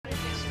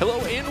Hello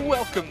and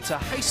welcome to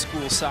high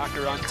school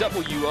soccer on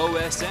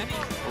WOSN.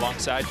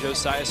 Alongside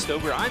Josiah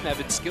Stover, I'm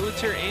Evan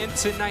Skilleter, and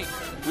tonight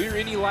we're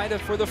in Elida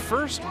for the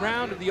first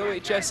round of the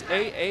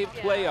OHSAA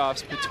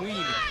playoffs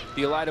between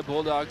the Elida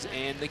Bulldogs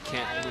and the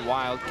Kenton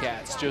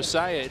Wildcats.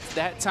 Josiah, it's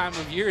that time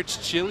of year. It's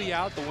chilly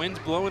out. The wind's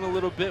blowing a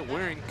little bit,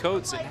 wearing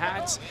coats and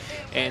hats,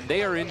 and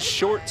they are in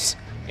shorts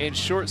and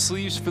short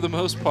sleeves for the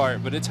most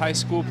part, but it's high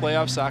school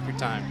playoff soccer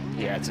time.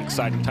 Yeah, it's an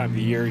exciting time of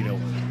the year. You know,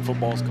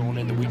 football's going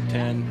into week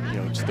 10. You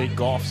know, state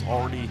golf's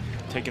already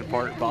taking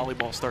part.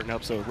 Volleyball's starting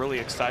up, so really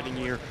exciting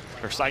year,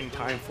 or exciting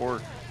time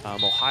for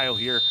Ohio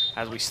here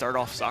as we start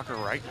off soccer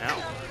right now.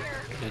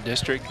 In a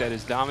district that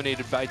is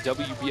dominated by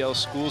WBL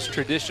schools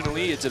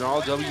traditionally, it's an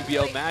all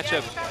WBL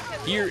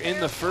matchup here in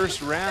the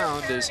first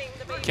round as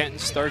Kenton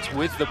starts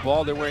with the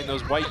ball. They're wearing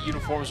those white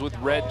uniforms with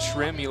red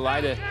trim.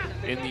 Elida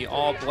in the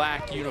all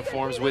black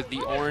uniforms with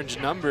the orange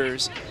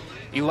numbers.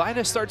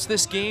 Elida starts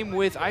this game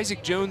with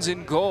Isaac Jones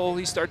in goal.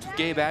 He starts with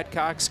Gabe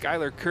Adcock,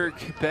 Skylar Kirk,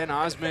 Ben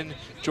Osmond,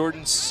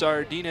 Jordan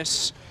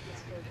Sardinas,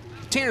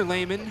 Tanner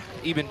Lehman,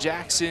 Eben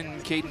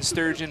Jackson, Caden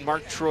Sturgeon,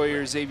 Mark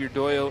Troyer, Xavier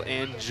Doyle,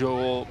 and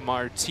Joel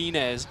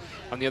Martinez.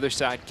 On the other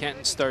side,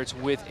 Kenton starts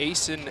with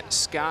Asen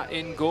Scott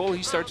in goal.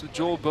 He starts with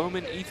Joel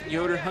Bowman, Ethan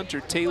Yoder,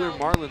 Hunter Taylor,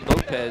 Marlon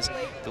Lopez.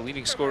 The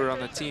leading scorer on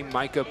the team,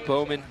 Micah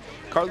Bowman,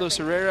 Carlos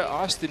Herrera,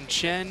 Austin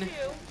Chen,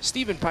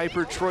 Stephen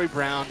Piper, Troy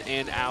Brown,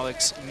 and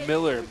Alex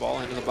Miller.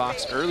 Ball into the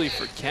box early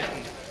for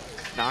Kenton.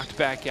 Knocked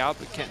back out,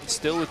 but Kenton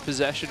still with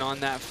possession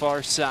on that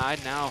far side.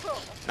 Now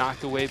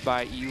knocked away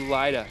by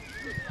Elida.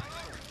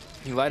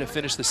 Elida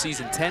finished the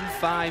season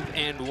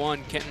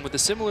 10-5-1. Kenton with a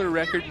similar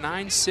record,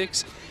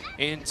 9-6-2.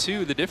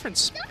 The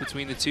difference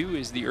between the two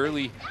is the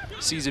early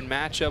season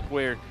matchup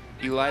where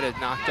Elida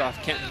knocked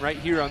off Kenton right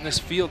here on this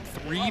field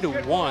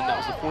 3-1. That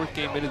was the fourth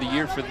game into the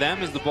year for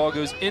them as the ball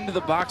goes into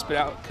the box, but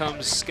out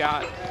comes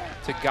Scott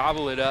to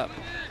gobble it up.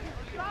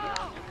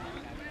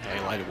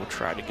 Elida will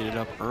try to get it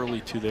up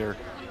early to their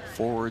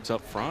forwards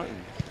up front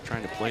and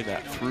trying to play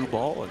that through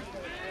ball, and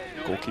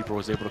goalkeeper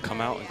was able to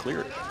come out and clear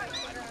it.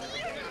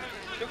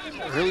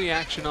 Early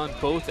action on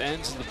both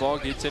ends as the ball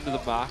gets into the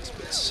box,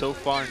 but so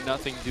far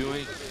nothing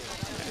doing.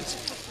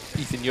 As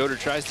Ethan Yoder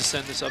tries to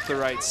send this up the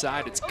right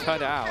side, it's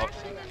cut out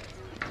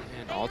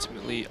and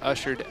ultimately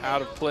ushered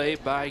out of play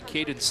by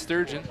Caden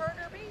Sturgeon.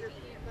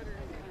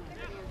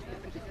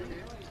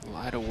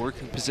 Elida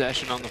working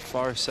possession on the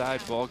far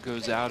side, ball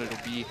goes out.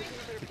 It'll be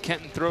the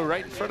Kenton throw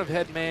right in front of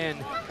head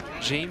man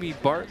Jamie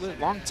Bartlett,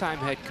 longtime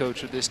head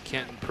coach of this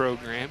Kenton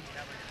program.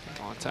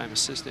 Longtime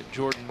assistant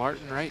Jordan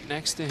Martin right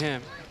next to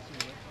him.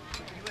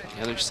 On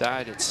the other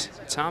side, it's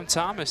Tom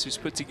Thomas, who's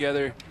put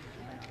together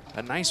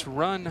a nice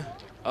run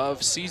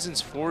of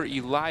seasons for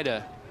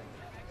Elida.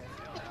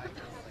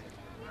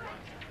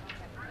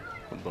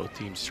 Both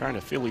teams trying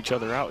to feel each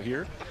other out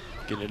here,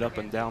 getting it up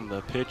and down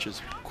the pitch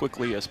as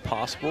quickly as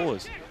possible,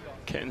 as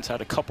Kenton's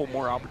had a couple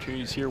more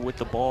opportunities here with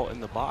the ball in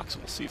the box.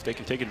 We'll see if they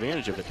can take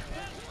advantage of it.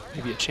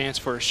 Maybe a chance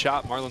for a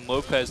shot. Marlon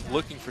Lopez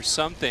looking for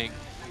something.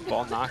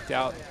 Ball knocked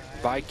out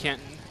by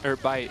Kenton, or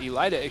by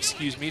Elida,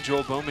 excuse me.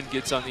 Joel Bowman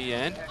gets on the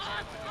end.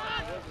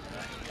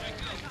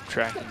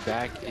 Tracking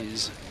back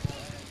is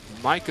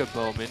Micah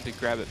Bowman to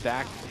grab it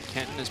back from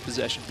Kenton as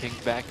possession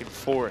pinged back and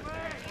forth.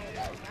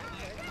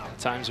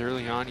 Times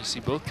early on, you see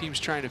both teams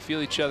trying to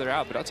feel each other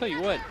out, but I'll tell you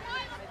what,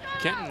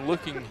 Kenton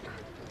looking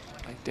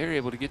like they're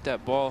able to get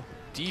that ball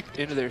deep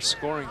into their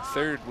scoring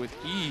third with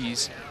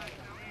ease.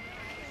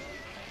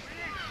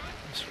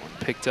 This one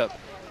picked up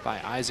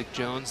by Isaac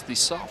Jones, the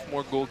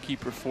sophomore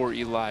goalkeeper for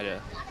Elida.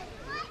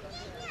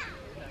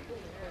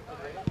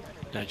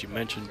 As you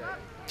mentioned,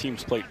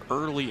 teams played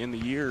early in the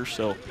year,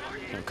 so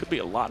there could be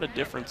a lot of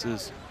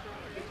differences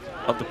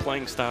of the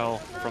playing style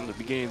from the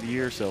beginning of the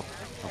year. So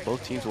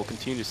both teams will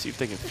continue to see if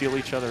they can feel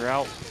each other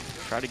out,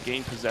 try to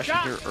gain possession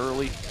here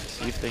early,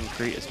 see if they can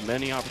create as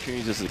many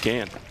opportunities as they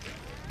can.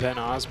 Ben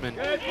Osmond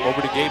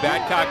over to Gabe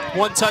Adcock.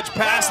 One-touch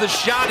pass, the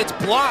shot, it's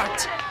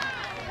blocked.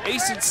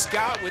 Asen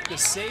Scott with the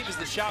save as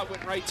the shot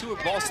went right to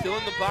it. Ball still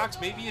in the box,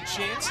 maybe a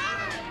chance.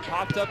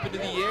 Popped up into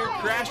the air,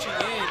 crashing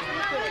in.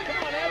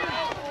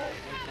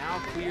 Now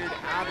cleared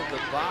out of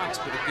the box,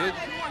 but a good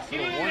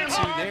little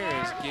 1-2 there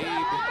as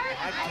Gabe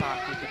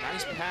Adcock with a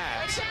nice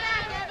pass.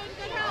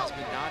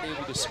 Osmond not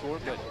able to score,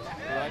 but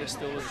Elida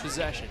still in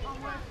possession.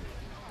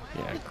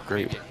 Yeah,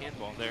 great.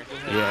 Handball there.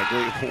 Yeah,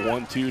 great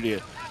 1-2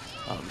 to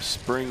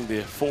spring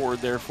the forward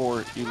there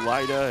for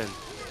Elida, and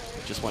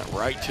it just went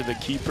right to the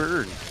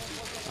keeper. And,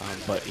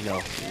 but, you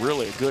know,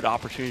 really a good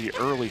opportunity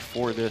early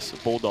for this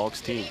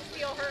Bulldogs team.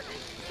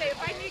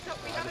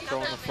 Throw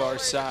on the far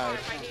side.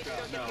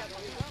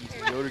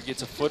 Ethan Yoder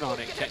gets a foot on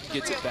it. Kenton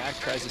gets it back,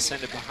 tries to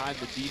send it behind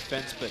the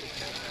defense, but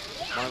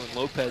Marlon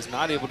Lopez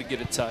not able to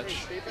get a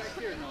touch.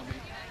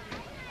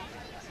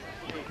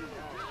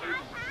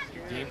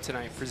 Game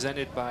tonight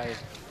presented by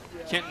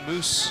Kenton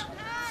Moose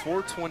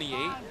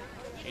 428.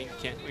 In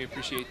Kenton, we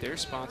appreciate their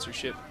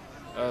sponsorship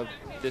of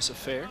this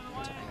affair.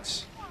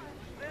 Tonight's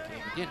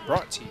game again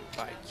brought to you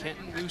by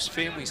Kenton Moose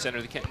Family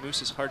Center. The Kenton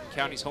Moose is Hardin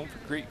County's home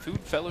for great food,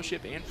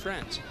 fellowship, and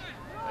friends.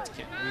 That's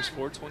Kenton, who's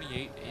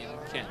 428 in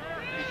Kenton.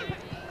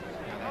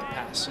 Now that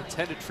pass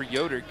intended for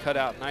Yoder, cut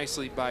out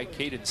nicely by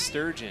Caden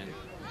Sturgeon.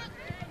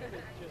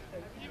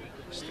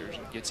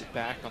 Sturgeon gets it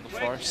back on the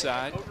far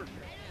side.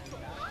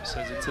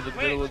 Sends it to the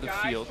middle of the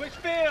field.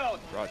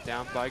 Brought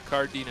down by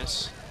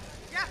Cardenas.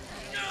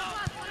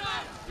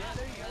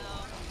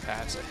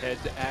 Pass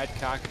ahead to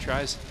Adcock,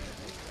 tries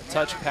a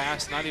touch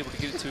pass, not able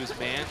to get it to his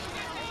man.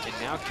 And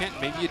now Kent,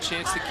 maybe a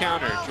chance to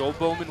counter. Joel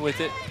Bowman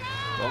with it.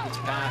 Bowman's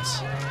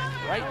pass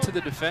right to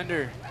the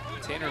defender.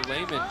 Tanner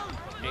Lehman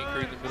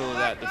anchoring the middle of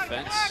that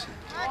defense.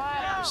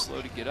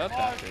 Slow to get up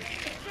after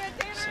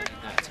sending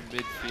that to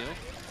midfield.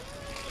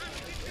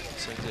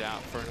 Sends it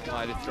out for an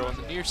Elida throw on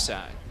the near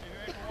side.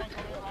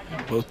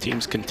 Both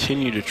teams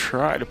continue to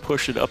try to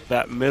push it up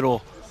that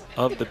middle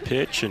of the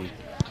pitch, and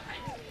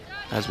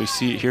as we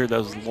see it here,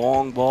 those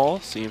long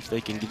balls, see if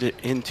they can get it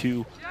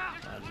into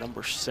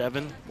number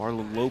 7,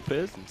 Marlon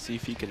Lopez, and see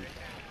if he can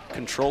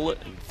control it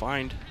and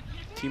find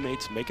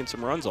teammates making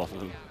some runs off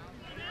of him.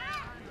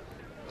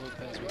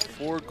 Lopez with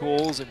 4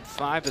 goals and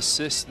 5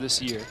 assists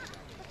this year.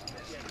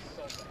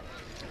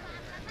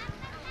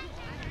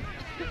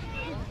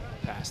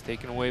 Pass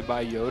taken away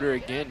by Yoder,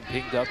 again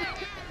pinged up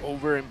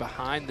over and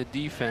behind the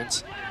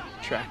defense.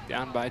 Tracked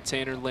down by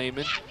Tanner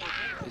Lehman.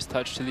 His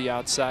touch to the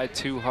outside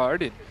too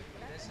hard. It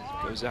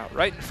goes out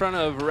right in front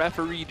of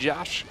referee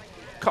Josh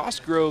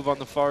Cosgrove on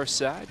the far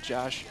side.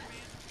 Josh,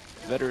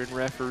 veteran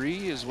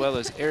referee, as well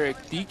as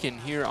Eric Deacon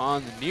here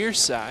on the near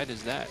side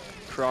as that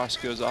cross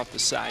goes off the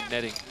side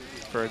netting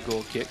for a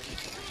goal kick.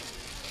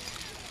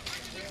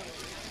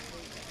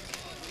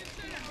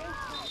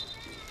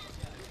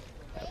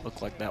 That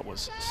looked like that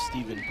was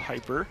Stephen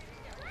Piper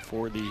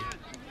for the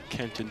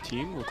Kenton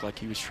team. Looked like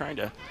he was trying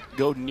to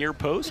go near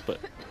post, but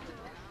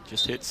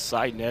just hit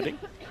side netting.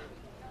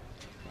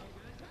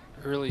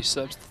 Early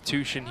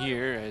substitution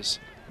here as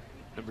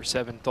number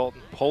 7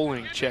 Dalton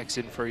Poling checks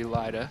in for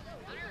Elida.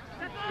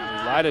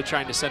 Now Elida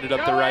trying to send it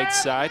up the right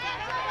side.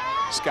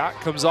 Scott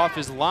comes off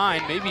his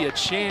line, maybe a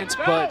chance,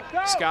 but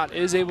Scott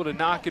is able to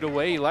knock it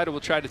away. Elida will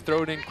try to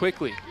throw it in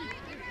quickly.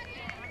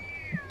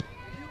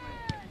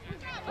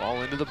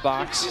 Ball into the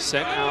box,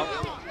 sent out.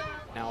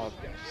 Now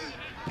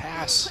a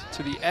pass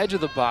to the edge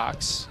of the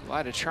box.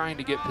 Elida trying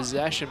to get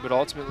possession, but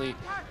ultimately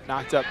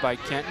knocked up by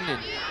Kenton,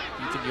 and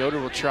Ethan Yoder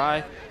will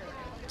try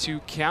to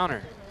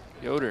counter.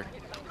 Yoder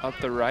up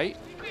the right.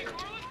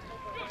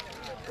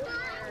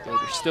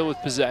 Yoder still with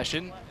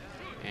possession,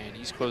 and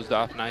he's closed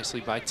off nicely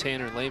by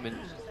Tanner Lehman.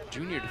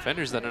 Junior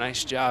defender's done a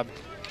nice job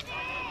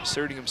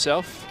asserting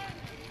himself.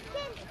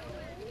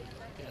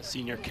 Yeah,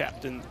 senior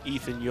captain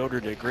Ethan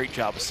Yoder did a great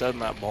job of setting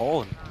that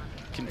ball and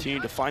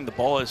continued to find the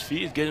ball at his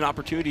feet. He's getting an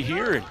opportunity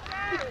here, and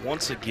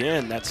once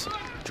again, that's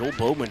Joel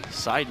Bowman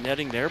side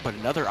netting there, but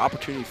another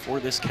opportunity for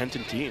this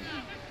Kenton team.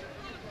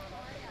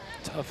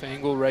 Tough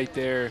angle right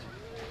there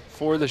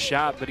for the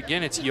shot, but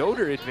again, it's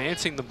Yoder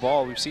advancing the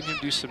ball. We've seen him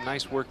do some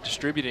nice work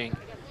distributing,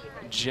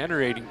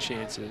 generating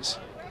chances.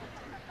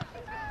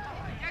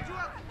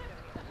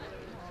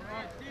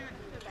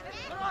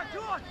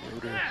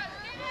 Yoder,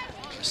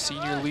 a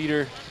senior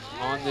leader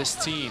on this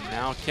team.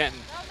 Now Kenton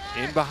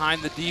in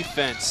behind the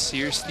defense.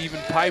 Here's Stephen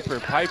Piper.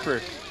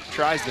 Piper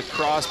tries the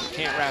cross, but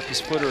can't wrap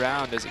his foot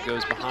around as it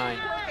goes behind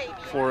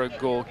for a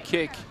goal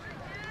kick.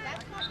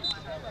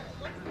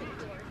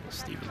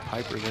 Stephen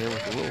Piper there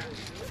with a little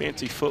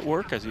fancy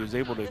footwork as he was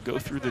able to go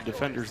through the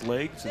defender's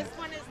legs and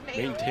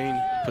maintain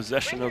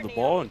possession of the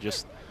ball, and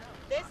just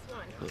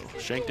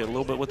shanked it a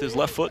little bit with his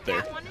left foot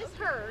there.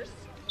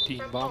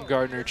 Dean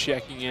Baumgartner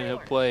checking in. He'll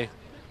play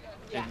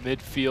in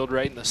midfield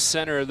right in the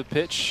center of the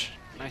pitch.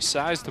 Nice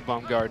size to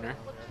Baumgartner.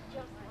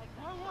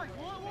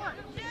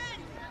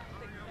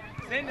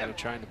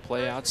 Trying to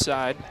play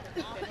outside.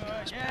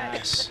 This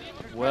pass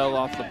well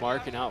off the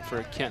mark and out for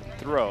a Kenton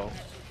throw.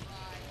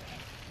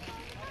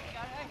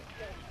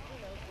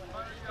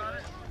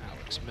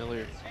 Alex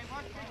Miller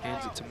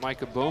hands it to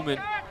Micah Bowman.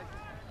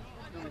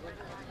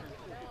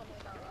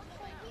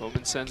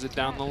 Bowman sends it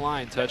down the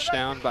line.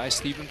 Touchdown by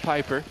Stephen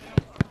Piper.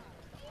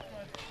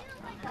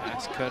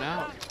 Pass cut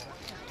out.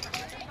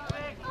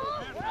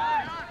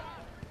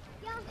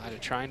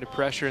 Trying to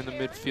pressure in the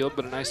midfield,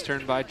 but a nice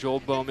turn by Joel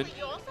Bowman.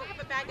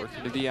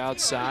 Working to the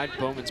outside.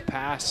 Bowman's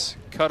pass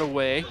cut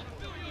away.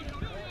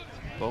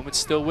 Bowman's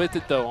still with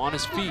it though, on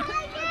his feet.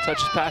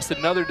 Touches past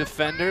another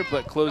defender,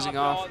 but closing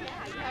off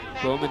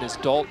Bowman is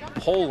Dalton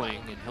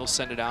Poling, and he'll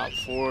send it out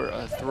for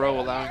a throw,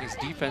 allowing his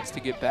defense to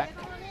get back.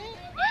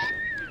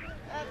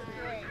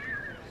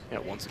 Yeah,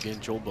 once again,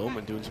 Joel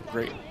Bowman doing some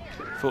great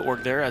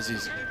footwork there as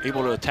he's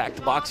able to attack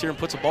the box here and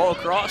puts a ball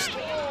across.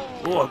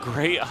 Oh, a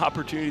great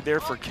opportunity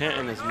there for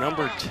Kenton as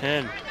number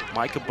 10,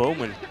 Micah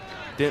Bowman,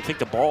 didn't think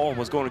the ball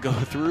was going to go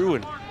through,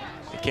 and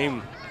it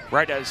came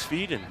right at his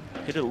feet and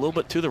hit it a little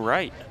bit to the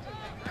right.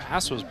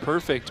 Pass was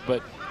perfect,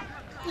 but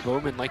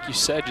Bowman, like you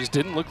said, just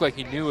didn't look like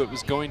he knew it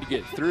was going to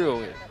get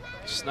through. It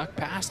snuck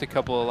past a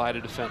couple of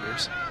Elida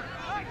defenders.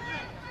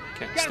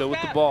 Kenton still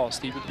with the ball.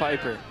 Stephen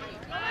Piper.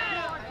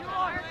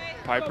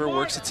 Piper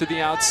works it to the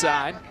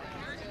outside.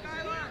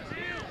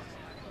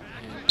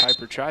 And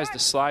Piper tries to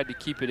slide to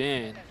keep it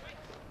in.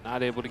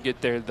 Not able to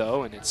get there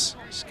though, and it's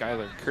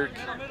Skylar Kirk,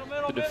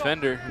 the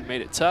defender, who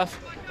made it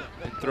tough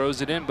and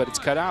throws it in, but it's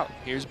cut out.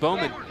 Here's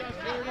Bowman.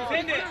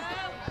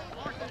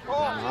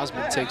 And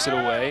Osmond takes it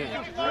away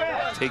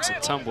and takes a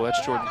tumble.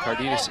 That's Jordan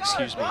Cardenas,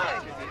 excuse me.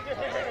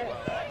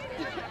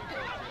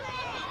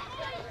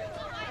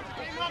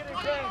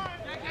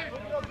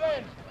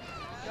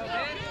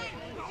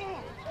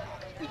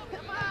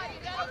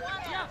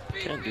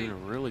 Kenton doing a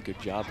really good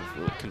job of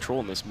really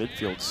controlling this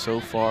midfield so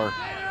far.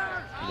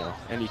 You know,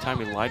 anytime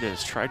Elida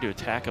has tried to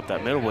attack up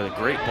that middle with a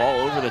great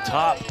ball over the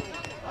top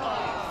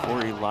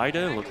for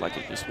Elida. Looked like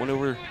it just went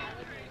over a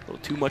little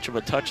too much of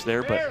a touch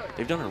there, but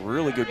they've done a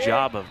really good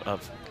job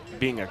of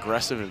being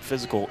aggressive and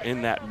physical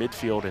in that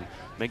midfield and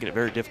making it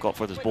very difficult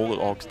for this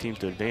Bulldogs team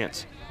to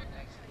advance.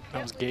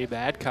 That was Gabe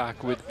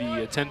Adcock with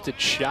the attempted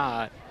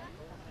shot.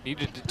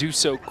 Needed to do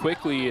so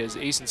quickly as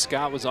Asen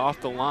Scott was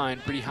off the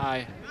line, pretty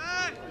high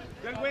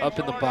up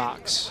in the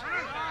box.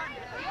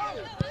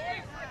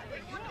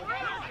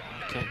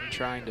 Kenton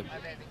trying to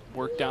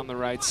work down the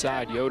right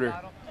side. Yoder,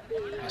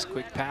 nice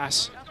quick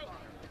pass,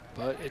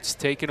 but it's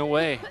taken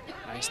away.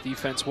 Nice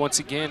defense once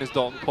again as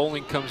Dalton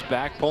Poling comes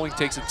back. Poling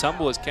takes a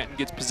tumble as Kenton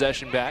gets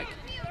possession back.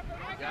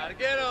 Gotta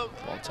get him.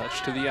 Ball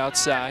touched to the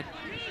outside.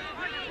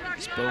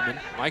 It's Bowman,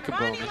 Micah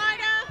Bowman.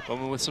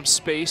 Bowman with some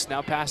space,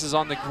 now passes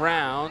on the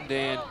ground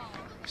and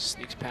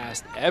sneaks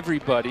past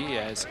everybody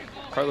as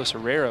Carlos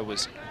Herrera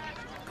was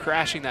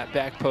crashing that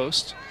back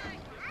post.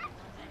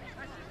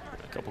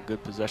 A couple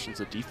good possessions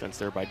of defense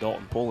there by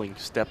Dalton Poling.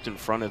 Stepped in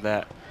front of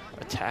that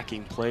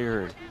attacking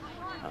player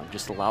and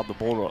just allowed the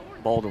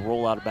ball to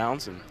roll out of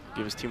bounds and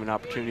give his team an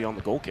opportunity on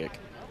the goal kick.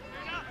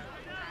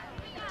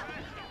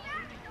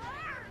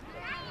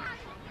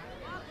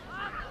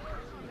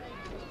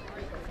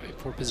 Fight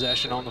for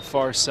possession on the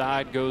far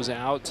side, goes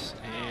out,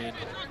 and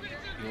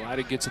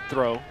Elida gets a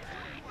throw.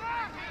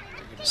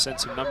 They're going to send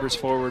some numbers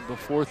forward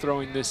before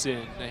throwing this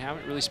in. They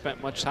haven't really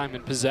spent much time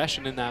in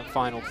possession in that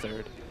final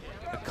third.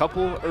 A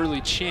couple early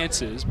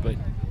chances, but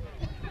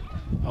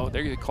oh,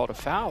 they're going to call it a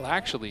foul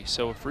actually.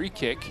 So a free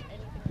kick.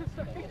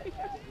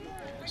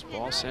 This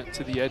ball sent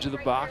to the edge of the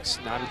box,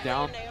 knotted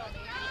down.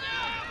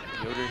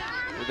 Yoder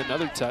with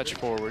another touch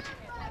forward.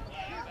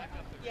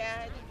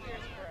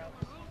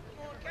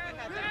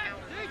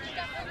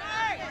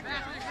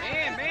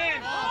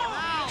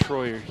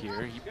 Troyer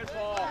here. He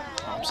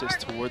pops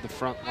us toward the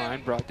front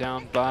line, brought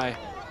down by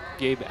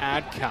Gabe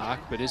Adcock,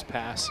 but his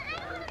pass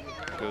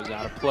goes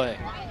out of play.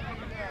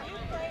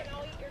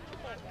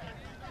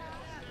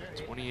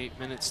 28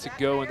 minutes to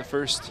go in the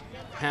first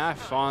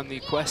half on the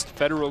Quest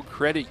Federal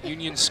Credit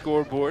Union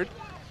scoreboard.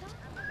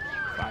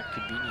 5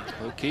 convenient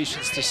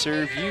locations to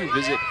serve you.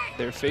 Visit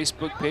their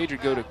Facebook page or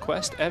go to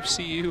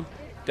questfcu.com.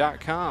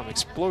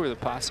 Explore the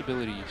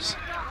possibilities.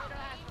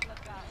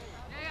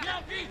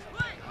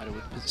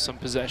 With some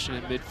possession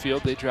in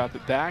midfield, they drop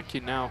it back,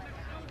 and now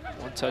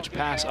one-touch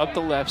pass up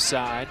the left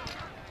side.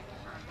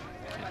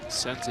 Kenton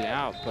sends it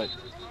out, but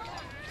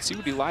see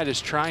what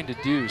Elida's trying to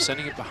do,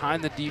 sending it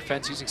behind the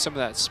defense, using some of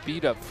that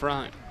speed up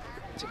front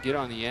to get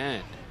on the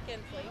end.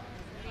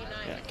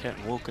 Yeah,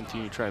 Kenton will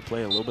continue to try to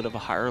play a little bit of a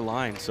higher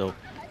line, so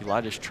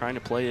Elida's trying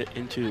to play it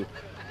into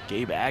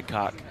Gabe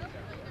Adcock.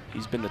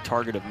 He's been the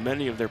target of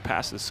many of their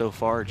passes so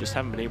far, just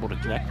haven't been able to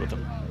connect with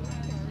him.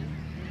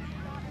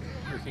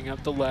 Working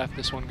up the left,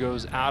 this one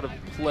goes out of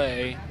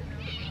play.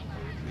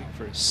 Waiting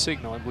for a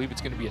signal. I believe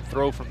it's going to be a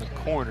throw from the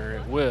corner.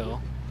 It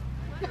will.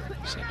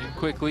 Send in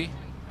quickly.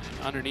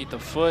 Underneath the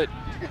foot.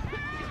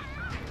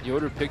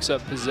 Yoder picks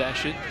up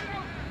possession.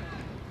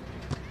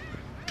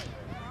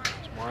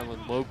 It's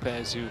Marlon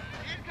Lopez who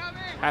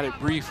had it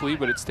briefly,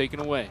 but it's taken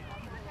away.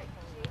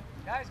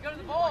 Guys, go to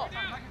the ball.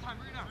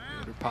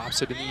 Yoder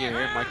pops it in the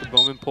air. Michael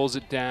Bowman pulls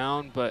it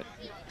down, but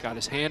got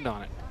his hand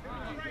on it.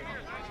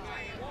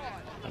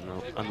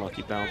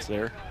 Unlucky bounce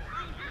there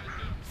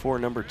for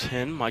number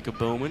 10, Micah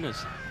Bowman,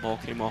 as the ball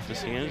came off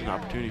his hand. An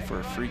opportunity for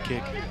a free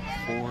kick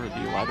for the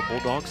Elida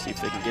Bulldogs. See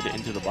if they can get it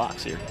into the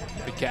box here.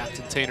 The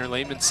captain, Tanner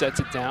Lehman, sets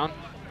it down.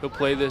 He'll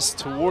play this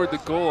toward the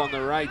goal on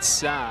the right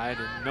side,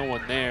 and no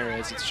one there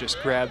as it's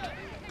just grabbed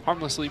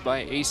harmlessly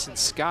by Asen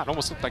Scott.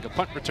 Almost looked like a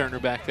punt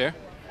returner back there.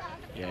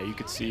 Yeah, you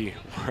could see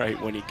right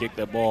when he kicked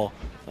that ball,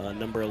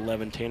 number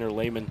 11, Tanner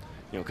Lehman,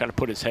 kind of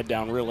put his head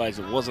down, realized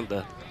it wasn't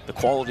the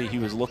quality he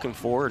was looking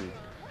for, and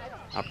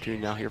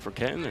opportunity now here for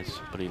Kenton,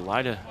 but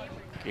Elida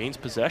gains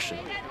possession.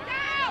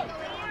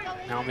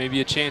 Now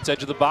maybe a chance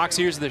edge of the box.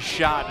 Here's the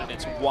shot, and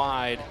it's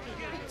wide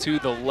to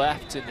the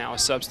left, and now a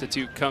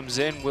substitute comes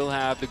in. We'll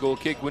have the goal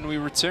kick when we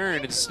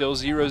return. It's still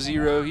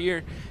 0-0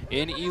 here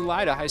in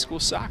Elida High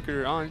School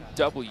Soccer on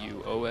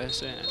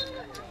WOSN.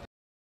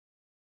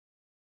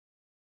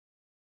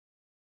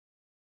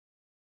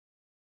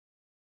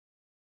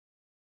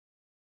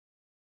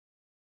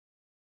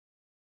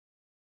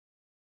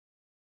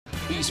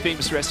 Lee's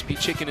Famous Recipe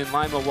Chicken in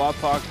Lima,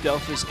 Wapak,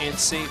 Delphus, and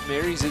St.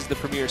 Mary's is the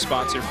premier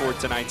sponsor for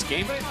tonight's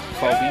game.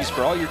 Call Lee's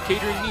for all your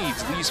catering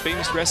needs. Lee's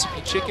Famous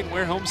Recipe Chicken,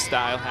 where home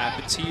style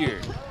happens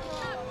here.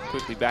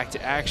 Quickly back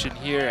to action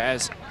here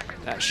as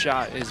That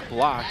shot is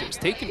blocked. It was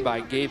taken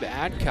by Gabe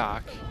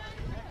Adcock.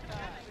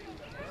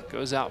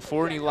 Goes out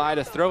for an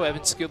Elida throw.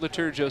 Evan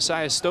Skidleter,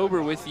 Josiah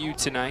Stober with you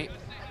tonight.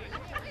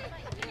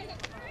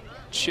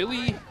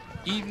 Chilly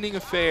evening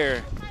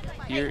affair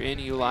here in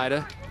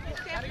Elida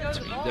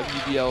between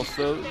WBL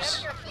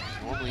foes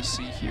normally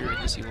see here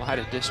in this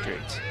Elida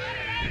district.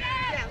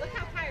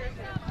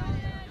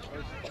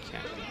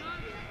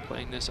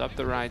 Playing this up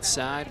the right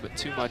side, but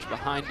too much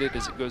behind it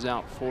as it goes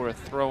out for a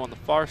throw on the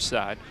far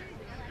side.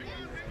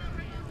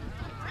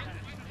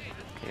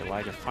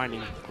 Elida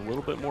finding a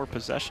little bit more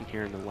possession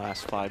here in the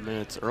last 5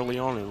 minutes. Early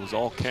on, it was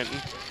all Kenton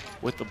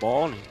with the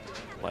ball, and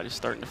Elida's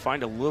starting to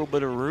find a little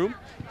bit of room.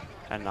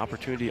 Had an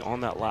opportunity on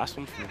that last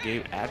one from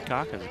Gabe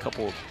Adcock, as a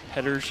couple of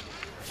headers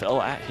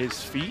fell at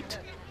his feet,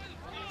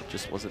 but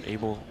just wasn't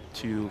able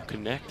to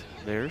connect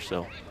there.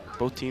 So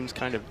both teams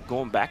kind of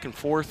going back and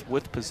forth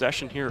with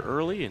possession here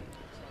early, and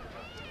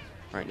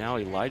right now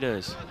Elida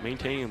is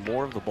maintaining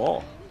more of the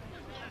ball.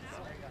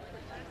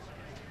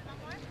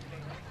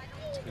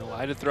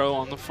 Elida throw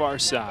on the far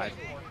side.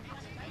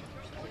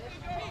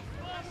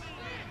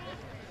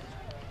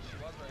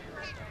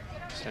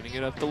 Sending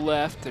it up the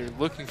left. They're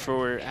looking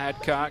for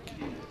Adcock.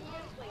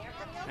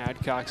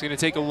 Adcock's going to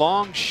take a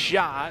long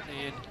shot,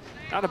 and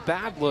not a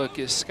bad look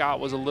as Scott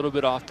was a little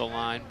bit off the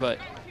line, but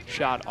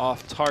shot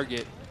off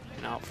target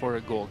and out for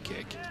a goal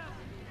kick.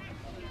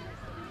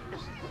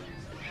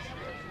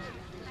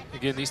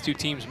 Again, these two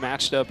teams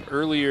matched up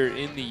earlier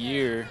in the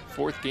year.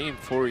 4th game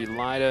for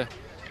Elida,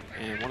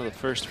 and one of the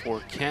first for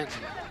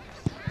Kenton.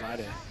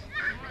 Elida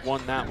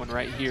won that one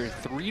right here,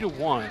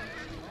 3-1.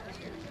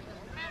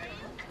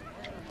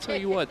 I'll tell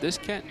you what, this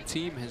Kenton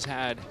team has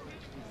had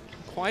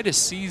quite a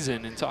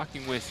season. In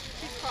talking with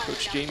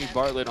Coach Jamie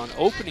Bartlett on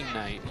opening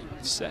night,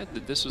 he said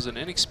that this was an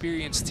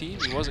inexperienced team.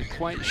 He wasn't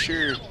quite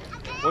sure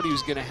what he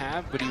was going to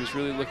have, but he was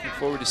really looking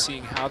forward to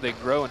seeing how they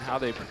grow and how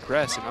they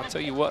progress. And I'll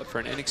tell you what, for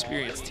an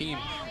inexperienced team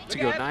to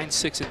go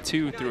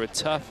 9-6-2 through a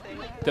tough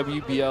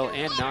WBL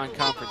and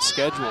non-conference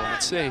schedule,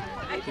 I'd say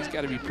he's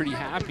got to be pretty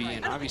happy,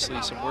 and obviously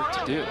some work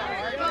to do.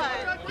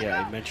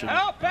 Yeah, he mentioned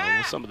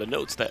some of the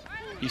notes that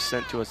he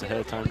sent to us ahead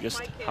of time,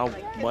 just how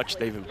much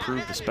they've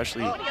improved,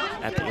 especially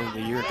at the end of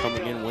the year,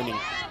 coming in winning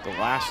the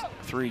last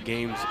 3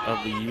 games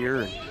of the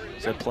year, and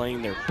said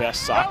playing their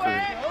best soccer.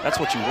 And that's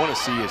what you want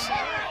to see, is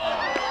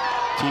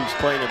teams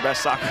playing their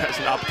best soccer. As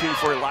an opportunity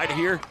for Elida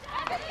here.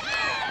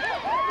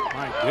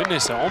 My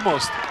goodness, I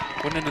almost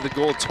went into the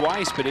goal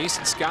twice, but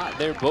Asen Scott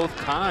there both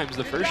times.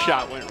 The first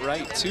shot went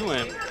right to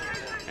him,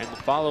 and the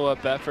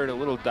follow-up effort, a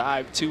little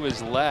dive to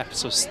his left.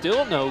 So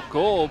still no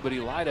goal, but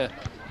Elida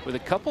with a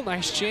couple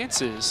nice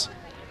chances.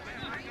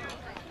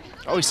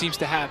 Always seems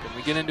to happen.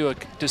 We get into a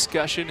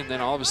discussion, and then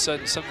all of a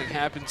sudden something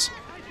happens.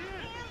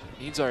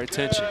 Needs our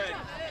attention.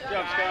 Good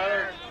job,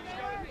 Skyler.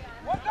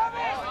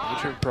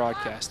 Nature of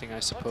broadcasting, I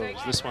suppose.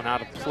 This one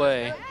out of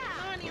play.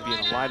 It'll be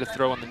an Elida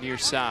throw on the near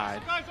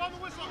side.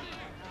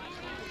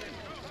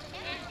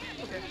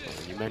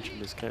 You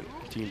mentioned this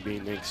team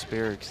being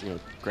inexperienced,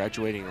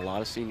 graduating a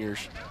lot of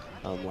seniors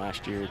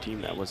last year, a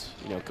team that was,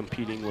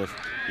 competing with,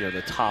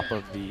 the top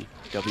of the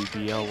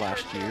WBL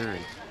last year.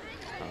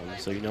 And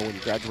so, when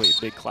you graduate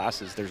big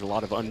classes, there's a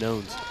lot of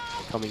unknowns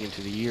coming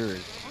into the year.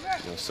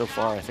 And, so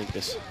far, I think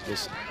this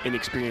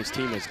inexperienced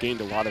team has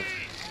gained a lot of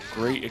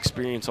great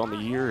experience on the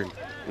year, and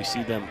we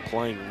see them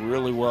playing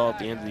really well at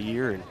the end of the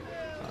year. And,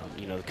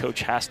 the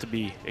coach has to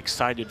be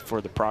excited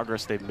for the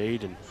progress they've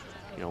made, and,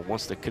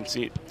 wants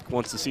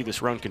to see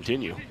this run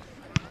continue.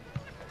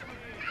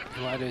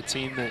 Elida, a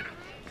team that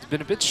has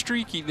been a bit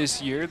streaky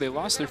this year. They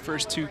lost their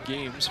first 2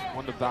 games,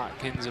 one to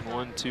Botkins and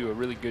one to a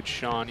really good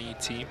Shawnee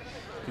team.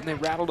 Then they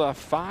rattled off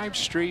 5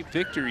 straight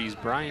victories.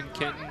 Bryan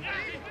Kenton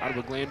out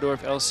of Glandorf,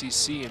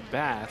 LCC, and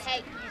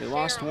Bath. They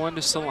lost 1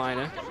 to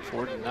Salina,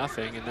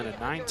 4-0, and then a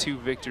 9-2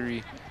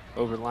 victory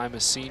over Lima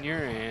Senior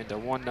and a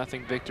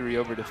 1-0 victory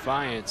over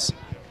Defiance.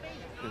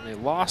 Then they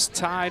lost,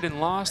 tied, and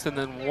lost, and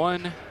then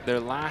won their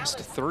last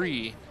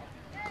 3,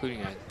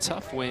 including a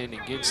tough win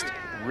against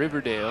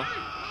Riverdale,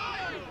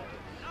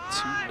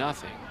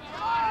 2-0.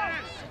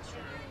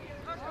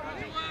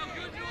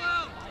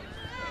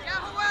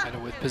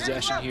 And with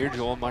possession here,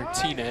 Joel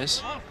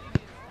Martinez.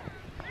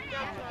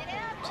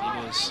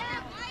 Martinez,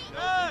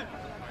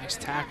 nice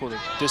tackle to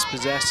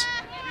dispossess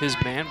his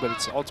man, but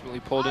it's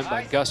ultimately pulled in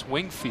by Gus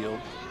Wingfield.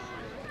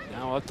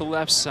 Now up the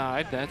left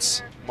side,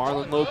 that's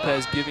Marlon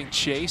Lopez giving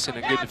chase, and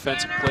a good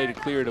defensive play to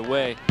clear it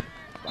away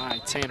by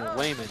Tanner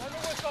Lehman.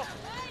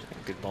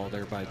 Good ball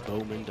there by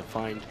Bowman to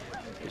find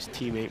his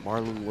teammate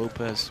Marlon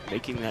Lopez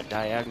making that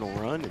diagonal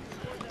run, and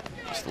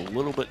just a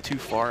little bit too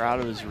far out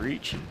of his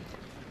reach.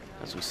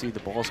 As we see the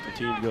balls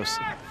continue to go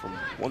from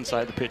one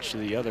side of the pitch to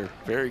the other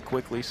very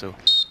quickly, so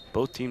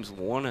both teams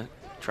want to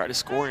try to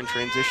score in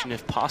transition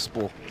if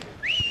possible.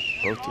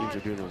 Both teams are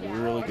doing a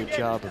really good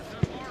job of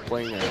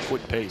playing at a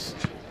quick pace.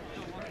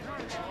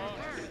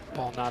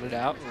 Ball knotted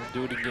out.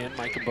 We'll do it again.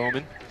 Micah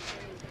Bowman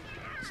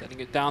setting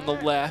it down the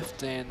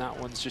left, and that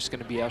one's just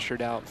going to be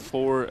ushered out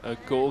for a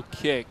goal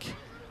kick.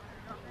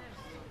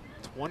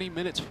 20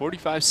 minutes,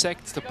 45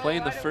 seconds to play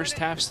in the first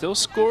half. Still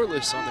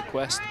scoreless on the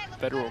Quest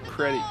Federal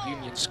Credit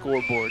Union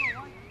scoreboard.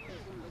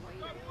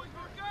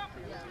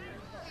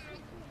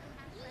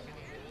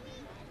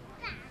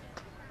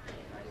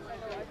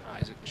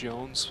 Isaac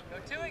Jones.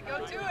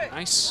 Go to it.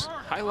 Nice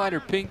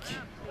highlighter pink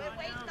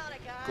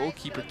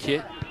goalkeeper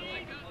kit.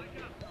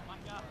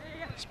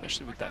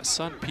 Especially with that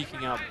sun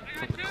peeking out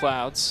from the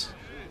clouds.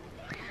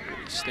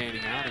 Really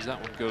standing out as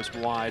that one goes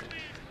wide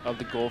of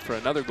the goal for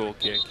another goal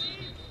kick.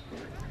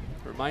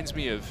 Reminds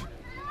me of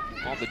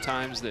all the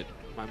times that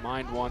my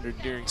mind wandered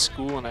during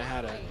school and I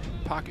had a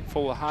pocket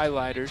full of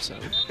highlighters. So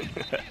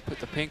put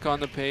the pink on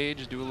the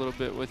page, do a little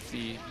bit with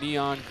the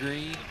neon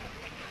green.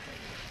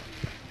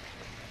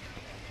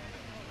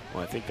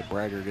 Well, I think the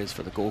braggart is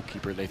for the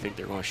goalkeeper. They think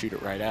they're going to shoot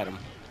it right at him.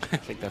 I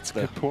think that's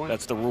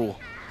the rule.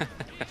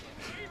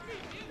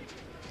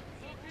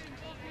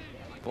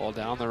 Ball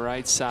down the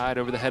right side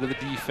over the head of the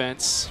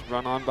defense.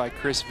 Run on by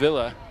Chris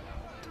Villa.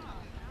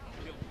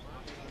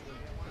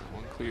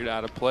 One cleared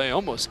out of play.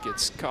 Almost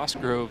gets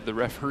Cosgrove, the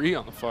referee,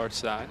 on the far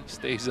side. He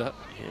stays up.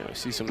 Yeah, we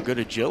see some good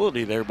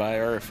agility there by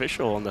our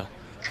official on the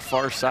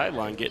far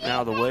sideline, getting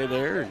out of the way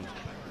there and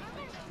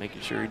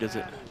making sure he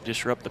doesn't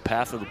disrupt the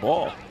path of the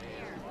ball.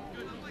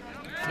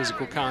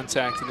 Physical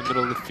contact in the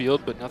middle of the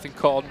field, but nothing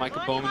called.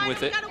 Micah Bowman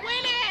with it.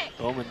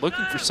 Bowman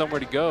looking for somewhere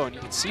to go, and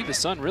you can see the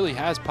sun really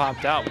has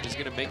popped out, which is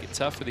going to make it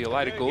tough for the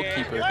Elida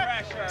goalkeeper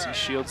as he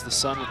shields the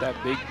sun with that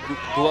big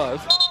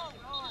glove.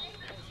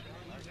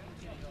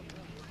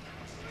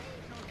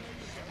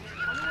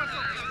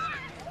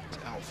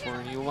 Out for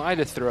an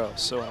Elida throw,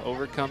 so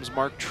over comes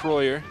Mark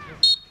Troyer.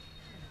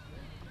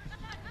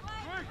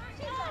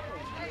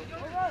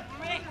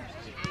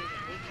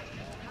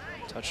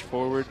 Touched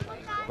forward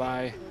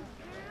by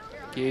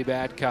Gabe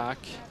Adcock.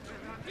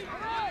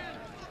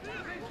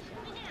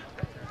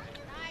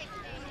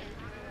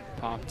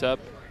 Popped up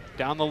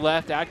down the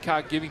left,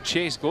 Adcock giving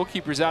chase.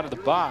 Goalkeeper's out of the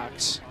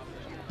box.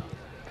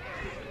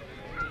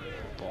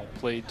 Ball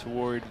played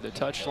toward the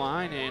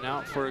touchline and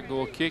out for a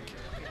goal kick.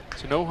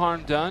 So no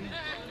harm done.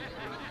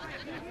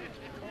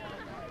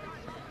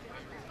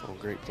 Oh,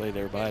 great play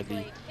there by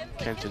the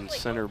Kenton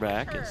center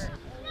back as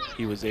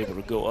he was able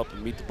to go up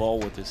and meet the ball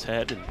with his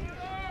head, and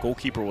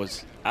goalkeeper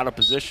was out of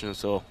position,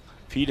 so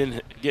if he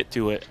didn't get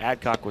to it,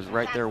 Adcock was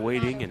right there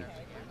waiting, and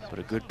but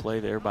a good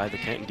play there by the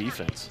Kenton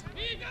defense.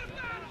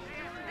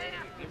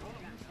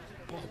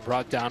 Ball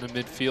brought down in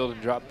midfield and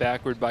dropped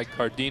backward by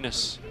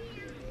Cardenas.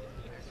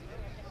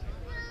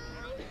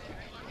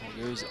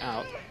 Ball goes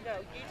out.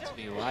 It's an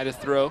Elida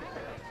throw.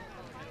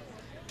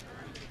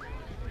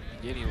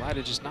 Again,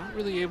 Elida just not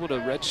really able to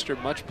register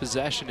much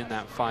possession in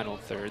that final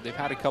third. They've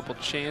had a couple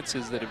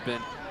chances that have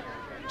been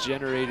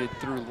generated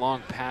through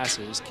long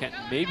passes. Kenton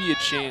maybe a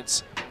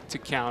chance to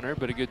counter,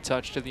 but a good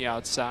touch to the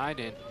outside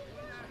and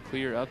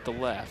clear up the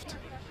left.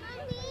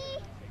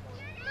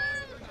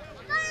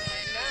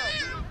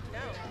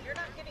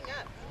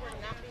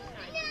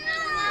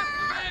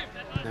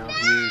 Now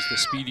here's the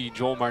speedy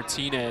Joel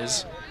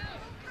Martinez.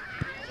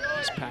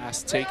 His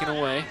pass taken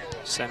away,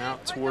 sent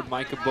out toward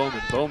Micah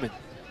Bowman. Bowman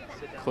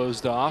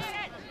closed off,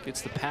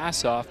 gets the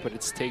pass off, but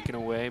it's taken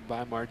away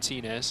by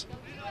Martinez.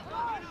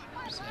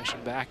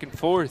 Possession back and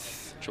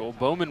forth. Joel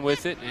Bowman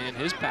with it, and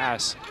his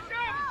pass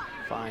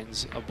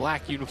finds a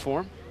black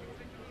uniform.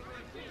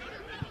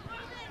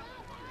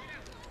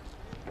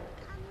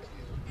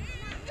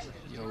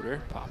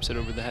 Yoder pops it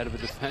over the head of a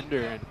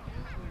defender, and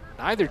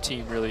neither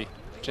team really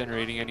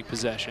generating any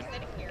possession.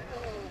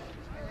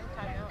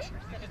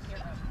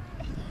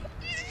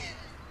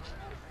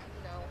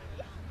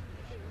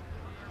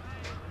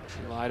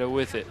 Elida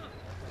with it.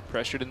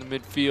 Pressured in the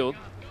midfield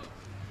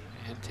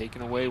and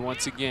taken away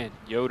once again.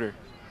 Yoder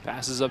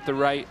passes up the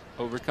right,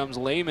 overcomes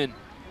Lehman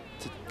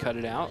to cut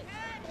it out.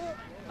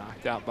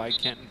 Knocked out by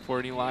Kenton for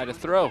an Elida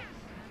throw.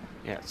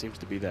 Yeah, it seems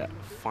to be that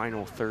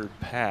final third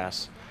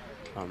pass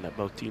that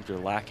both teams are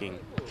lacking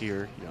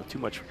here. You know, too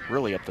much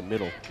really up the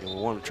middle. You know,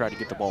 we want to try to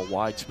get the ball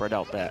wide, spread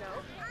out that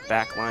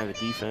back line of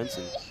the defense,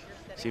 and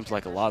it seems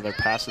like a lot of their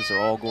passes are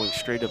all going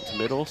straight up the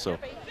middle, so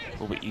a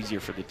little bit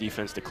easier for the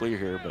defense to clear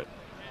here, but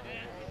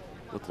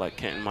looked like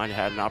Kenton might have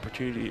had an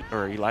opportunity,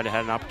 or Elida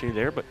had an opportunity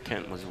there, but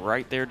Kenton was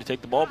right there to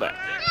take the ball back.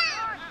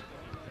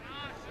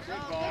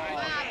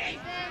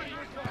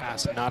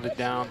 Pass knotted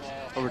down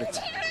over to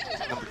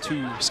number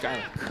 2,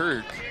 Skylar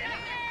Kirk.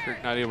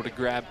 Kirk not able to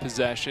grab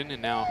possession,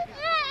 and now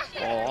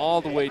ball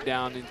all the way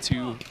down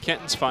into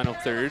Kenton's final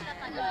third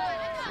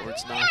before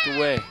it's knocked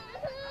away.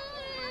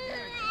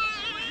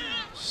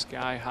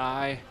 Sky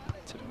high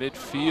to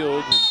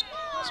midfield and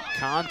some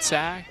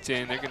contact,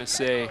 and they're going to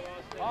say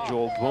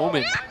Joel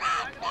Bowman,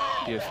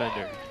 the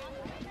offender.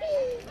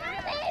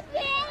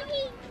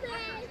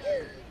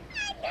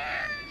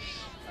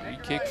 Free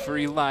kick for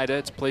Elida.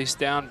 It's placed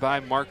down by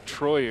Mark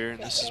Troyer, and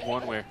this is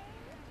one where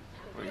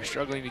you're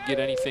struggling to get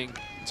anything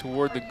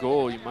toward the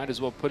goal. You might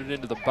as well put it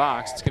into the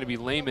box. It's going to be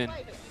Lehman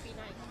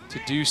to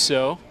do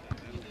so.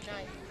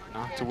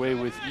 Knocked away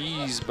with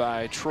ease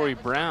by Troy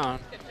Brown,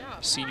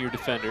 senior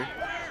defender.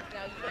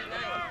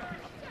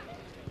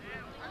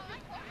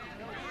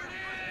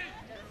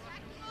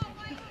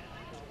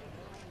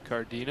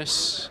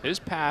 Cardenas, his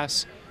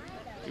pass,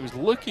 he was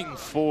looking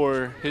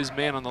for his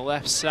man on the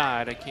left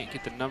side. I can't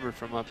get the number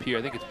from up here.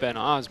 I think it's Ben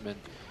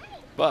Osmond,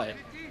 but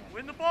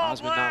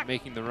Osmond not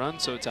making the run,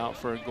 so it's out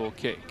for a goal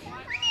kick.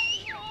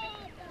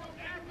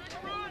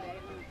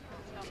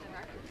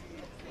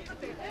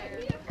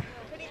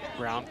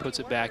 Brown puts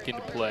it back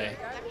into play.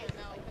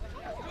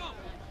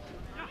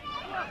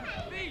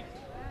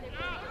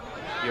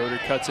 Yoder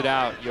cuts it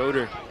out.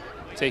 Yoder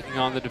taking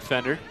on the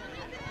defender.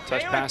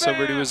 Touch pass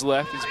over to his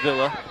left is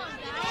Villa.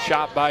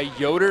 Shot by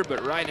Yoder,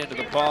 but right into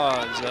the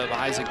paws of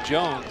Isaac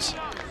Jones.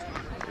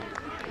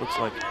 Looks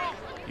like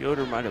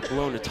Yoder might have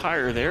blown a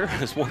tire there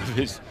as one of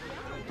his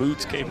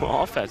boots came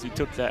off as he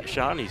took that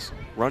shot. And he's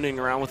running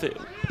around with it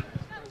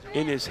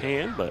in his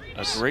hand, but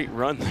a great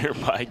run there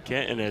by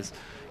Kenton as,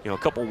 you know, a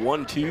couple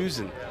 1-2s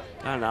and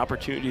got an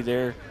opportunity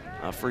there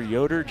for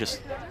Yoder.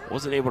 Just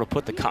wasn't able to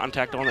put the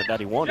contact on it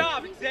that he wanted.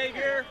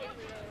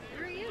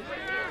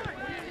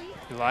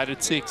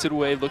 Elida takes it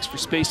away, looks for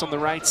space on the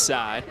right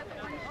side.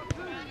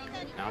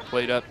 Now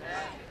played up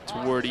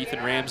toward Ethan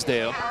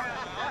Ramsdale.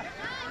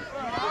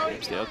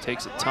 Ramsdale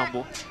takes a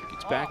tumble,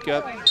 gets back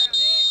up.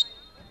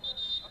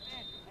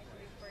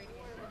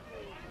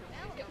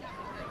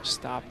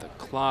 Stop the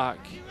clock.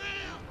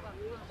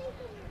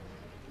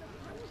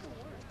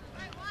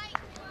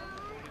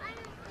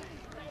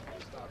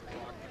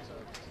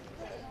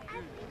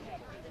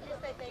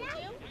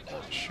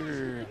 Not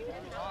sure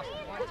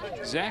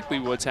exactly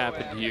what's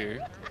happened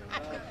here.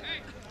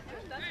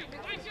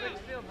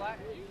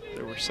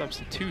 There were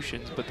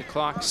substitutions, but the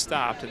clock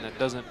stopped, and that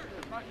doesn't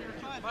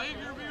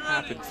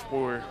happen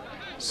for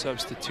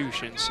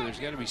substitutions, so there's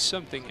got to be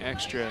something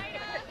extra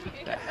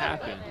that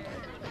happened.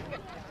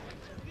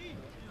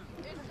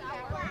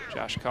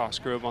 Josh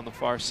Cosgrove on the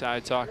far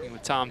side talking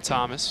with Tom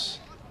Thomas.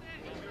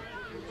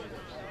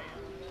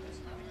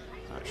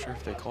 Not sure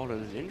if they called it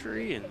an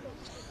injury and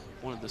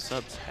one of the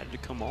subs had to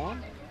come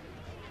on.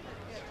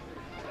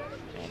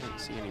 I didn't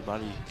see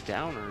anybody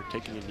down or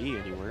taking a knee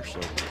anywhere, so.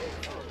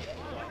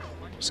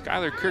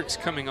 Skylar Kirk's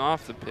coming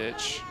off the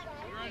pitch.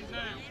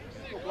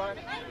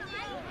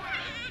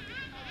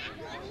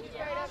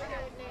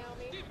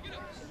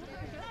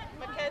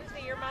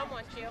 Mackenzie, your mom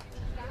wants you.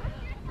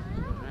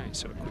 All right,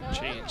 so a quick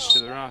change to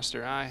the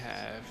roster I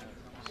have.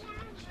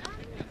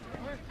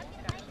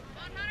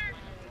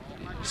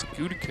 It's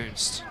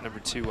Gudekunst, number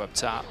 2 up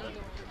top.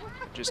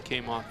 Just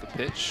came off the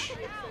pitch.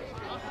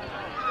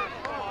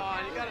 Come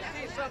on, you gotta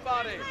see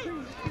somebody.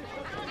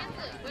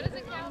 What does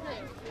it count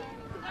say?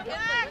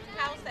 What's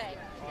Cal say?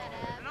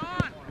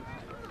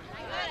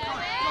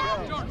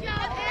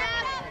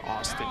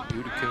 Austin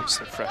Gudekunst,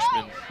 the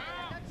freshman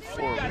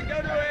forward. Go to it.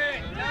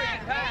 Now you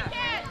pass.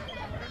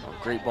 A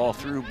great ball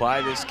through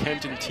by this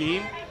Kenton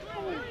team.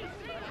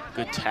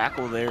 Good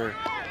tackle there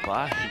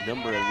by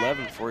number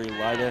 11 for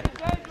Elida,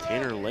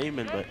 Tanner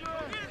Lehman, but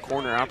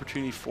corner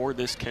opportunity for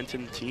this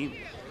Kenton team.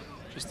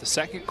 Just the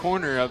second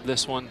corner of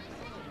this one,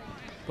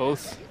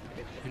 both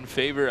in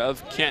favor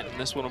of Kenton.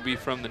 This one will be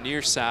from the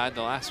near side,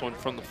 the last one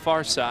from the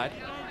far side.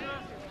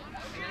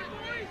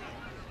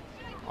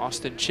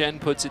 Austin Chen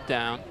puts it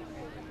down.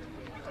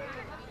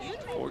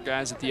 4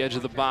 guys at the edge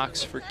of the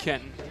box for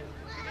Kenton.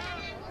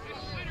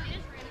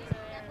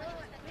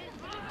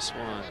 This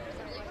one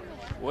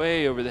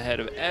way over the head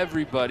of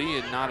everybody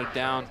and knotted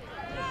down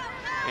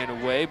and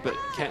away, but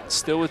Kenton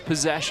still with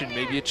possession.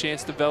 Maybe a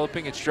chance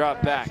developing. It's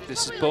dropped back.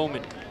 This is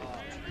Bowman.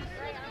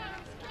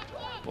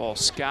 Ball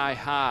sky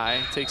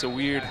high, takes a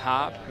weird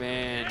hop,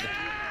 and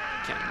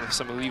Kenton with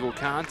some illegal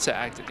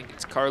contact. I think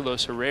it's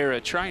Carlos Herrera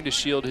trying to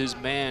shield his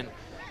man,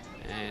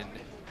 and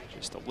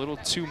just a little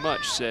too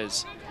much,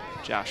 says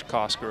Josh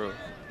Cosgrove.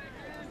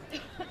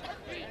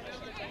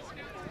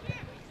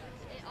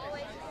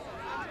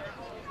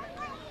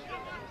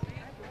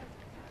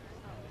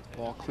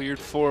 Ball cleared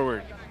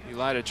forward.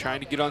 Elida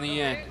trying to get on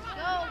the end,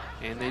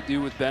 and they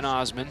do with Ben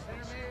Osmond.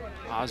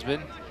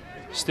 Osmond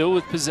still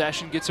with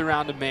possession, gets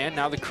around a man.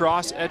 Now the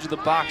cross, edge of the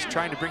box,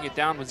 trying to bring it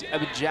down was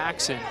Evan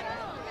Jackson.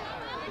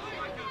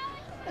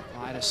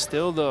 Elida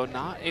still, though,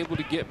 not able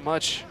to get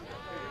much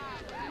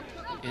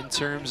in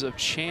terms of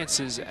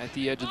chances at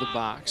the edge of the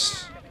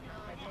box.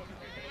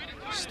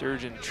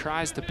 Sturgeon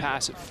tries to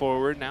pass it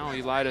forward. Now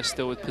Elida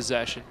still with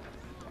possession.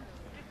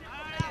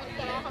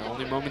 And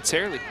only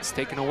momentarily, it's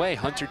taken away.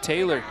 Hunter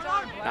Taylor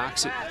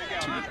knocks it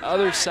to the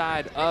other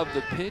side of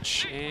the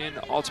pitch and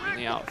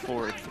ultimately out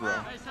for a throw.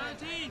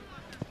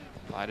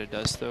 Elida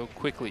does though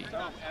quickly.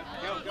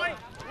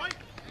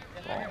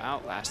 Ball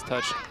out, last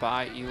touched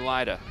by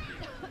Elida.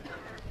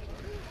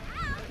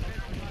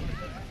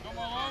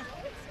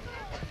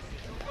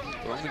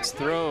 Bowman's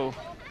throw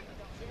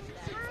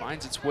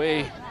finds its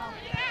way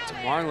to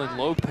Marlon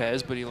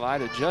Lopez, but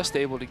Elida just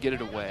able to get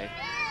it away.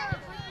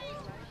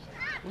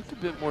 Looked a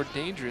bit more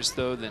dangerous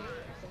though than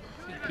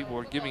I think people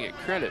were giving it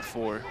credit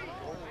for.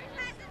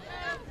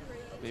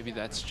 Maybe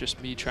that's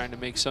just me trying to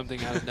make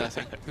something out of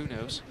nothing. Who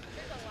knows?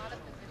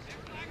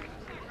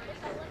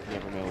 You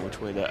never know which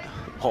way that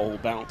ball will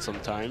bounce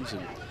sometimes,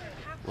 and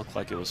looked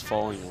like it was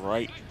falling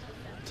right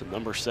to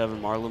number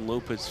 7 Marlon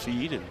Lopez's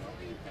feet, and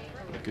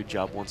Good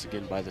job once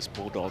again by this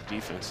Bulldog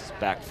defense. This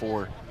back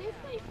four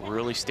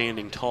really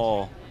standing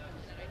tall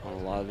on a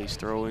lot of these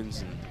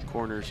throw-ins and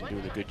corners and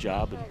doing a good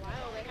job. And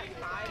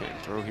Kenton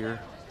throw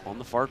here on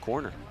the far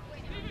corner.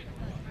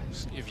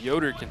 If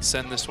Yoder can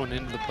send this one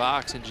into the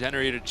box and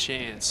generate a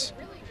chance,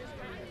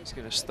 he's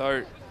going to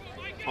start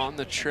on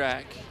the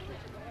track.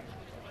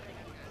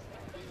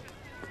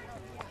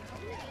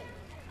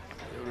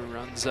 Yoder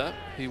runs up.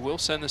 He will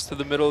send this to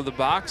the middle of the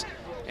box,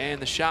 and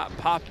the shot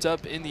popped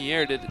up in the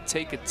air. Did it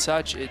take a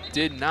touch? It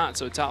did not,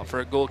 so it's out for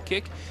a goal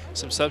kick.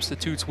 Some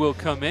substitutes will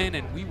come in,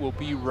 and we will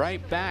be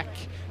right back.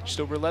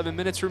 Just over 11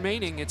 minutes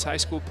remaining. It's high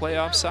school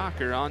playoff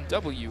soccer on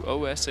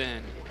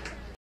WOSN.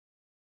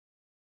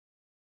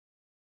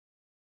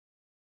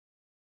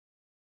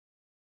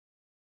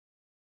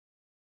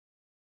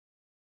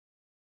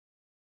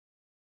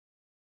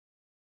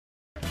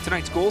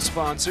 Tonight's goal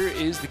sponsor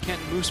is the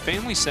Kenton Moose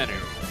Family Center.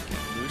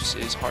 Kenton Moose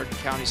is Hardin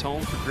County's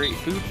home for great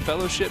food,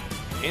 fellowship,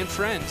 and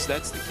friends.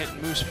 That's the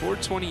Kenton Moose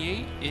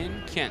 428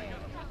 in Kenton.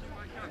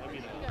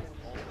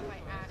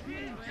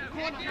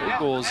 No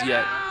goals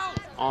yet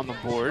on the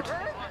board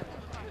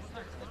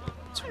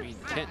between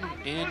Kenton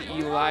and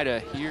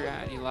Elida here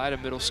at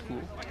Elida Middle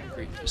School.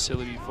 Great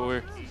facility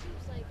for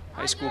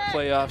high school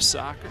playoff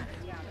soccer.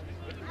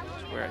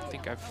 It's where I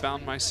think I've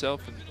found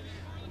myself in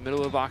the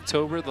middle of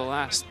October the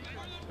last,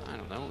 I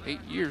don't know,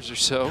 8 years or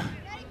so.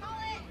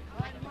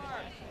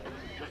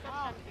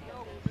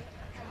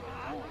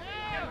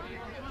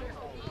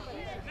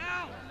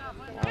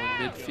 Ball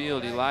in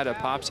midfield, Elida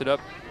pops it up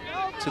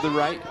to the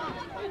right.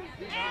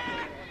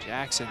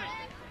 Jackson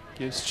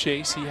gives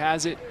chase, he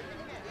has it,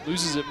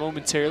 loses it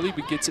momentarily,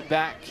 but gets it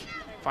back.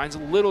 Finds a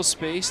little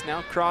space,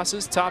 now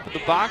crosses, top of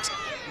the box.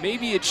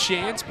 Maybe a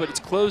chance, but it's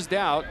closed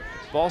out.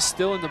 Ball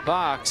still in the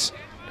box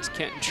as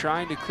Kenton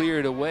trying to clear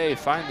it away,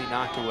 finally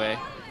knocked away.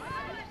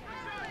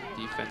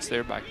 Defense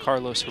there by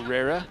Carlos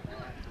Herrera.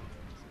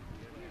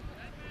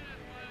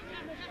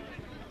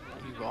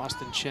 Leave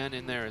Austin Chen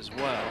in there as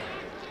well.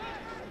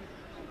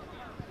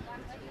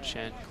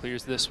 Chen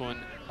clears this one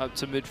up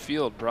to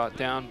midfield, brought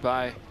down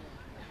by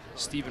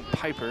Stephen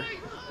Piper.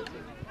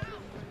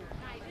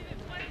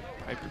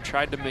 Piper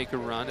tried to make a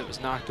run, it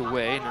was knocked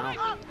away.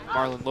 Now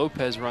Marlon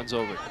Lopez runs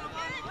over.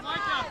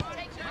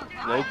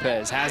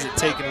 Lopez has it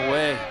taken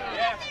away.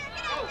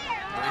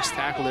 Nice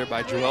tackle there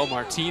by Joel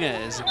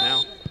Martinez, and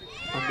now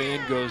a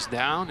man goes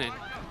down and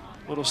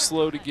a little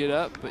slow to get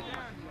up, but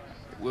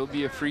it will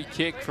be a free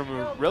kick from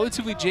a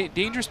relatively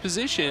dangerous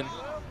position.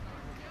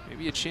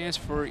 Maybe a chance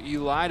for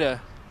Elida.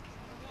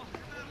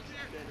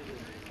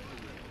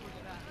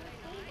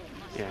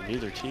 Yeah,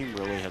 neither team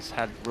really has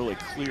had really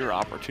clear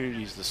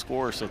opportunities to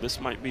score, so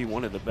this might be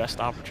one of the best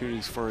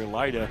opportunities for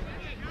Elida.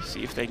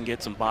 See if they can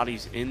get some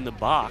bodies in the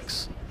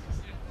box.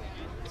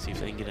 See if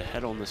they can get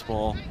ahead on this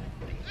ball.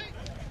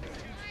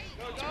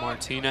 It's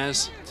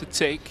Martinez to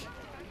take.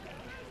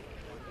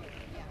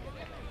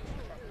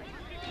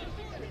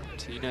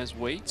 Martinez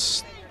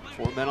waits.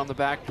 4 men on the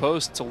back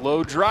post. It's a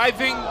low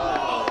driving.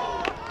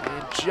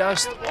 And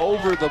just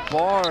over the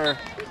bar.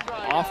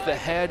 Off the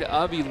head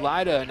of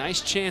Elida. A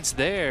nice chance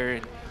there.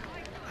 And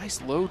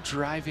nice low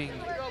driving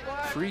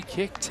free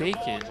kick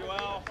taken.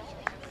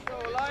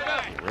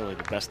 Really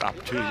the best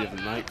opportunity of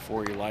the night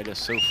for Elida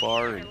so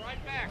far. And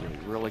you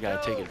really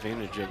got to take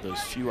advantage of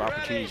those few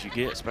opportunities you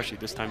get, especially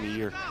this time of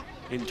year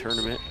in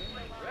tournament.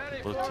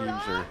 Both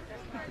teams are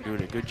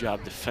doing a good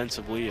job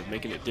defensively of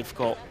making it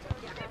difficult,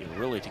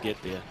 really to get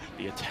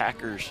the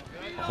attackers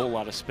a whole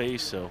lot of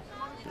space. So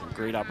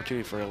great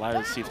opportunity for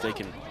Elida to see if they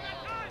can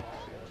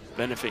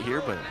benefit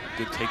here, but a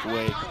good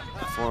takeaway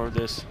for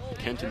this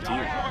Kenton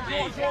team.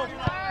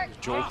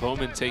 Joel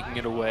Bowman taking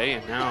it away,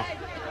 and now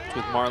it's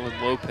with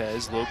Marlon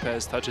Lopez.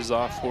 Lopez touches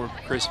off for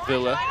Chris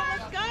Villa.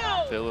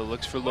 Villa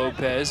looks for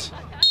Lopez.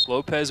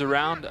 Lopez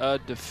around a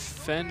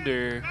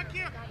defender.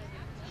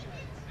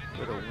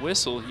 But a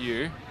whistle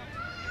here.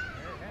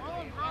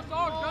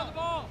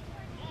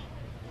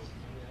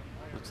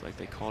 Looks like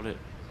they called it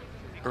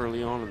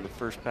early on in the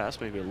first pass,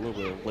 maybe a little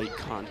bit of late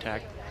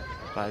contact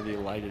by the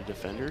Elida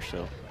defender,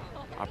 so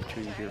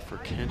opportunity here for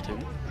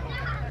Kenton.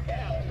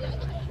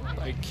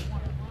 Like,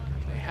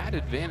 they had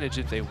advantage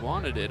if they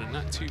wanted it. I'm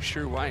not too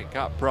sure why it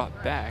got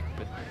brought back,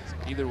 but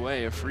either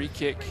way, a free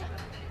kick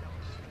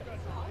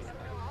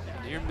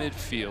near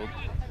midfield.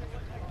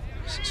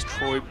 This is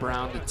Troy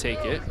Brown to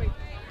take it.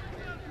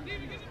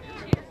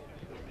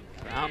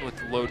 Brown with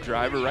the low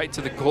driver right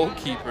to the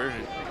goalkeeper.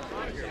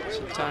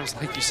 Sometimes,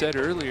 like you said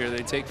earlier,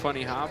 they take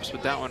funny hops,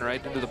 with that one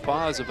right into the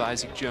paws of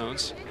Isaac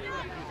Jones.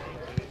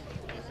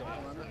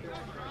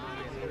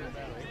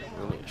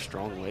 Really a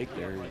strong leg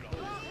there.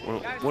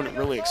 Wouldn't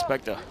really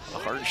expect a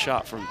hard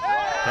shot from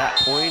that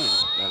point.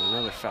 And got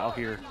another foul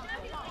here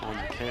on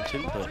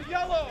Kenton, but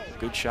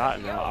good shot,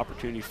 and now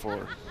opportunity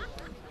for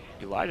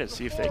Elida to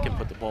see if they can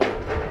put the ball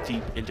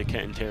deep into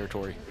Kenton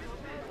territory.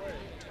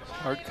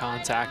 Hard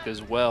contact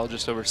as well,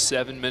 just over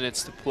 7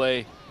 minutes to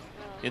play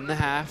in the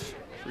half.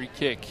 Free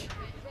kick.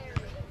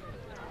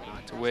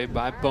 Knocked away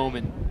by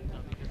Bowman.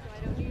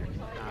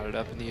 Knotted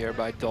up in the air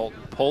by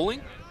Dalton.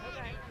 Poling.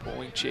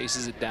 Poling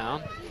chases it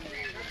down.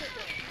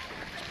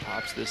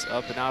 Pops this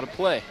up and out of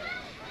play.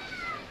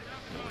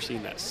 And we're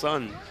seeing that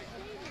sun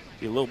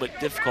be a little bit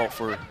difficult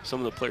for some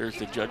of the players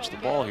to judge the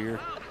ball here.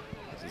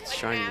 It's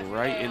shining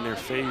right in their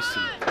face.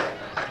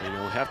 And, you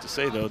know, we have to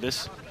say, though,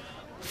 this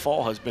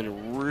fall has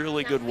been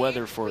really good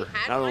weather for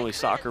not only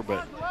soccer,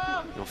 but,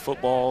 you know,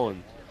 football.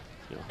 And,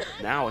 you know,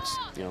 now it's,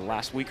 you know,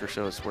 last week or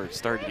so is where it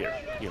started to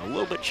get, you know, a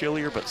little bit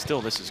chillier, but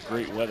still this is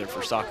great weather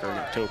for soccer in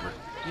October.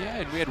 Yeah,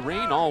 and we had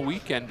rain all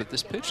weekend, but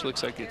this pitch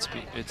looks like it's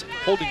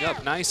holding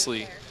up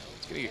nicely.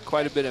 It's going to get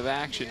quite a bit of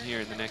action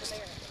here in the next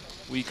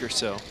week or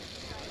so.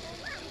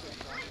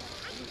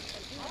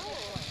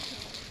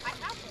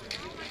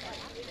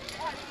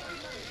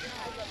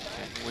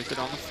 And with it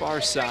on the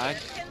far side.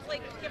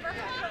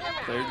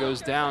 Player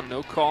goes down,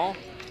 no call.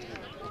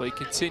 Play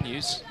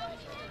continues.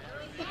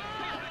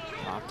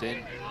 Popped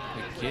in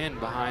again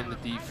behind the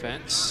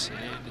defense,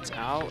 and it's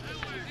out.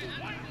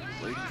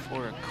 Waiting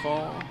for a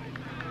call.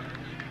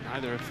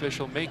 Neither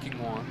official making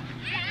one.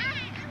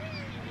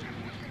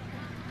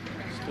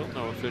 Still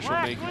no official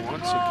making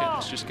one, so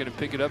Kenton's just going to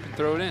pick it up and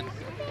throw it in.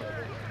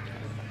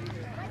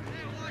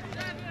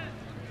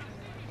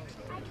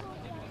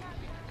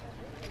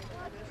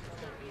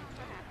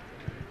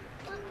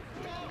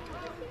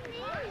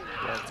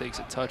 Ball takes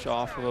a touch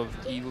off of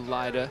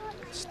Elida,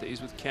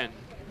 stays with Kenton.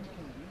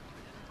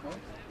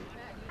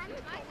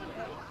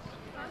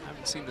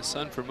 Haven't seen the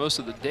sun for most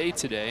of the day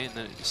today, and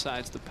then it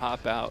decides to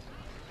pop out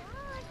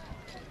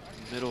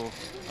middle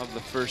of the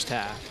first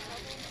half.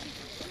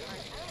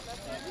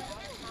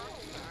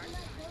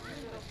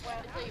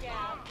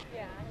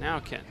 Now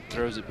Kenton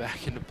throws it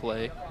back into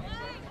play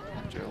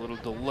after a little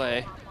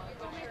delay.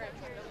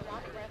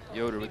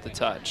 Yoder with the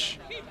touch.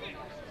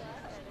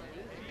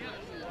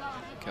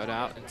 Cut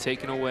out and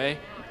taken away.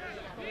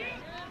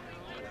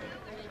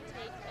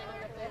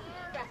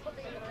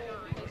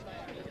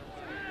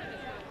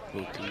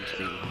 Both teams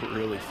being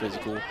really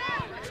physical,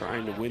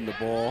 trying to win the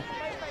ball,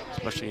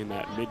 especially in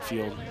that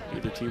midfield.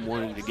 Either team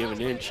wanting to give an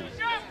inch. And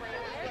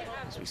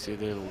as we see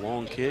there, the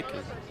long kick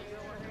and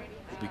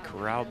will be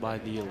corralled by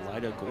the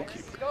Elida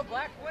goalkeeper.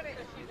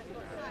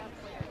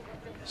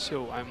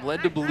 So I'm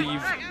led to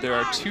believe there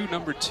are 2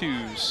 number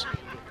 2s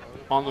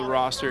on the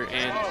roster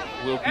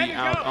and will be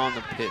out on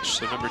the pitch.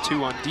 So number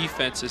 2 on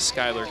defense is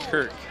Skylar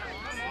Kirk,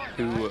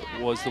 who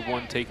was the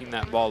one taking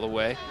that ball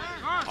away.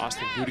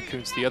 Austin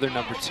Gudekunst, the other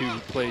number 2 who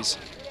plays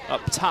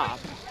up top.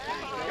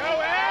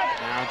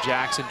 Now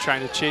Jackson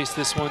trying to chase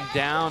this one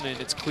down, and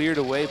it's cleared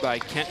away by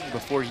Kenton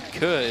before he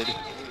could.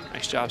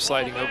 Nice job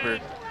sliding over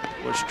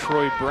was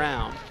Troy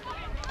Brown.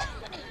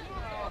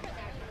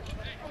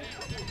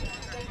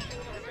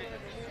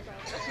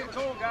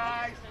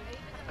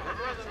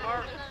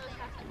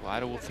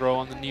 Elida will throw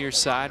on the near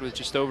side with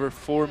just over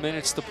 4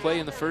 minutes to play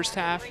in the first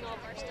half.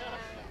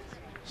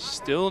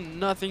 Still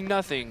nothing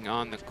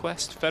on the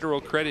Quest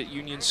Federal Credit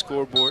Union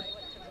scoreboard.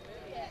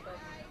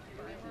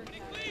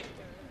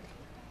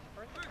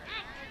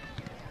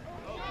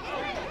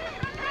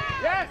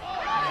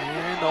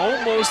 And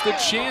almost a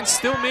chance,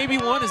 still maybe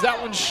one, as that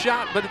one's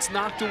shot, but it's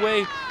knocked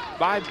away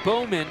by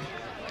Bowman.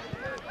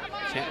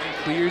 Kenton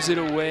clears it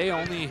away,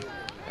 only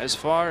as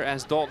far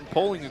as Dalton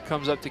Poling, who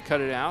comes up to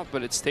cut it out,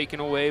 but it's taken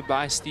away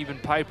by Stephen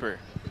Piper.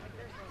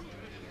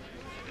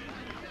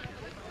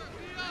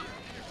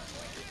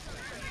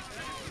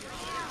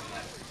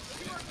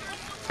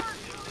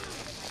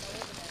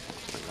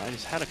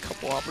 He's had a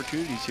couple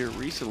opportunities here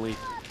recently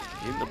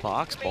in the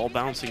box, ball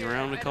bouncing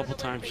around a couple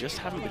times, just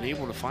haven't been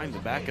able to find the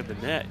back of the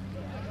net.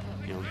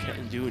 You know,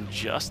 Kenton doing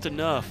just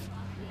enough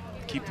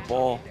to keep the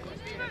ball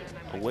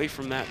away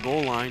from that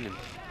goal line. And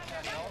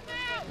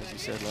as you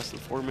said, less than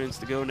 4 minutes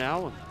to go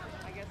now, and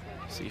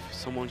see if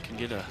someone can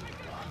get a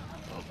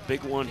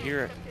big one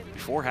here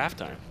before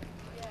halftime.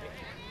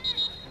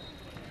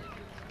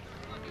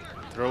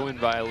 Throw-in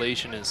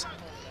violation is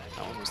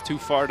that one was too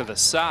far to the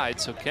side,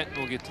 so Kenton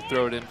will get to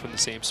throw it in from the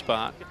same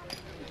spot.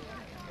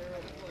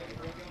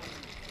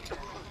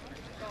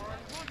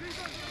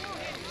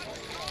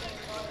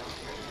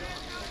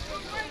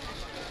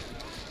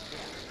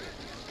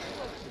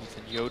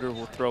 Ethan Yoder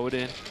will throw it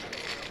in.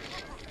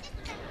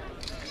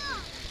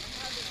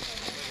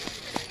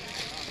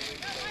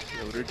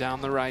 Yoder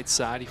down the right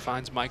side, he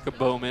finds Micah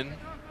Bowman.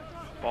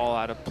 Ball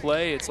out of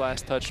play, it's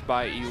last touched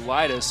by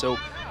Elida, so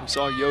we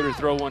saw Yoder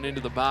throw one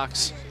into the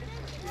box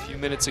a few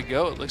minutes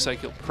ago. It looks like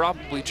he'll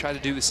probably try to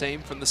do the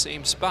same from the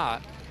same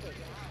spot.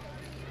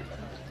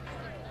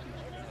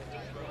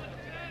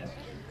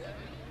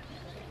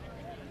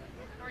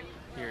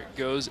 Here it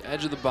goes,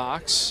 edge of the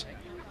box.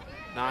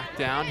 Knocked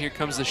down, here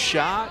comes the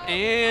shot,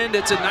 and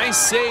it's a nice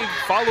save.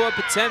 Follow-up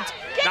attempt,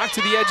 knocked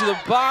to the edge of the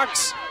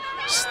box.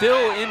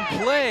 Still in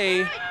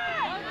play.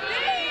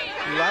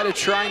 Elida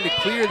trying to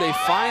clear, they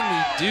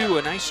finally do.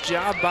 A nice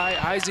job by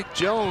Isaac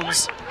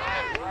Jones,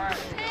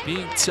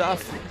 being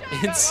tough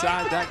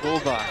inside that goal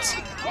box.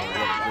 What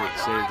a great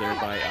save there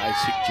by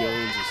Isaac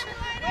Jones.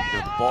 You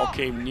know, the ball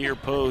came near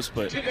post,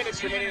 but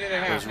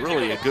it was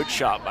really a good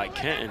shot by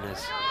Kenton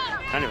as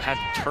kind of had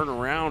to turn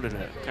around and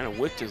kind of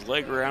whipped his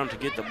leg around to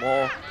get the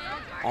ball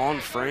on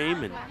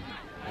frame. And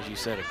as you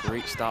said, a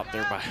great stop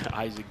there by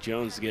Isaac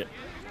Jones to get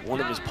one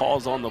of his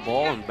paws on the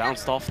ball and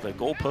bounced off the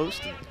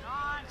goalpost. And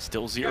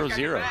still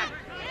 0-0.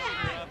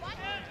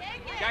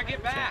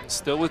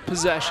 Still with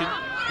possession.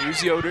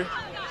 Here's Yoder.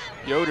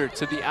 Yoder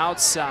to the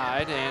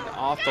outside, and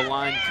off the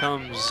line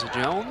comes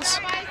Jones.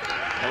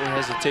 No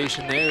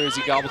hesitation there as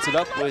he gobbles it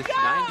up with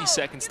 90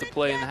 seconds to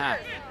play in the half.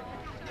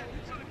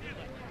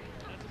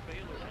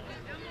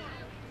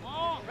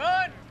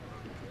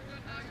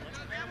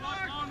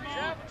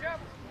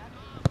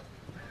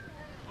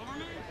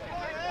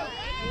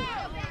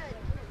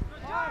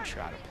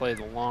 Try to play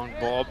the long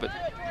ball, but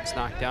it's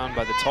knocked down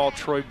by the tall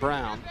Troy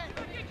Brown.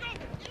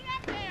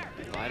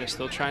 Elida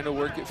still trying to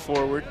work it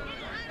forward.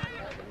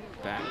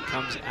 Back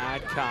comes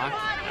Adcock.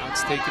 Now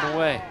it's taken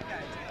away.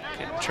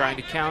 Kenton trying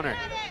to counter.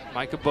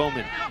 Micah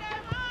Bowman.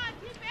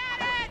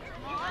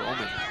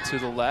 Bowman to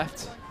the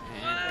left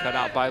and cut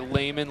out by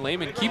Lehman.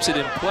 Lehman keeps it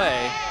in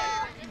play.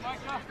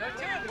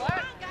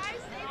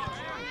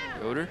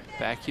 Yoder,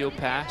 back heel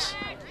pass.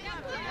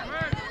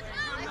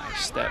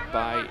 Nice step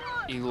by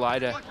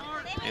Elida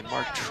and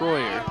Mark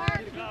Troyer.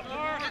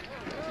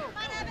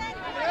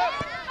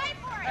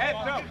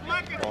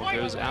 Ball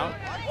goes out,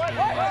 and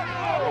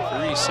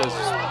referee says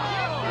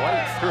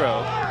white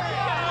throw.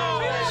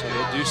 So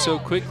they'll do so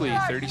quickly.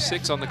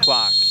 36 on the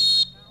clock.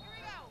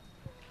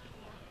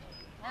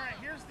 All right,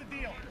 here's the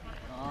deal.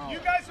 You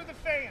guys are the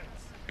fans.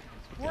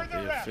 We're the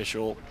refs.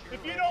 Official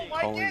if you don't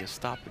like calling it, a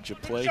stoppage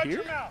of play shut here.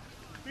 Your mouth.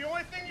 The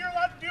only thing you're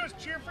allowed to do is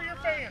cheer for your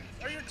fans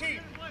or your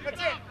team. That's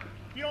it.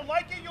 If you don't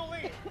like it, you'll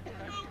leave.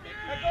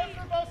 That goes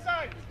for both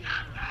sides.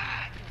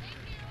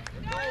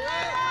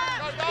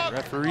 The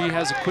referee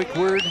has a quick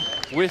word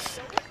with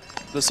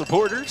the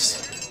supporters.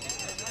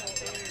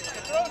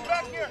 Throws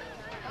back here.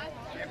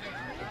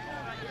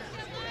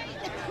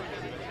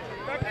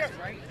 Back here.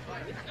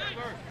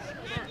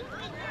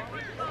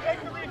 Take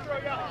the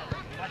rethrow, yeah.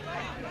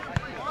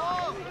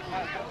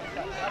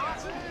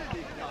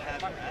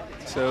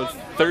 So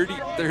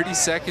 30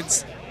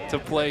 seconds to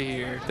play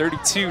here.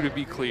 32 to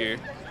be clear.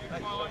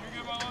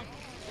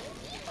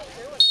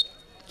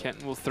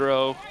 Kenton will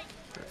throw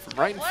from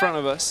right in front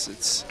of us.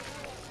 It's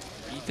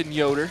Ethan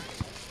Yoder.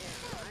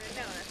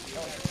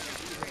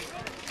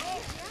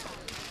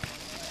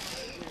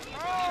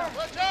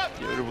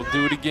 Yoder will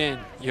do it again.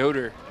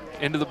 Yoder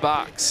into the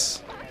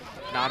box.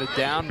 Knotted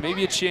down,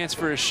 maybe a chance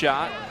for a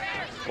shot.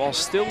 Ball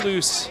still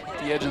loose at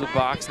the edge of the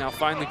box. Now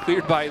finally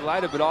cleared by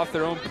Elida, but off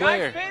their own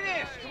player.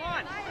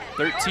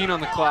 13 on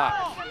the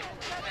clock.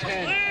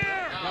 10,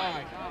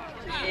 9,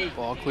 8.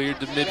 Ball cleared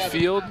to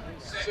midfield.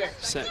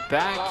 Sent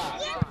back.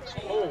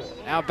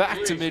 Now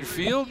back to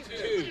midfield.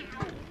 2,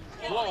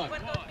 1,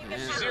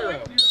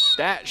 0.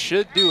 That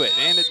should do it,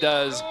 and it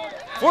does.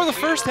 For the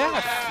first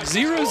half,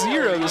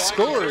 0-0 the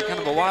score. Kind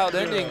of a wild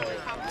ending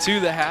to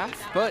the half,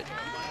 but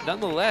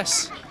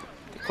nonetheless,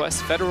 the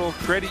Quest Federal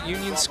Credit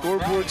Union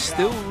scoreboard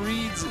still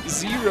reads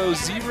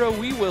 0-0.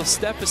 We will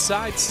step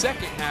aside.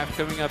 Second half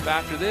coming up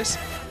after this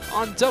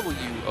on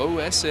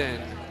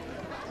WOSN.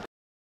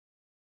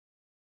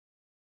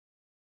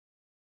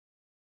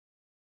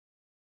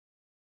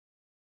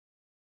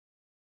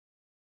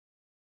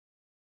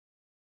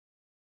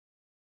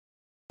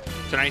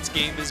 Tonight's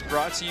game is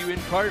brought to you in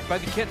part by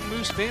the Kenton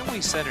Moose Family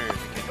Center.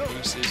 The Kenton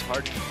Moose is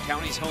Hardin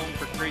County's home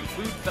for great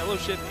food,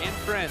 fellowship, and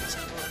friends.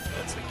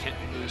 That's the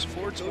Kenton Moose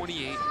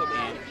 428 in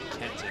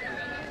Kenton.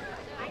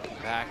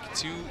 Back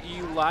to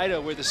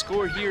Elida, where the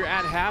score here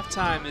at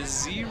halftime is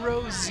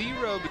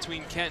 0-0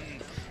 between Kenton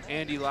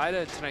and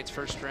Elida. Tonight's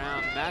first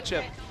round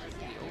matchup,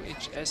 the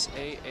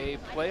OHSAA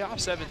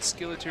playoffs. Evan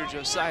Skilleter,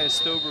 Josiah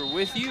Stober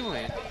with you,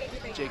 and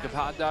Jacob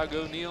Hot Dog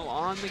O'Neill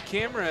on the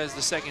camera as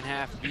the second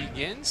half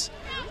begins.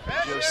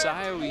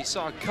 Josiah, we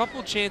saw a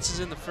couple chances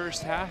in the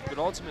first half, but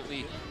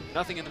ultimately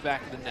nothing in the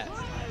back of the net.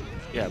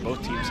 Yeah,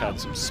 both teams had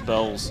some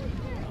spells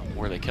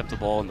where they kept the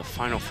ball in the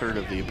final third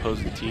of the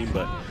opposing team,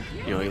 but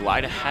you know,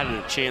 Elida had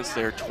a chance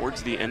there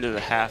towards the end of the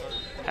half,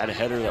 had a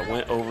header that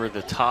went over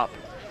the top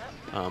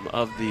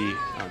of the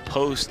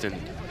post, and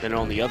then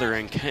on the other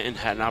end, Kenton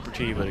had an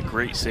opportunity, but a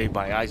great save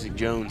by Isaac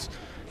Jones,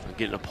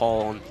 getting a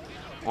paw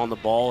on the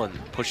ball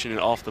and pushing it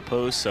off the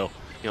post. So,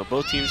 you know,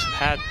 both teams have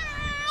had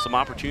some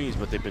opportunities,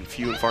 but they've been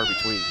few and far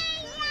between.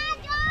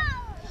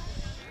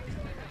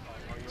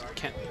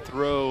 Kenton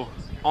throw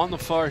on the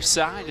far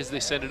side as they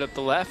send it up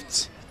the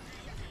left.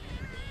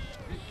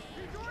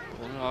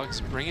 Bulldogs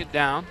bring it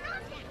down.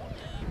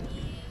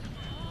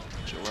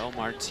 Joel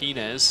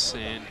Martinez,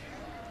 and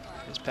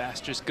his pass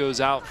just goes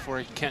out for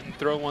a Kenton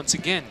throw once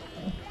again.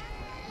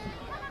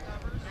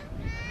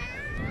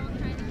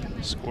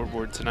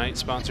 Scoreboard tonight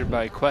sponsored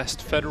by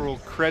Quest Federal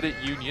Credit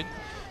Union.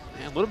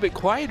 And a little bit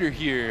quieter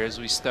here as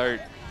we start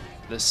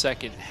the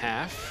second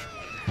half.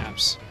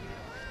 Perhaps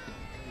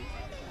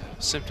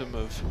a symptom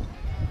of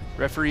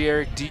referee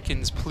Eric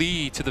Deacon's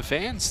plea to the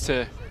fans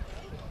to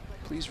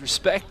please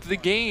respect the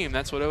game.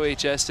 That's what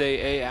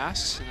OHSAA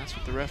asks, and that's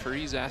what the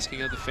referee's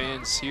asking of the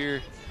fans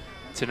here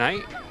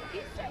tonight.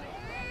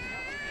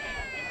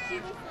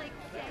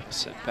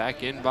 Sent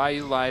back in by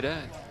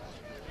Elida.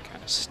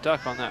 Kind of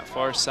stuck on that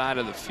far side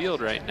of the field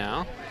right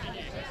now.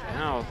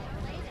 Now,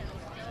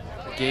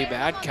 Gabe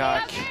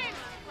Adcock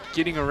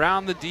getting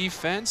around the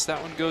defense.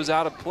 That one goes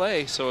out of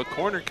play. So a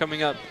corner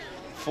coming up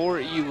for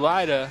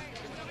Elida.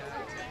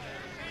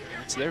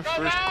 It's their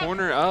first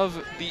corner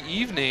of the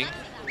evening.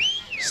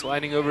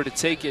 Sliding over to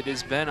take it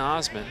is Ben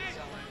Osman.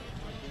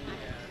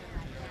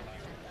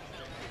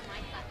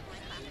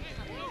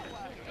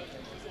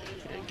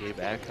 And Gabe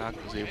Adcock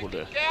was able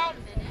to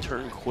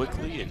turn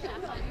quickly and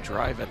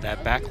drive at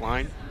that back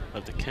line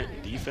of the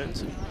Kenton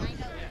defense and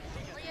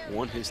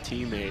won his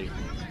team a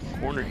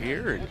corner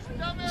here, and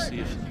we'll see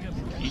if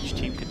each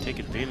team can take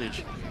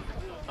advantage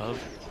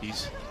of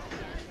these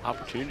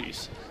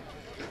opportunities.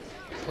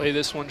 Play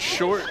this one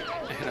short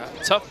and a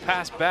tough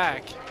pass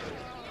back,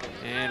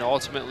 and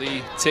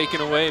ultimately taken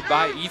away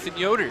by Ethan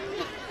Yoder.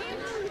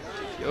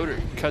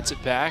 Yoder cuts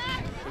it back,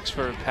 looks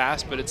for a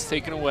pass, but it's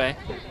taken away.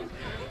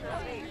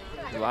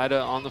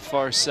 Elida on the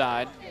far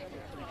side.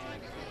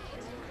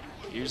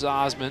 Here's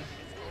Osman.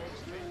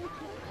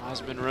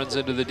 Osman runs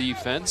into the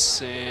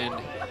defense and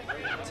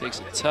takes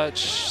a touch.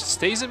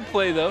 Stays in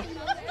play though.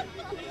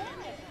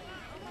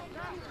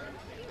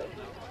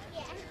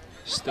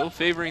 Still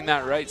favoring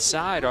that right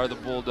side are the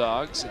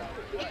Bulldogs. And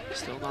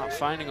still not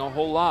finding a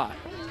whole lot.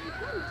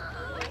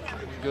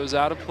 Goes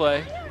out of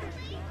play.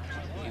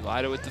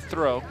 Elida with the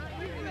throw.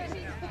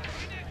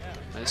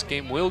 This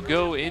game will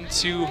go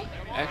into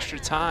extra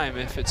time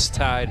if it's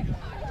tied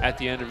at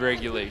the end of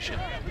regulation.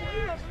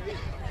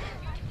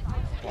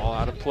 Ball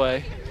out of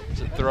play. It's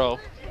a throw.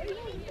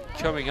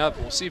 Coming up,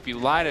 we'll see if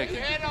Elida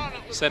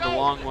can send a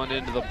long one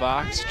into the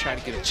box, try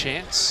to get a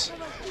chance.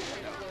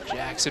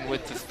 Jackson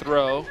with the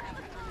throw.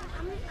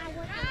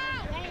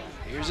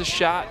 Here's a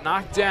shot,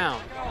 knocked down.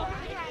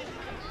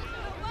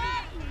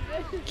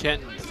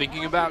 Kenton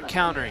thinking about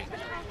countering.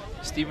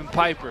 Stephen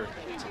Piper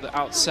to the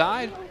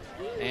outside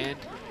and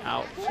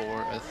out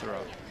for a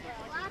throw.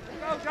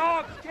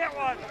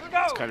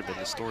 It's kind of been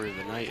the story of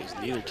the night, is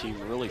neither team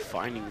really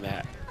finding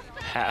that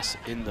pass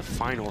in the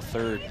final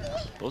third.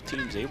 Both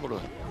teams able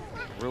to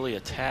really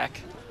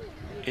attack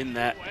in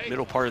that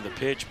middle part of the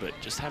pitch, but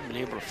just haven't been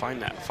able to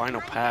find that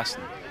final pass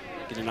and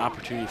get an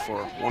opportunity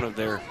for one of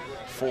their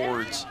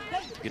forwards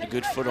to get a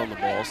good foot on the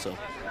ball. So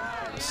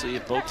we'll see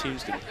if both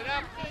teams can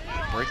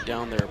break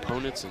down their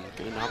opponents and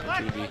get an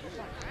opportunity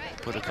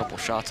to put a couple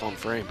shots on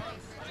frame.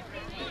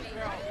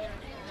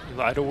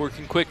 Elida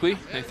working quickly.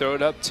 They throw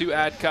it up to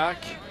Adcock.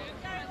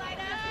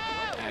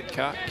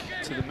 Adcock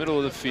to the middle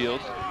of the field.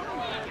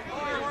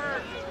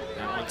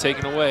 That one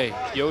taken away.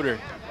 Yoder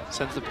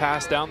sends the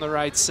pass down the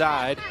right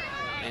side,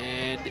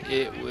 and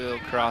it will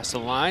cross the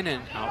line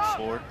and out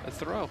for a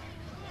throw.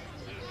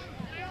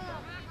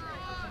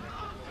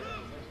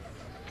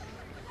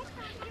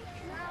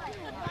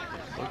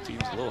 Both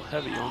teams a little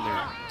heavy on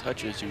their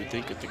touches. You would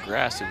think at the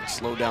grass it would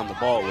slow down the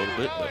ball a little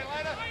bit, but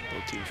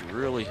both teams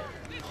really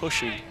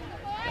pushing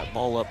that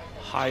ball up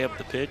high up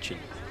the pitch and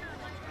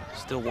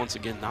still once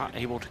again not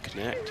able to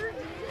connect.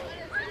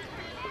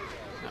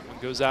 That one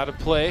goes out of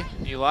play.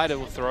 Elida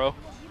will throw.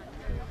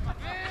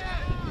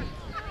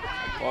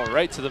 Ball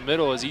right to the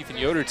middle as Ethan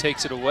Yoder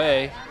takes it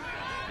away.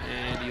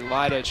 And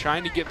Elida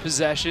trying to get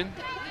possession.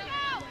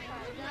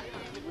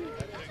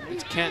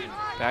 It's Kenton,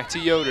 back to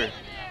Yoder.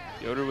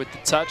 Yoder with the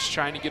touch,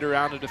 trying to get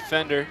around a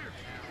defender.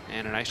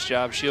 And a nice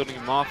job shielding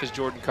him off is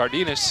Jordan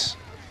Cardenas.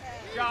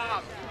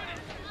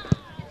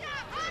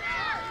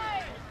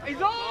 He's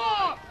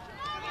off!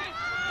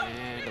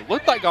 And it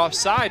looked like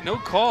offside, no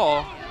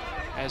call.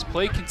 As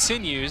play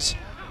continues,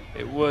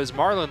 it was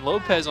Marlon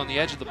Lopez on the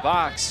edge of the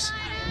box.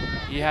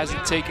 He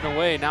hasn't taken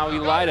away. Now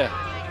Elida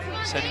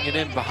sending it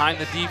in behind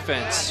the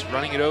defense,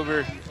 running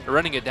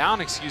it down,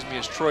 excuse me,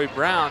 is Troy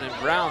Brown,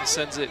 and Brown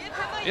sends it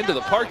into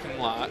the parking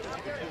lot.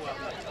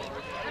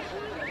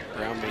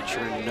 Brown made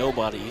sure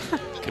nobody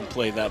can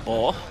play that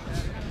ball.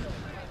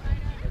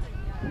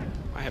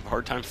 I have a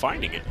hard time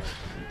finding it.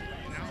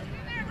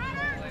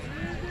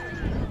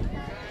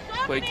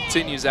 Play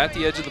continues at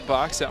the edge of the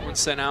box. That one's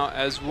sent out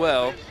as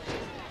well.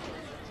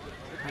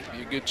 Might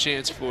be a good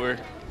chance for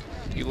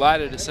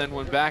Elida to send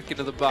one back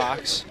into the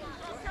box.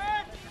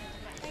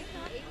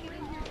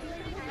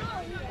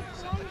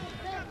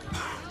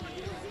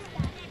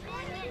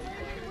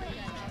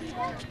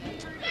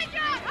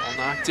 Ball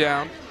knocked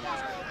down.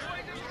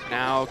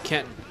 Now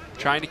Kenton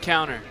trying to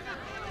counter.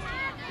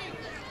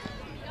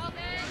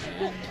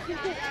 And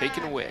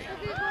taken away.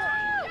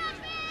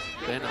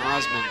 Ben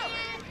Osman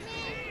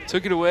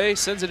took it away,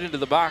 sends it into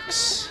the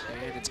box,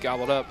 and it's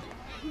gobbled up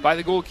by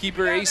the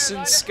goalkeeper,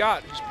 Asen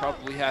Scott, who's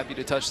probably happy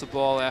to touch the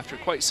ball after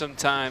quite some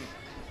time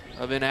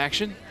of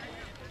inaction.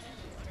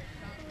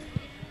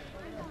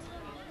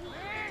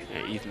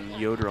 Yeah, Ethan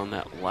Yoder on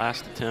that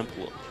last attempt,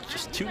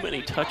 just too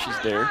many touches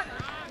there,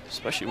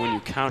 especially when you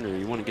counter.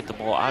 You want to get the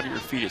ball out of your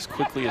feet as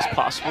quickly as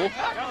possible.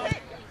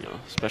 You know,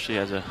 especially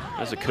as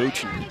a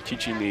coach and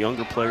teaching the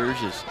younger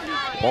players, is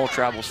the ball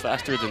travels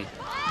faster than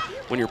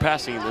when you're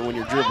passing than when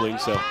you're dribbling.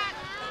 So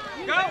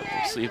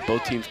See if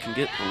both teams can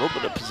get a little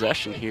bit of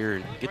possession here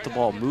and get the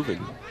ball moving.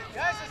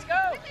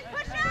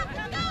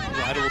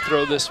 Elida will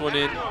throw this one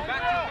in.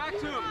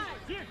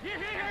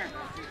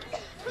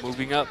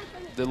 Moving up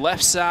the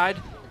left side.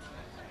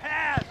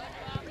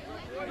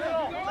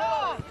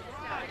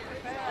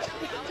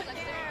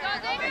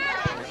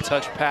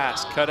 Touch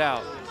pass, cut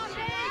out.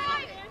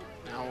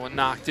 Now one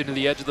knocked into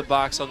the edge of the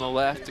box on the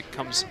left. It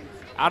comes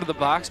out of the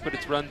box, but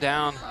it's run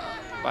down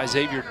by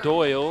Xavier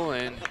Doyle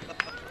and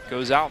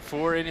goes out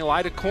for an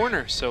Elida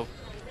corner. So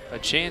a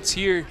chance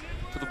here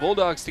for the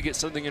Bulldogs to get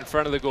something in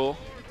front of the goal.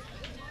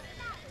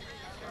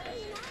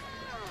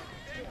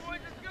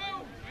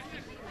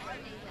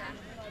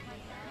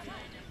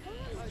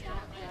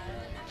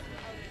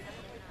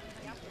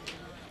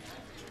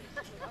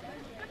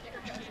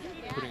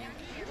 Putting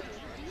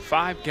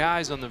 5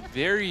 guys on the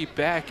very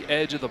back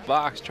edge of the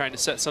box trying to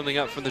set something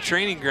up from the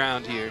training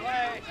ground here.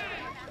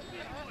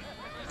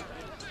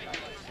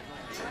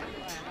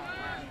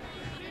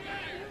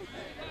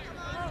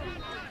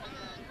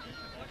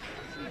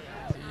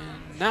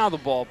 Now the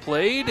ball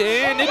played,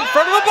 and in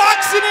front of the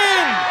box and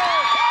in!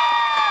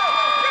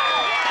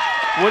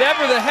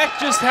 Whatever the heck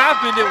just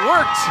happened, it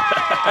worked.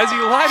 As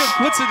Elida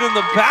puts it in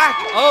the back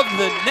of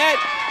the net,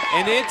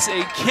 and it's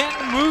a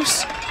Kenton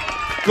Moose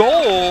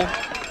goal.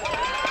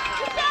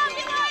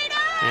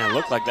 Yeah, it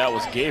looked like that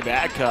was Gabe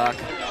Adcock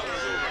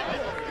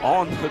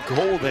on the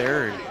goal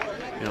there. And,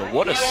 you know,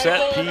 what a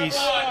set piece.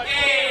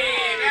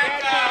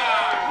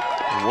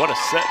 And what a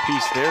set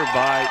piece there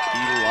by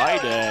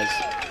Elida, as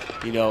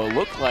you know, it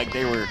looked like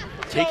they were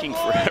taking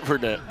forever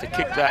to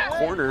kick that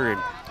corner,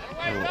 and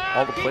you know,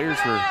 all the players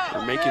were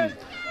making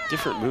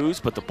different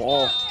moves, but the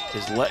ball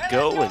is let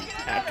go, and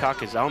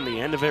Adcock is on the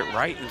end of it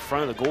right in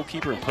front of the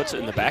goalkeeper and puts it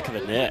in the back of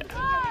the net.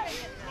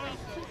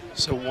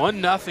 So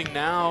 1-0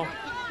 now,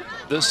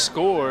 the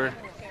score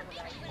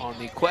on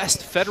the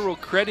Quest Federal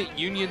Credit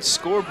Union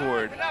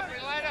scoreboard.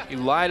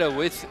 Elida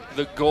with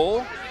the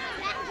goal.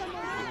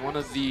 One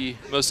of the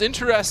most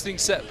interesting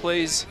set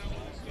plays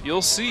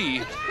you'll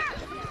see.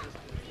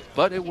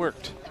 But it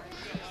worked.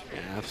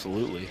 Yeah,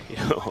 absolutely. You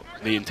know,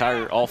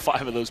 all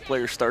 5 of those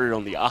players started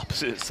on the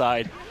opposite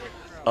side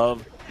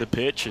of the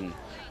pitch, and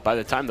by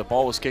the time the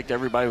ball was kicked,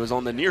 everybody was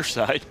on the near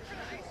side.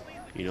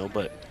 You know,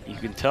 but you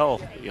can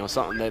tell, you know,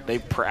 something that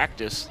they've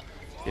practiced,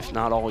 if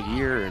not all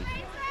year, and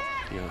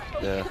you know,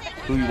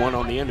 who he won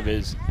on the end of it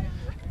is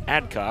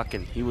Adcock,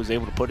 and he was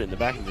able to put it in the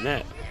back of the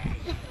net.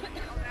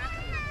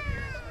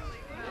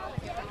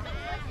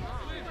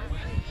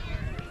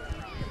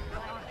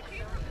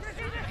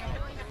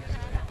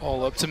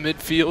 Ball up to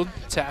midfield,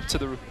 tap to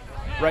the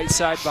right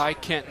side by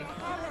Kenton.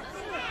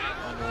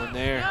 No one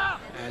there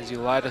as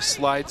Elida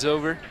slides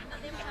over.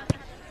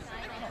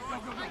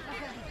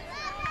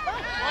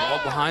 Ball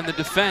behind the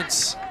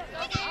defense.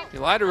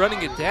 Elida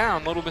running it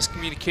down, little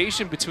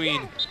miscommunication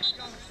between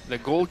the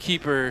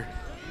goalkeeper,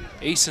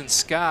 Asen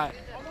Scott,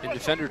 and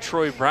defender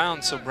Troy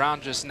Brown. So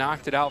Brown just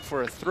knocked it out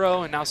for a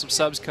throw, and now some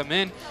subs come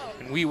in,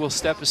 and we will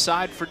step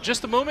aside for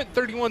just a moment.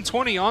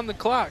 31:20 on the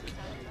clock.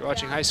 You're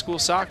watching high school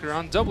soccer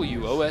on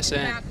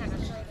WOSN.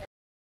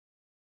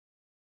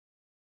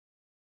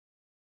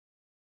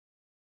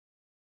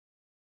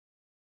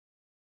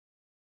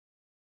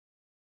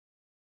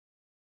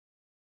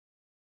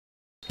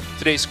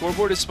 Today's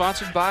scoreboard is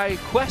sponsored by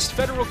Quest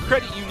Federal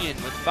Credit Union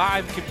with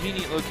 5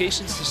 convenient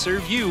locations to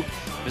serve you.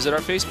 Visit our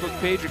Facebook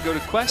page or go to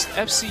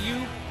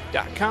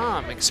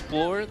questfcu.com.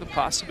 Explore the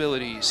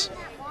possibilities.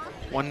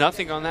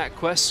 1-0 on that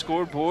Quest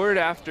scoreboard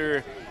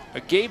after a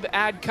Gabe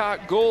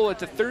Adcock goal at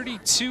the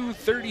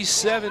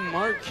 32-37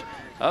 mark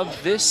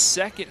of this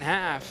second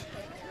half.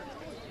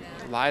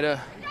 Elida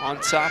on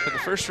top in the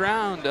first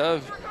round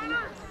of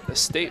the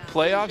state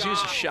playoffs.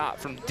 Here's a shot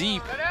from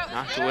deep,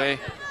 knocked away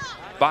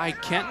by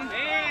Kenton.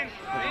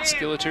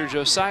 Skeletor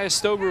Josiah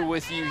Stober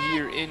with you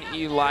here in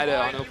Elida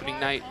on opening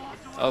night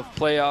of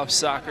playoff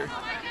soccer.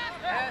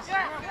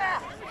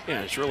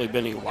 Yeah, it's really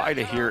been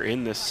Elida here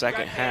in the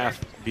second half,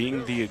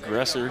 being the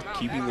aggressor,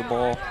 keeping the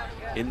ball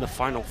in the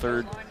final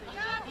third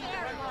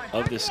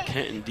of this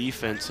Kenton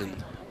defense and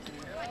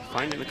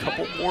finding a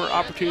couple more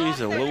opportunities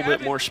and a little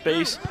bit more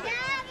space.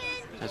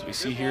 As we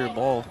see here,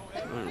 ball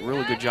doing a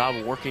really good job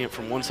of working it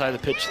from one side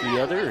of the pitch to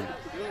the other. And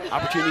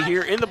opportunity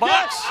here in the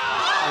box.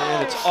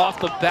 And it's off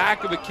the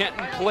back of a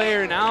Kenton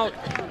player and out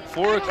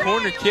for a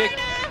corner kick.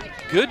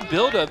 Good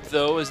buildup,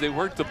 though, as they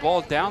work the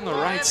ball down the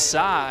right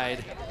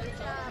side.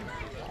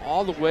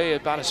 All the way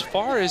about as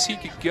far as he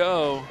could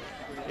go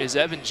is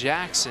Evan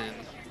Jackson.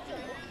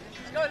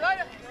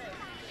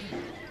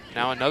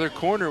 Now another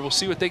corner. We'll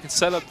see what they can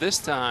set up this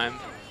time.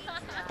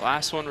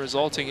 Last one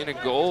resulting in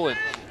a goal. And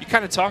you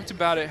kind of talked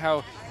about it,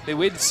 how they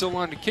waited so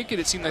long to kick it.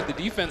 It seemed like the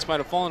defense might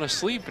have fallen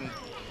asleep and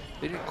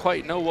they didn't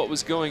quite know what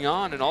was going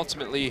on, and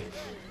ultimately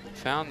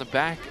found the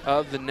back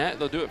of the net.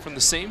 They'll do it from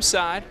the same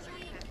side.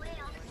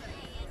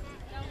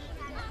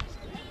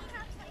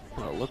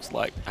 Well, it looks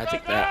like, I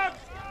think that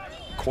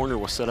corner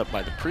was set up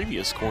by the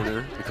previous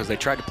corner because they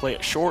tried to play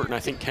it short, and I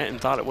think Kenton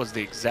thought it was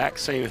the exact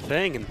same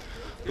thing, and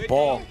the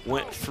ball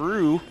went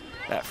through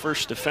that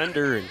first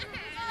defender and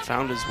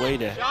found his way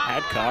to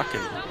Adcock,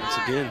 and once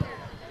again,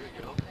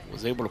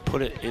 was able to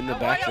put it in the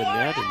back of the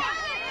net. And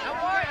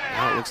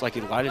now it looks like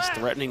Elida's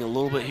threatening a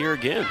little bit here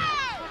again.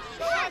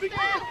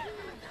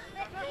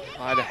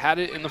 Elida had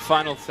it in the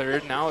final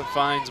third. Now it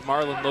finds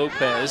Marlon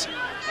Lopez.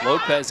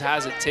 Lopez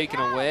has it taken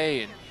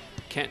away, and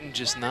Kenton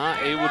just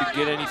not able to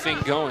get anything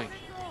going.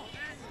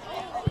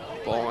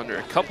 Ball under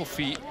a couple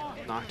feet,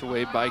 knocked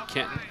away by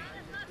Kenton.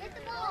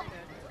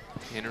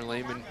 Tanner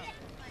Lehman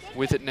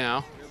with it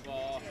now.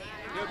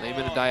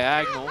 Lehman a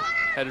diagonal,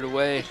 headed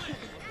away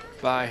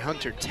by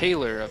Hunter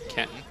Taylor of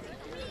Kenton.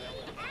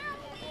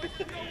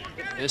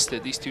 Missed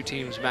it. These two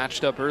teams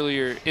matched up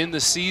earlier in the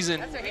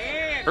season.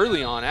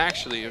 Early on,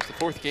 actually. It was the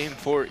fourth game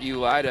for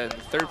Elida and the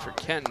third for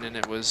Kenton, and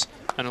it was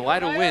an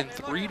Elida win,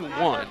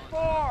 3-1.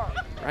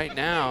 Right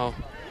now,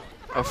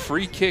 a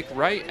free kick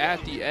right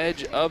at the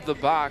edge of the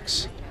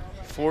box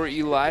for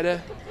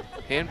Elida.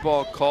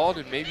 Handball called,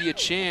 and maybe a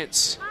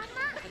chance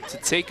to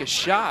take a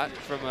shot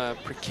from a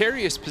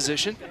precarious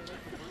position.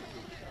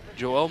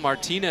 Joel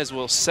Martinez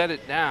will set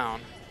it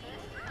down.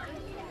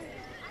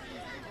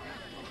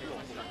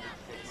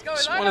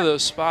 It's one of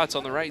those spots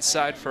on the right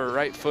side for a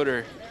right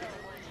footer.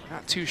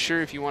 Not too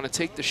sure if you want to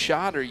take the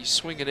shot or you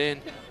swing it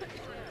in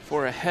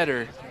for a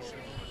header.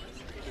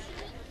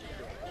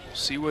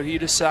 See what he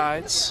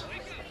decides.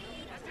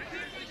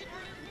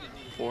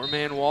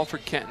 Four-man wall for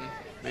Kenton.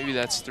 Maybe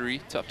that's three.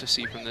 Tough to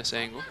see from this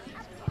angle.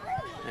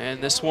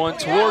 And this one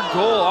toward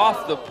goal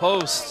off the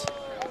post.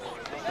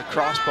 The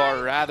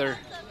crossbar, rather.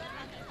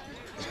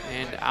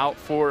 And out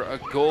for a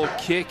goal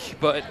kick.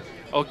 But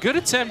a good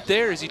attempt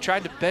there as he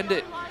tried to bend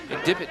it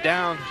and dip it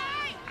down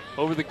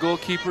over the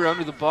goalkeeper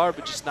under the bar,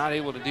 but just not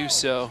able to do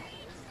so.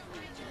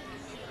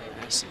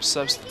 As some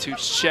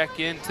substitutes check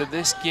into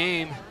this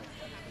game.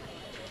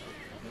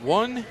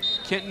 One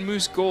Kenton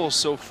Moose goal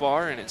so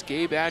far, and it's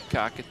Gabe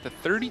Adcock at the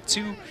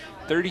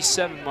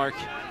 32-37 mark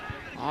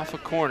off a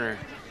corner.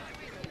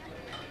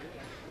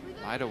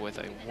 Elida with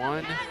a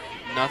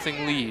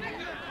 1-0 lead.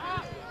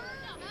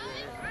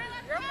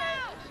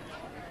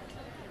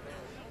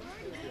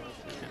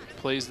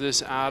 Plays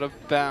this out of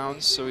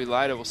bounds, so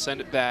Elida will send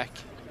it back.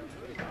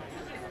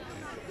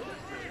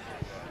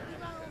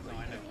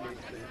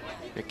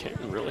 Yeah,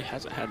 Kenton really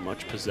hasn't had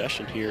much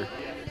possession here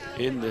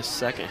in this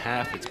second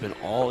half. It's been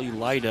all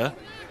Elida.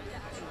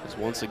 Is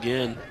once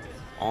again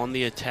on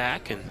the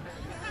attack, and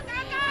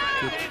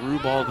good through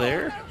ball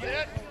there.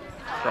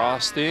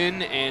 Crossed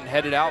in and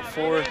headed out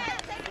for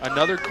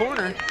another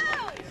corner.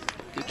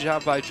 Good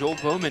job by Joel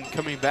Bowman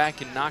coming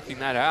back and knocking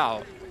that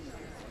out.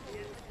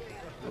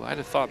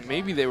 Elida thought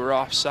maybe they were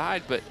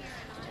offside, but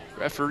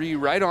referee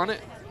right on it.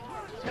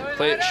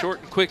 Play it short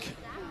and quick.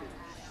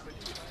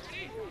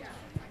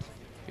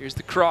 Here's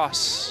the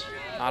cross,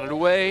 knotted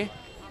away.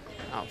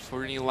 Out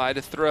for an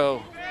Elida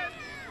throw.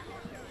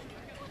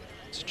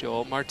 It's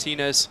Joel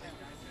Martinez.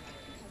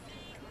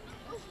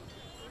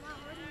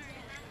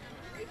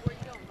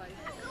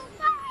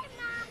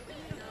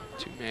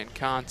 Two-man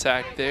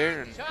contact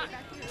there, and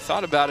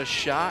thought about a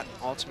shot,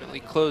 ultimately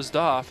closed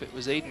off. It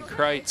was Aiden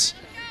Kreitz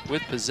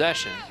with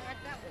possession.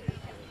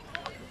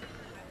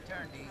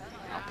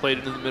 Played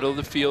into the middle of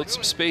the field,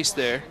 some space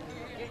there.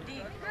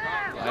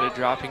 Elida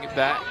dropping it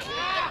back.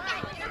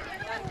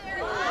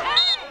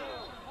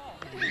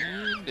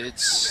 And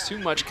it's too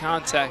much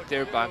contact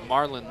there by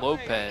Marlon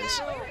Lopez.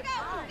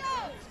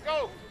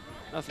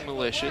 Nothing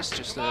malicious,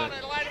 just a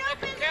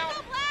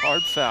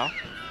hard foul.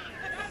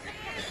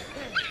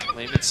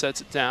 Lehman sets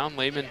it down.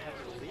 Lehman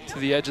to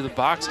the edge of the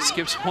box. It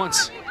skips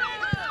once.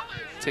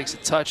 Takes a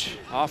touch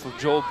off of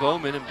Joel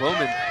Bowman, and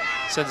Bowman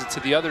sends it to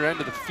the other end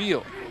of the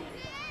field.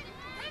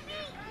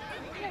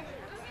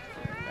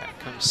 Back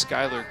comes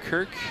Skylar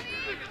Kirk.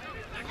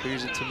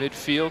 Clears it to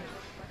midfield.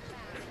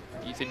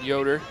 Ethan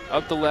Yoder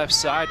up the left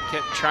side.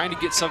 Kenton trying to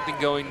get something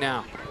going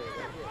now.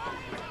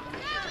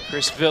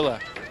 Chris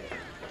Villa.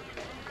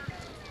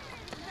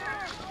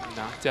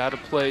 Knocked out of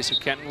play, so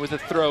Kenton with a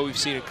throw. We've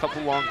seen a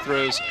couple long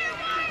throws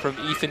from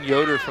Ethan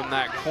Yoder from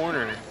that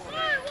corner.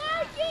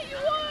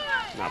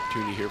 An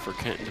opportunity here for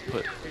Kenton to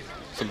put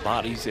some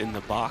bodies in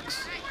the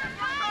box.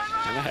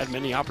 And I had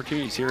many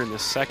opportunities here in the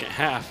second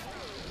half.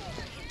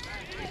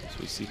 So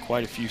we see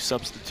quite a few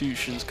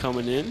substitutions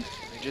coming in.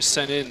 They just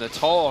sent in the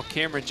tall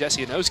Cameron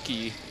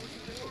Jesianowski.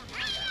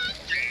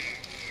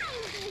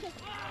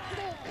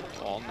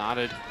 Ball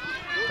knotted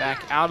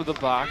back out of the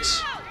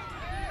box.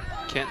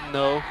 Kenton,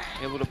 though,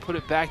 able to put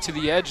it back to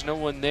the edge. No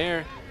one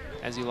there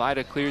as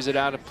Elida clears it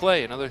out of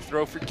play. Another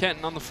throw for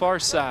Kenton on the far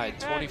side.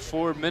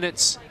 24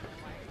 minutes.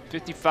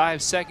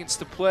 55 seconds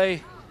to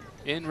play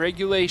in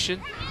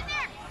regulation.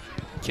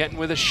 Kenton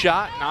with a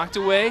shot, knocked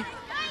away.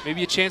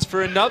 Maybe a chance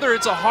for another.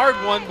 It's a hard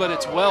one, but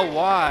it's well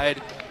wide.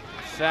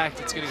 In fact,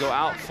 it's going to go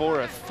out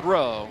for a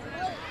throw.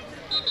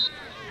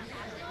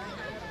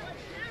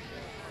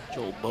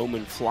 Joel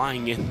Bowman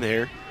flying in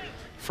there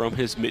from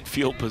his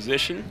midfield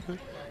position.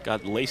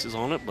 Got the laces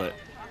on it, but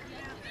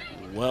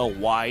well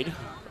wide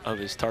of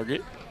his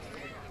target.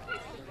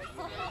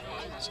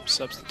 Some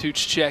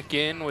substitutes check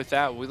in. With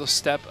that, we'll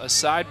step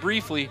aside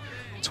briefly.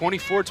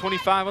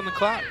 24-25 on the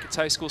clock. It's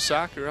high school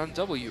soccer on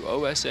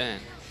WOSN.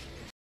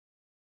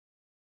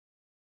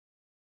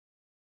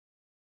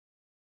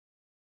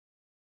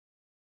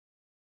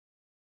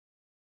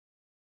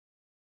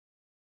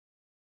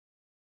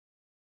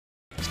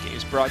 This game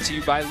is brought to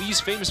you by Lee's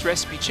Famous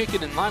Recipe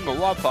Chicken in Lima,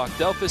 Wapak,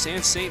 Delphus,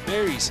 and St.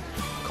 Mary's.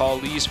 Call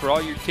Lee's for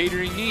all your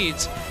catering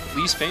needs.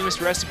 Lee's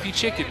Famous Recipe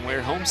Chicken,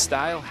 where home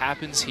style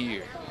happens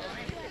here.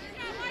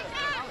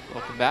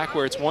 Welcome back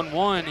where it's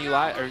 1-1,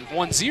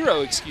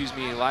 1-0, excuse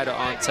me, Elida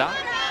on top.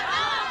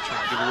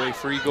 Trying to give away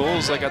free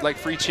goals like I'd like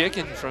free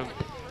chicken from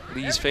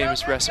Lee's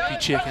Famous Recipe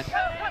Chicken.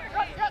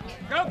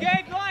 Go,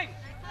 Gabe, line.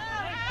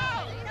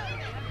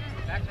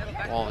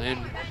 Ball in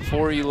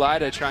for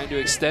Elida, trying to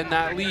extend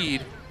that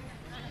lead.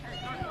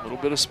 A little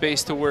bit of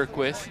space to work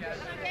with.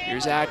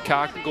 Here's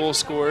Adcock, the goal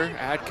scorer.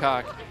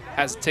 Adcock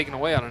has it taken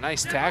away on a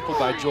nice tackle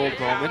by Joel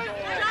Bowman.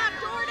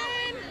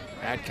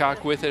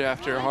 Adcock with it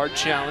after a hard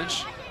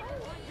challenge.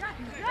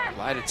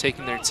 Elida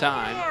taking their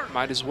time.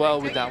 Might as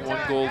well with that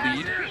 1-goal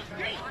lead.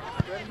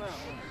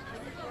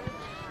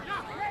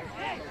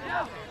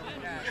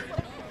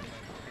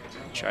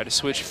 Try to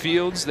switch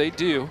fields, they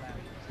do.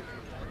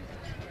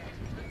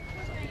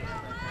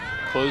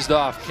 Closed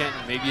off,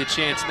 Kenton, maybe a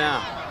chance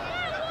now.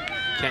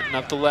 Kenton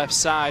up the left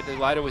side,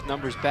 Elida with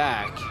numbers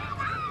back.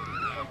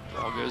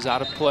 Ball goes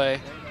out of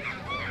play.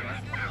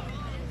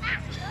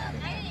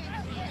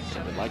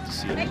 I'd like to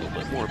see a little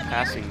bit more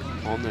passing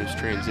on those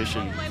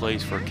transition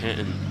plays for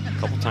Kenton. A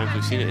couple times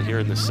we've seen it here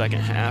in the second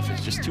half.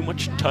 It's just too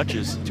much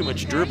touches, too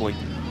much dribbling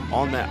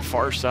on that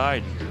far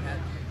side.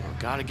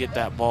 Got to get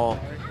that ball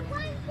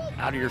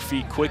out of your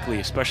feet quickly,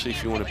 especially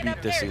if you want to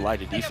beat this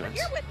Elida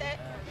defense.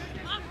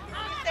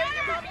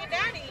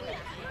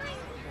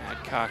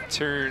 Adcock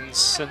turns,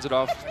 sends it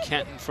off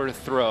Kenton for a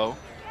throw.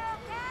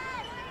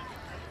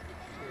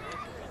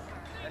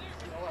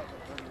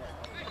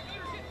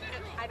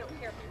 I don't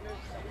care if he moves.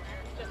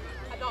 Just,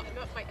 I thought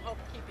that might help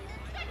keep him.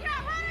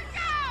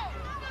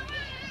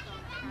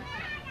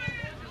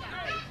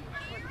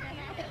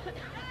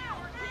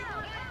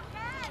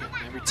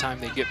 Kenton, every time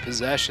they get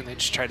possession, they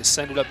just try to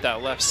send it up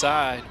that left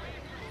side.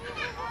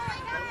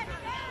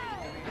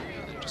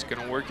 They're just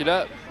gonna work it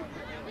up.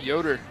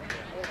 Yoder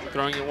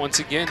throwing it once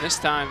again, this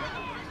time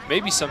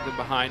maybe something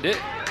behind it.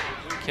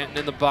 Kenton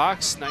in the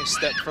box, nice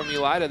step from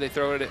Elida. They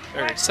throw it,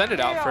 or send it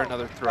out for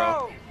another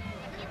throw.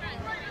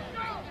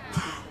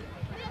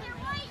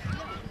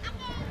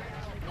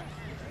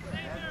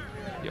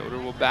 Yoder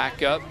will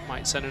back up,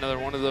 might send another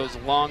one of those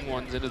long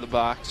ones into the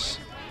box.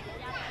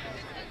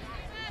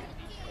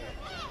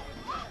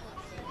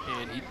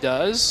 And he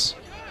does.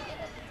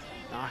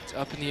 Knocked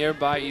up in the air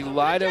by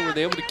Elida. Were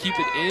they able to keep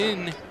it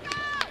in?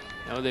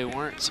 No, they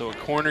weren't. So a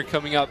corner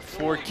coming up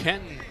for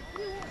Kenton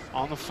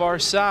on the far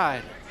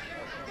side.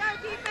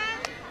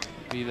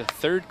 Be the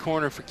third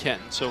corner for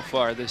Kenton so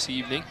far this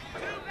evening.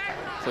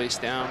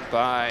 Placed down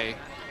by,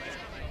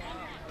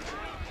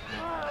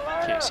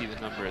 can't see the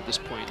number at this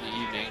point in the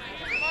evening.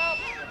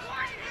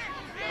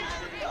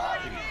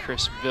 Maybe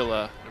Chris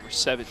Villa, number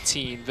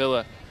 17.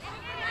 Villa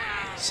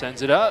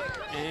sends it up,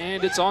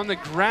 and it's on the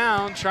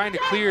ground. Trying to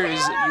clear is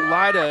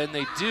Elida, and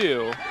they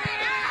do.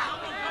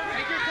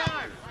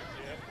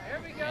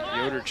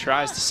 Yoder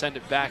tries to send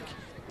it back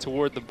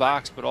toward the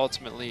box, but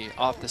ultimately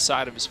off the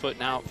side of his foot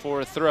and out for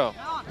a throw.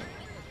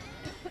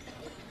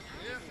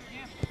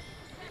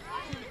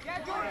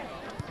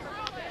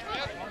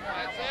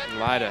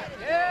 Elida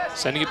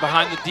sending it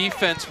behind the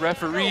defense.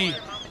 Referee,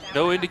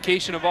 no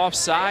indication of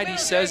offside. He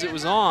says it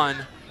was on.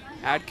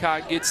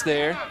 Adcock gets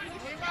there.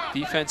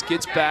 Defense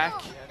gets back.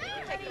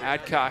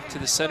 Adcock to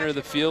the center of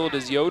the field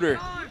as Yoder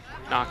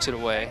knocks it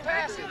away.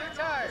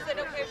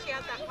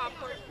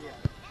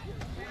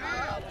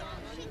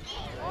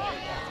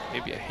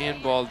 Maybe a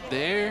handball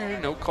there.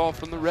 No call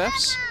from the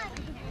refs.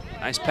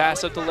 Nice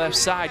pass up the left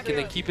side. Can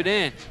they keep it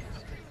in?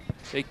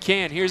 They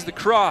can. Here's the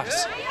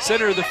cross.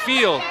 Center of the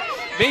field.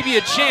 Maybe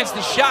a chance.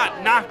 The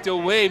shot knocked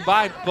away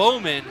by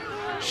Bowman.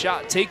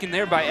 Shot taken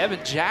there by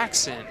Evan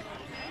Jackson.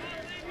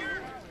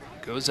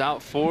 Goes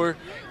out for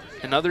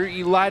another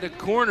Elida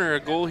corner. A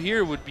goal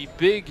here would be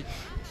big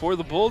for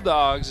the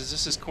Bulldogs, as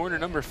this is corner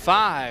number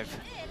 5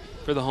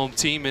 for the home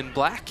team in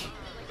black.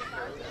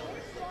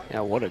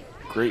 Yeah, what a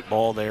great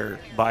ball there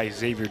by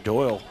Xavier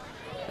Doyle.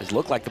 It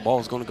looked like the ball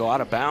was going to go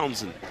out of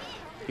bounds, and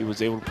he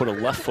was able to put a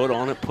left foot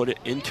on it, put it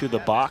into the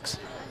box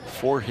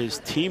for his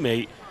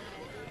teammate.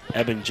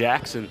 Evan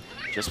Jackson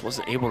just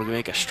wasn't able to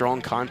make a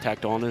strong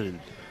contact on it,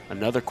 and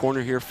another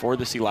corner here for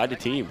this Elida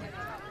team.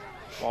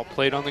 Ball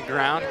played on the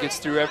ground, gets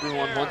through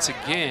everyone once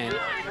again.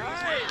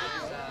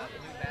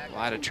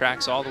 Elida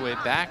tracks all the way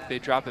back. They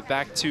drop it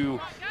back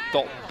to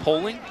Dalton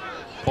Poling.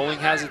 Poling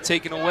has it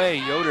taken away.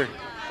 Yoder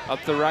up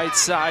the right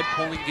side.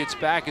 Poling gets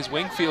back as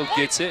Wingfield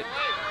gets it.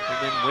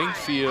 And then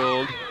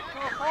Wingfield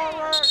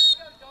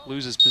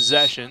loses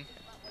possession.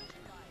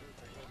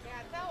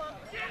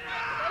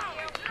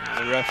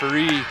 And the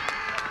referee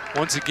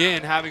once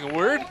again having a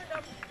word.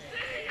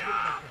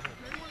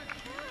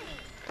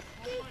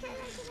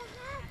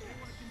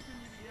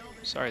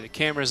 Sorry, the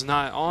camera's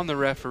not on the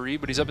referee,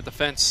 but he's up at the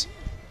fence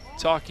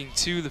talking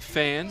to the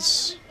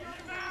fans.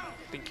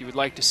 I think he would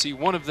like to see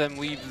one of them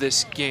leave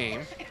this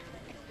game.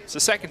 It's the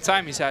second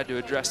time he's had to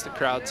address the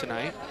crowd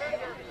tonight.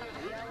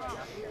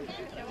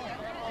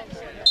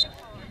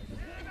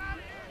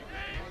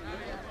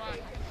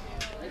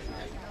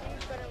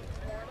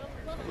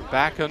 We're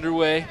back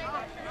underway.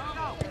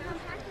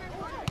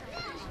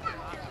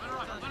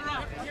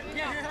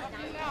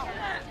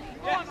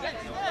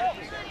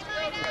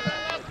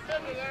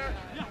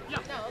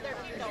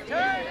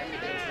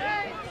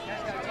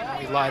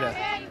 Elida,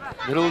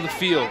 middle of the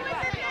field.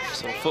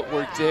 Some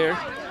footwork there.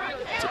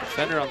 It's a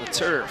defender on the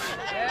turf.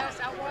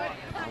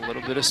 A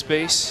little bit of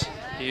space.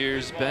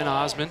 Here's Ben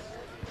Osman.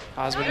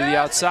 Osman to the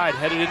outside,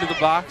 headed into the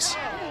box.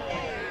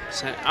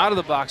 Sent out of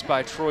the box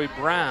by Troy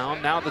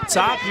Brown. Now the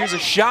top, here's a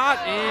shot,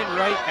 and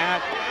right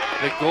at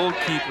the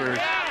goalkeeper,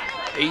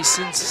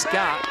 Asen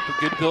Scott. A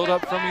good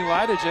build-up from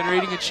Elida,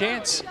 generating a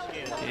chance.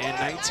 And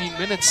 19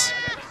 minutes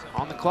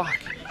on the clock.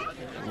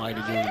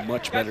 Elida doing a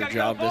much better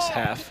job this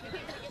half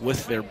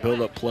with their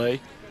build-up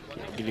play,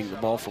 getting the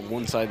ball from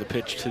one side of the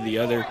pitch to the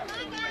other,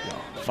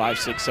 5,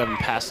 6, 7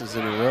 passes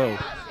in a row,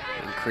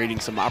 and creating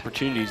some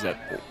opportunities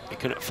that they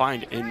couldn't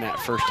find in that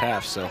first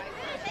half. So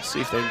we'll see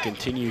if they can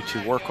continue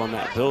to work on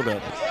that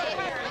build-up.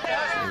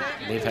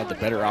 They've had the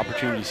better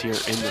opportunities here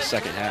in the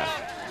second half.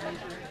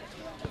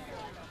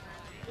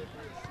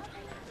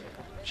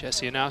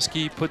 Jesse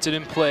Janowski puts it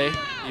in play.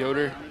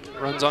 Yoder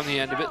runs on the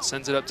end of it,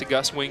 sends it up to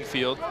Gus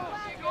Wingfield.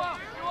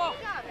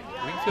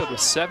 Wingfield with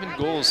 7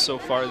 goals so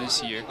far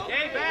this year.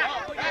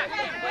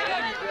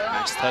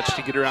 Nice touch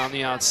to get around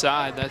the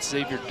outside. That's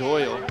Xavier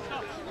Doyle.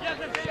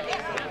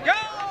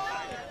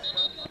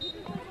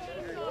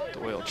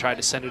 Doyle tried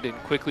to send it in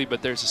quickly,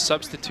 but there's a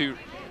substitute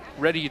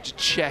ready to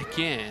check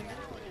in.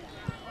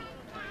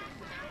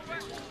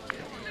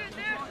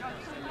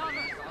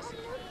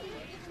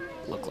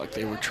 Looked like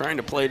they were trying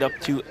to play it up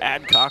to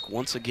Adcock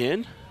once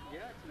again.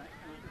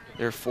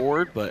 They're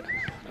forward, but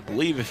I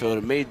believe if it would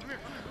have made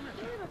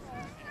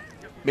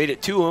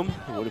it to him,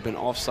 it would have been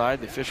offside.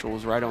 The official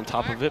was right on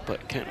top of it,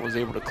 but Kenton was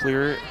able to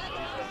clear it.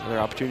 Another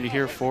opportunity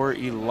here for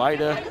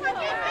Elida.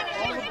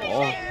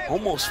 Ball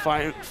almost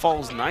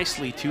falls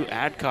nicely to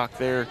Adcock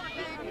there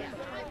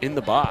in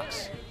the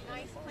box.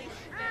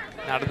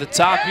 Now to the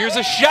top, here's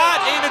a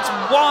shot, and it's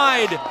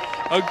wide.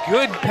 A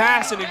good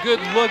pass and a good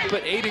look,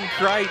 but Aiden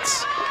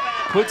Kreitz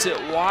puts it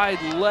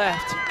wide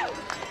left.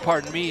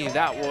 Pardon me,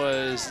 that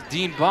was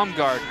Dean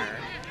Baumgartner.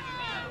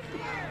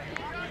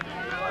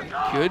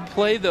 Good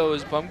play though,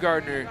 as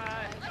Baumgartner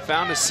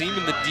found a seam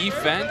in the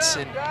defense,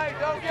 and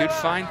good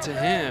find to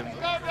him.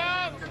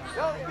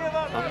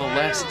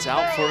 Nonetheless, it's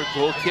out for a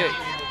goal kick.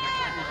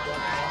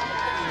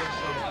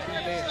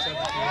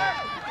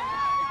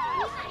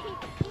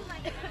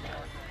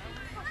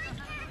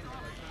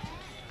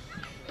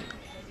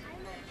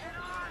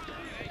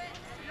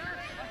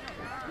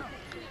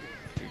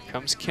 Here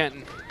comes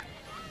Kenton.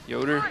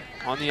 Yoder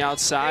on the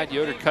outside.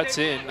 Yoder cuts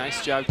in.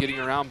 Nice job getting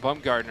around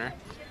Baumgartner.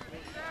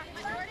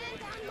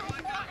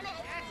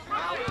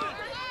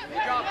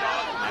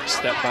 Nice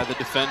step by the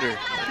defender.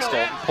 It's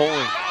Dalton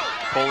Poling.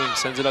 Poling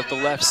sends it up the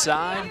left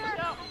side,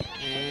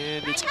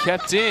 and it's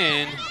kept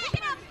in.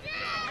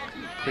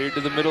 Cleared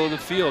to the middle of the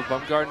field.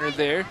 Baumgartner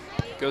there.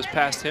 Goes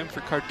past him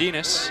for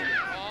Cardenas.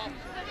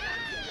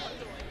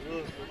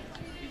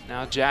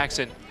 Now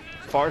Jackson,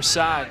 far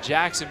side.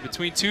 Jackson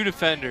between 2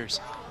 defenders.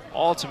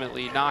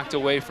 Ultimately knocked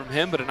away from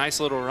him, but a nice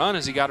little run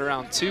as he got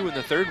around 2 in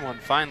the third one,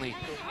 finally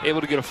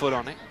able to get a foot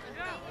on it.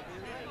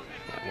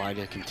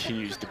 Elida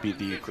continues to be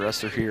the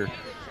aggressor here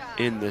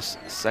in this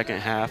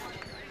second half.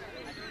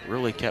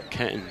 Really kept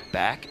Kenton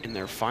back in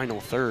their final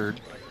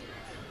third,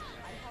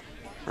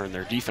 or in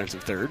their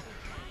defensive third.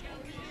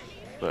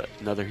 But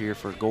another here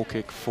for a goal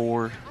kick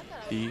for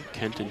the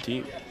Kenton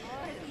team.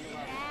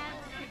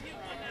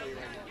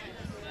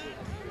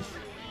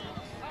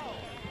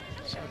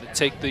 So to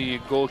take the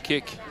goal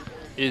kick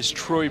is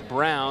Troy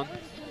Brown.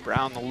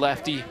 Brown, the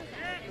lefty,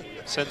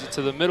 sends it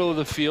to the middle of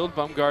the field.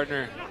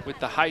 Baumgartner with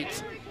the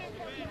height.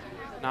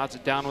 Nods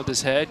it down with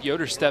his head.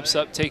 Yoder steps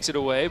up, takes it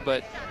away,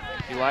 but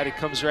Elida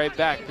comes right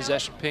back.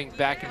 Possession ping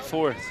back and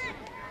forth.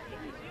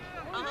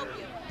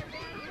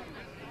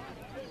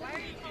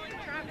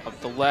 Up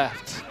the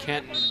left,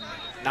 Kenton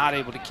not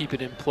able to keep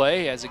it in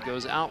play as it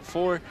goes out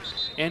for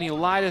an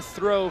Elida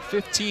throw.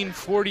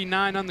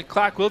 15:49 on the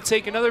clock. We'll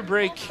take another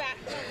break.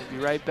 We'll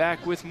be right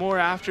back with more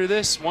after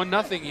this.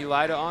 1-0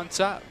 Elida on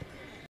top.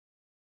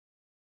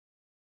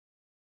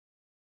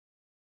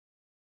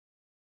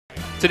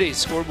 Today's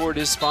scoreboard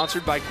is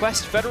sponsored by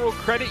Quest Federal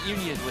Credit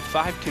Union with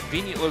 5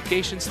 convenient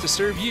locations to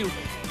serve you.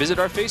 Visit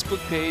our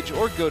Facebook page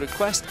or go to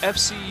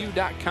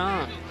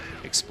questfcu.com.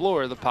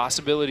 Explore the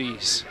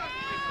possibilities.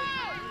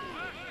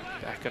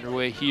 Back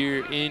underway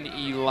here in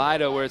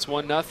Elida, where it's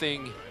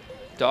 1-0.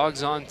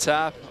 Dogs on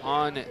top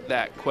on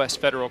that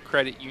Quest Federal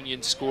Credit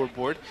Union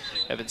scoreboard.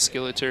 Evan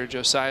Skilleter,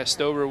 Josiah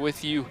Stover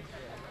with you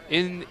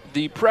in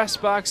the press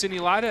box in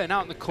Elida, and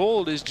out in the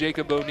cold is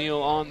Jacob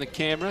O'Neill on the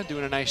camera,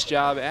 doing a nice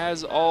job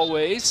as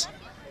always.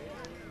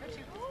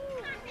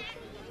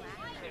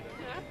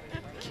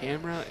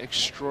 Camera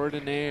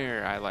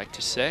extraordinaire, I like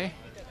to say.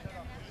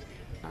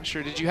 Not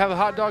sure, did you have a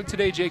hot dog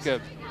today,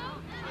 Jacob?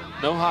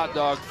 No hot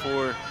dog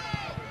for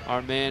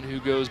our man who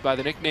goes by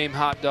the nickname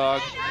Hot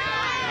Dog,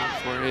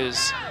 and for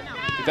his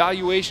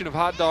evaluation of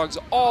hot dogs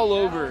all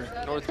over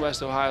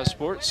Northwest Ohio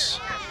sports.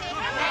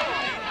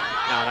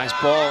 Now a nice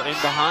ball in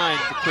behind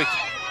the quick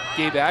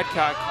Gabe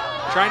Adcock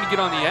trying to get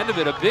on the end of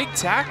it. A big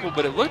tackle,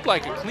 but it looked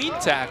like a clean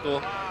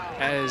tackle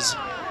as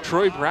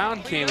Troy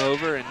Brown came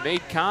over and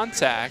made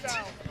contact.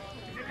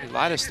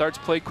 Elida starts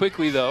play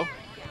quickly though.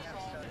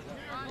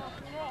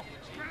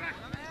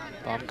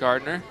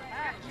 Baumgartner,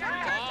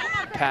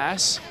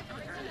 pass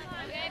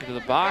into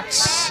the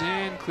box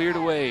and cleared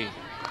away.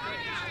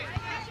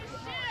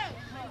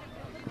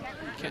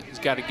 Kenton's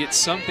got to get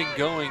something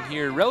going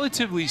here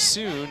relatively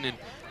soon, and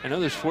I know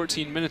there's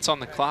 14 minutes on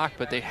the clock,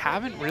 but they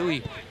haven't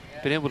really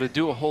been able to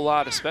do a whole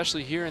lot,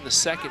 especially here in the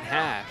second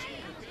half.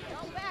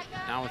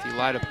 Now with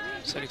Elida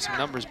setting some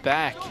numbers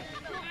back,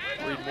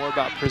 worried more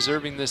about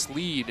preserving this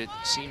lead. It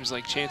seems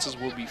like chances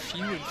will be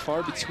few and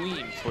far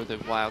between for the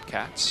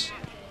Wildcats.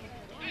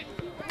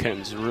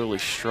 Kenton's really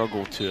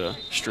struggled to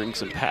string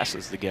some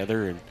passes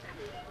together, and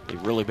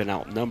they've really been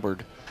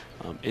outnumbered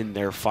in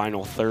their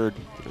final third.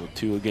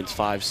 2 against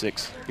 5,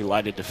 6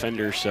 Elida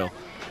defenders. So,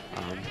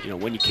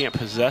 when you can't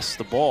possess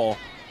the ball,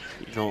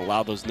 you don't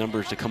allow those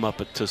numbers to come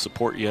up to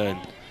support you, and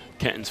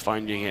Kenton's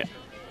finding it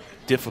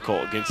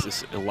difficult against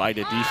this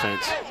Elida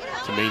defense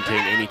to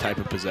maintain any type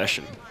of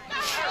possession.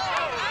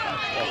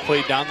 Ball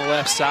played down the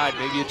left side,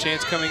 maybe a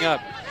chance coming up.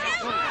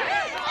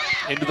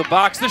 Into the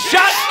box, the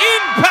shot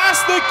in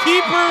past the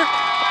keeper.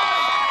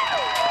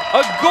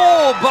 A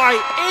goal by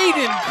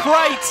Aiden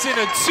Kreitz in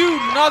a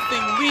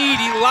 2-0 lead.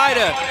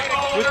 Elida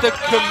with the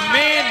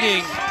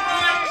commanding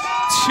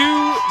 2-0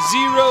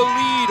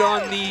 lead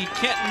on the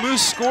Kenton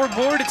Moose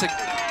scoreboard. It's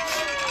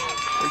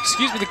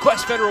the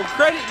Quest Federal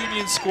Credit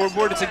Union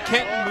scoreboard. It's a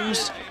Kenton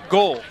Moose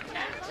goal.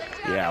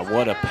 Yeah,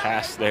 what a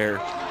pass there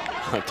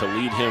to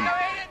lead him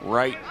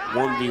right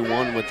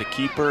 1v1 with the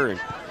keeper, and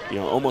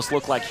almost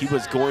looked like he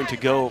was going to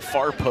go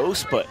far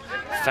post, but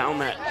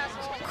found that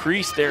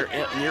crease there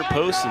at near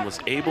post and was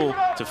able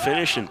to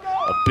finish, and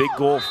a big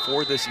goal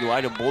for this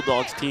Elida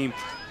Bulldogs team.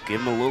 Give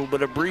him a little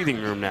bit of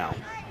breathing room now.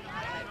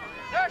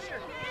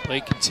 Play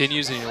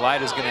continues, and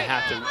Elida's going to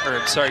have to, or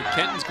I'm sorry,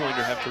 Kenton's going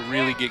to have to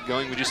really get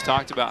going. We just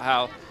talked about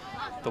how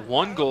the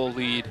 1-goal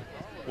lead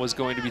was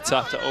going to be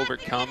tough to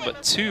overcome,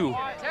 but 2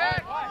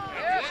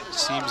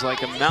 seems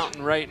like a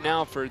mountain right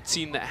now for a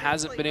team that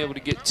hasn't been able to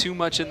get too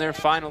much in their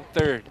final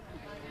third.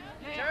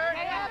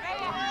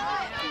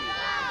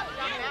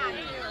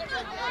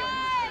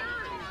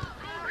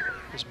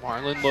 There's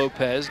Marlon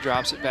Lopez,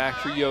 drops it back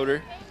for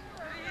Yoder.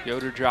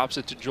 Yoder drops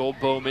it to Joel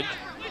Bowman,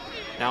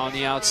 now on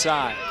the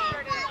outside.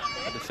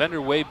 The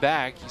defender way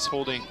back, he's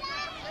holding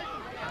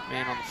that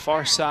man on the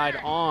far side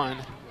on.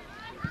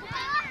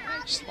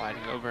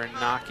 Sliding over and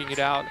knocking it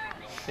out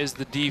is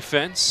the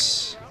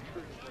defense.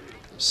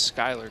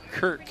 Skylar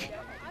Kirk.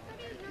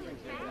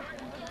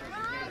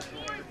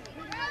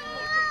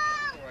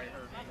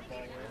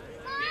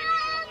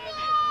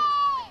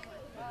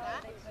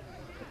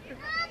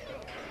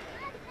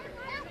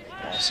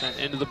 Ball sent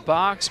into the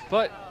box,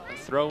 but a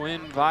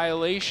throw-in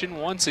violation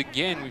once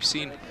again. We've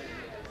seen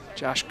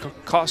Josh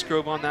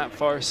Cosgrove on that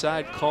far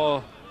side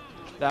call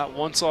that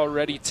once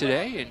already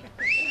today, and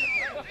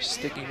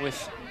sticking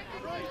with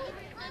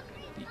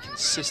the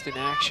consistent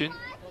action,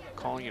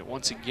 calling it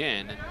once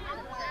again. And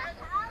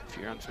if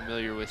you're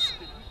unfamiliar with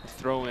the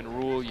throw-in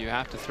rule, you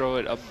have to throw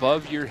it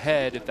above your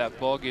head if that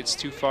ball gets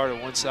too far to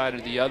one side or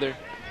the other,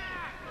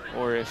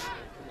 or if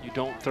you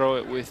don't throw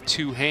it with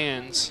 2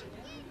 hands,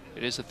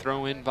 it is a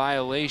throw-in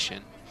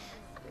violation.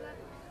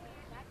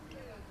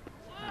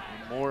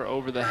 More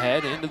over the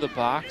head, into the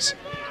box,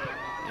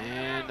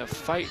 and a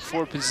fight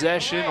for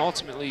possession,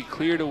 ultimately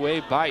cleared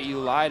away by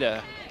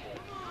Elida.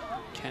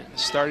 Kenton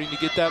starting to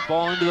get that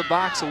ball into the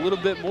box a little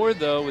bit more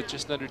though, with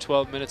just under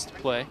 12 minutes to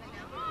play.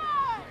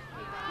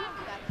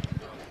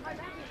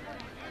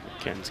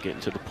 Kenton's getting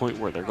to the point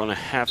where they're going to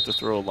have to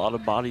throw a lot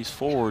of bodies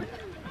forward,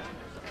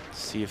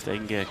 see if they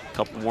can get a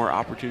couple more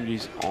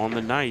opportunities on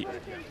the night,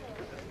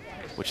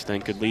 which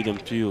then could lead them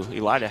to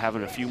Elida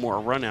having a few more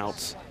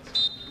runouts.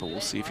 But we'll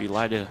see if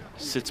Elida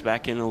sits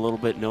back in a little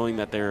bit, knowing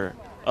that they're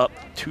up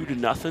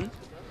 2-0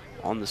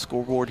 on the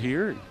scoreboard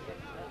here, and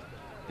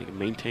they can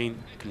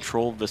maintain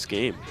control of this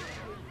game.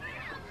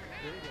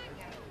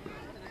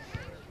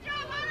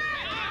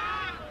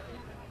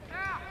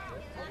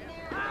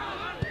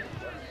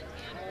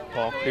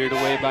 Ball cleared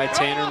away by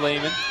Tanner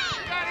Lehman.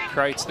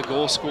 Kreitz, the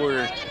goal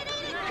scorer,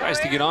 tries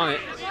to get on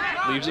it,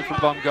 leaves it for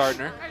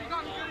Baumgartner.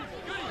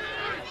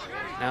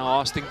 Now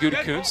Austin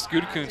Gutekunst.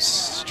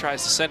 Gutekunst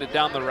tries to send it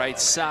down the right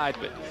side,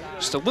 but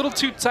just a little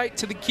too tight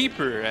to the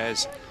keeper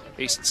as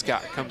Mason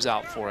Scott comes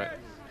out for it.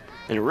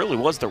 And it really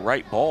was the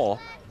right ball.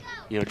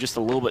 you know, just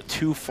a little bit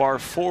too far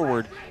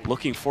forward,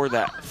 looking for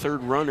that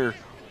third runner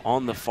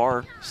on the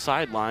far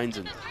sidelines.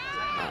 And,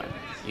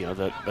 you know,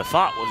 the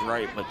thought was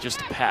right, but just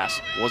the pass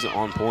wasn't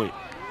on point.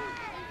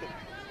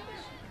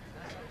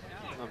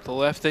 Up the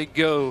left they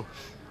go.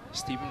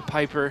 Stephen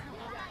Piper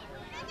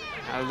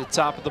out of the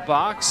top of the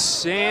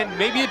box, and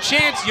maybe a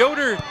chance.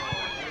 Yoder,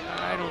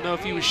 I don't know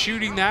if he was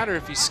shooting that or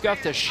if he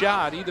scuffed a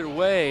shot. Either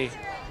way,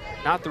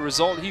 not the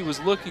result he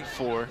was looking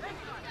for.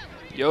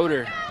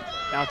 Yoder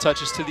now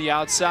touches to the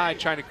outside,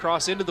 trying to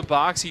cross into the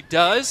box. He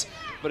does,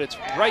 but it's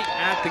right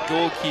at the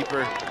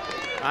goalkeeper,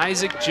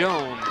 Isaac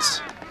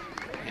Jones.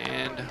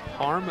 And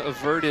harm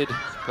averted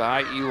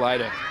by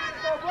Elida.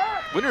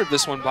 Winner of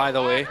this one, by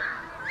the way,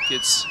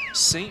 gets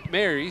St.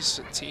 Mary's,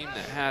 a team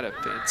that had a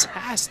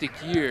fantastic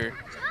year,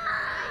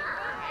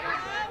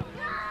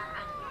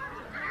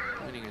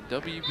 winning a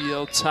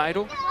WBL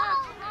title.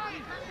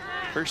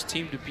 First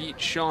team to beat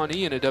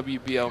Shawnee in a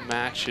WBL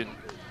match in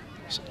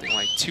something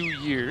like 2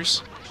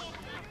 years.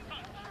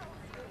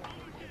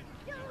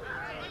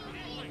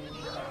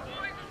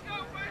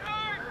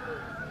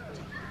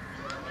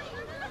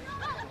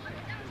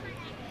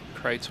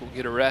 Kreitz will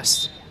get a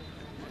rest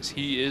as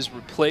he is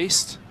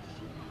replaced.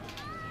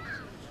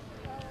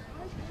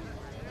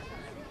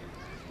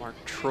 Mark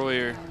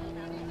Troyer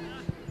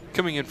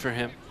coming in for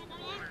him.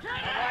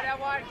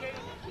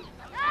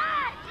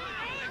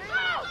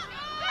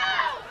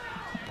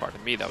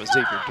 Pardon me, that was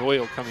Xavier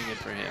Doyle coming in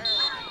for him.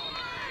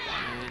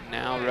 And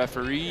now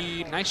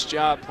referee, nice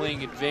job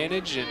playing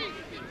advantage, and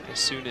as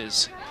soon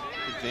as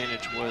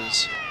advantage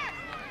was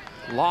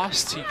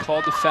lost, he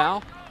called the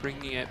foul,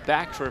 bringing it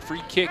back for a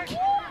free kick.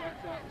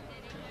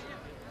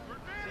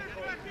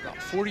 About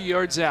 40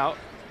 yards out.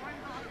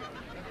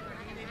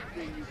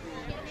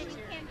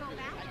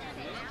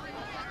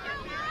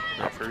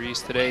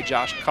 Referees today,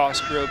 Josh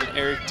Cosgrove and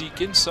Eric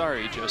Deacon.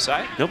 Sorry,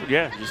 Josiah. Nope,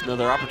 yeah, just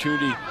another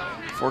opportunity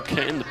for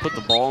Kenton to put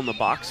the ball in the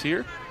box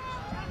here.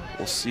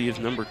 We'll see if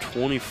number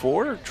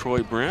 24,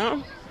 Troy Brown,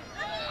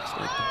 looks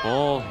like the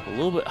ball a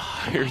little bit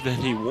higher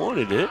than he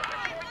wanted it.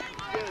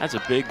 That's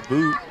a big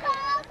boot.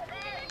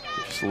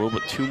 Just a little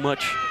bit too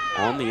much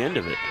on the end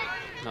of it.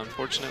 And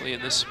unfortunately,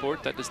 in this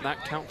sport, that does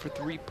not count for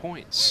 3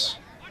 points.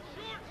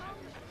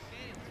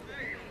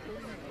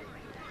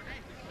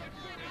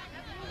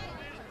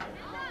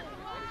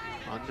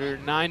 Under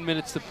 9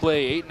 minutes to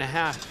play,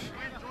 8.5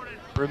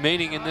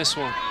 remaining in this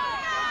one.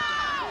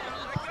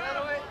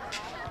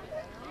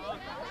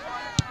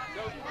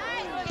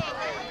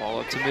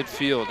 Ball up to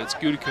midfield, it's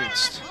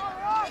Gutekunst.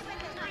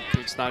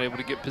 Gutekunst not able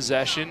to get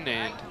possession,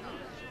 and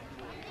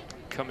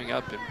coming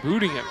up and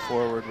booting it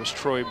forward was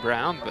Troy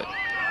Brown, but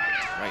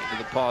right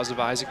into the paws of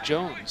Isaac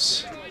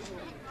Jones.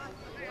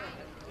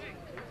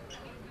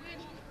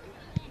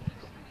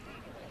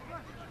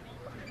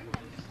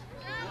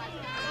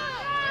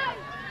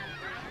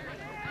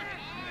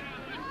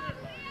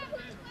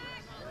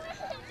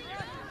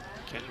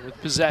 Kenton with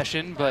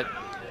possession, but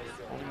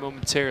only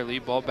momentarily.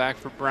 Ball back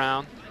for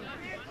Brown.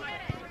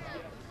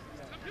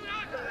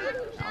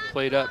 Now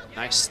played up,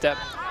 nice step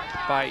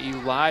by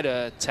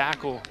Elida,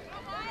 tackle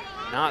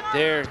not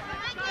there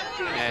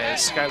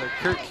as Skylar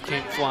Kirk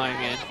came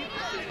flying in.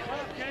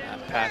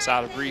 That pass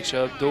out of reach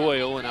of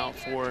Doyle and out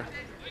for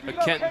a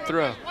Kenton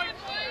throw.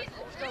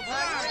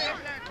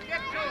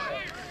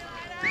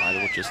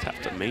 Elida will just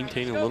have to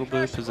maintain a little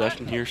bit of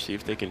possession here, see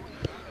if they can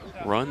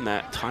run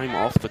that time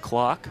off the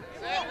clock.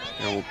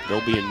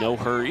 They'll be in no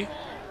hurry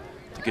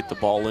to get the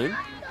ball in.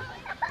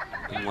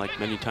 Unlike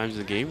many times in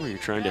the game where you're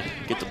trying to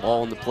get the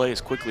ball into play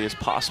as quickly as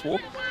possible,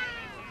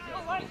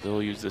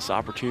 they'll use this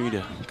opportunity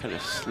to kind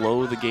of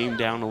slow the game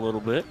down a little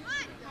bit.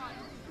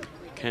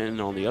 Kenton,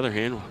 on the other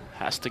hand,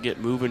 has to get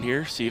moving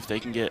here, see if they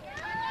can get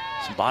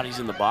some bodies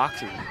in the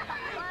box and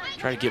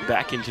try to get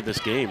back into this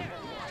game.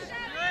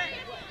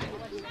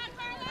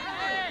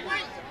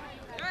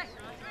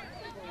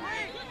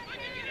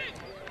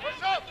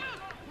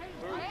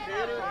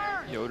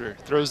 Yoder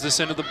throws this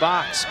into the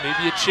box,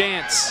 maybe a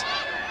chance.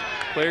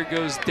 Player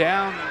goes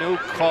down, no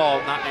call,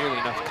 not nearly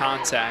enough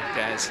contact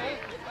as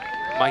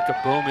Micah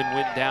Bowman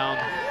went down.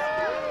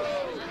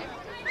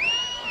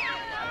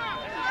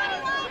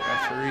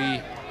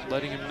 Referee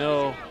letting him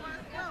know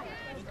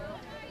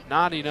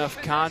not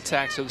enough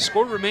contact. So the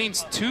score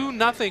remains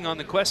 2-0 on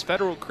the Quest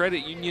Federal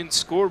Credit Union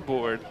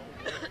scoreboard.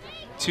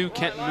 2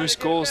 Kenton Moose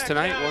goals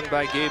tonight, one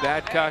by Gabe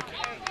Adcock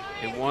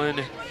and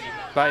one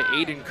by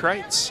Aiden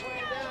Kreitz.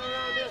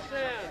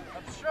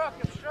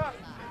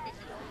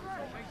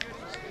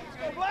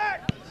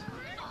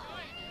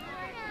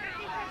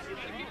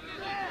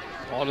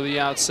 Ball to the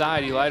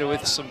outside, Elida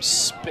with some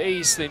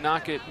space. They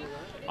knock it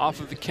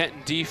off of the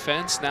Kenton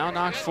defense. Now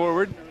knocked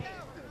forward.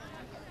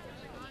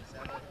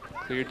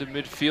 Cleared to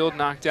midfield,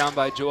 knocked down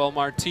by Joel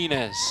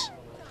Martinez.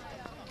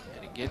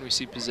 And again, we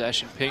see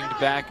possession pinged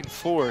back and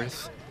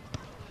forth.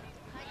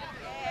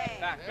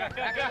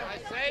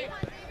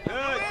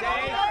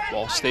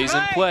 Ball stays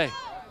in play.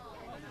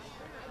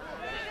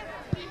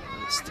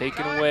 It's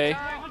taken away.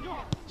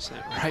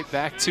 Sent right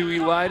back to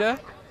Elida.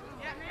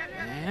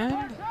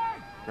 And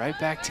right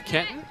back to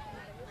Kenton.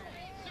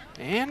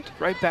 And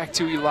right back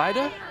to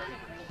Elida.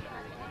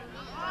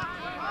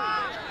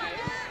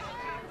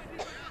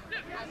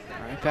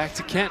 Right back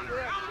to Kenton.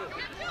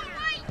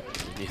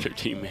 Neither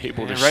team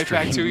able to right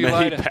back to string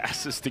many Elida.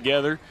 passes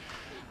together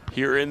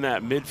here in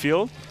that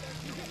midfield.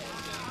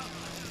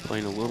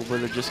 Playing a little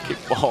bit of just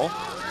kickball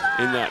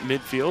in that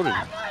midfield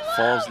and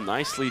falls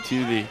nicely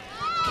to the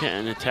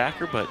Kenton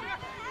attacker, but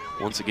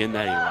once again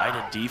that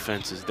Elida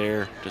defense is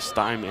there to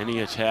stymie any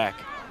attack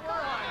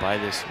by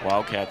this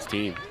Wildcats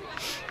team.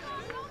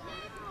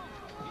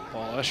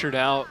 Ball ushered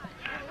out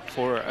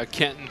for a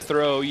Kenton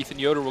throw. Ethan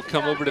Yoder will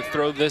come over to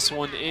throw this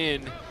one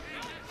in.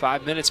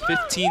 5 minutes,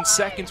 15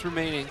 seconds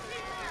remaining.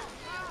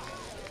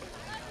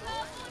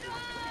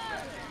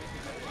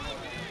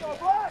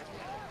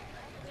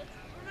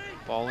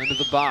 Ball into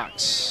the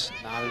box,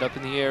 knotted up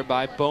in the air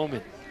by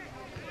Bowman.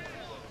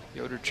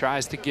 Yoder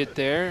tries to get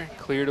there,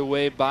 cleared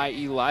away by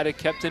Elida,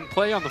 kept in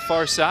play on the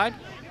far side.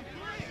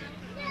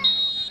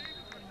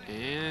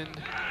 And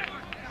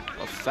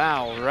a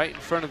foul right in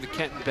front of the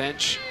Kenton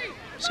bench.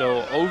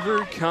 So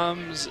over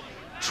comes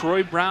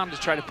Troy Brown to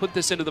try to put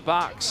this into the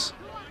box.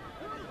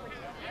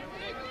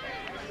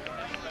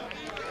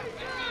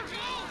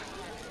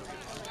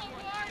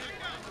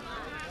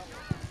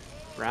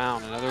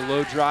 Brown, another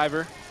low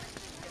driver.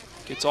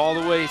 Gets all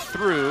the way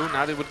through.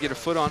 Not able to get a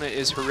foot on it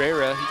is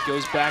Herrera. He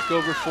goes back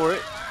over for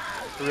it.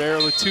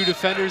 Herrera with 2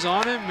 defenders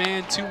on him.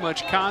 Man, too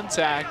much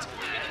contact.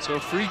 So a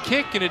free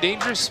kick in a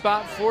dangerous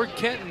spot for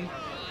Kenton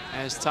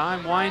as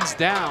time winds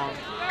down.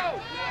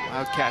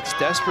 Wildcats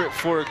desperate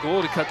for a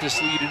goal to cut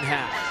this lead in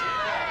half.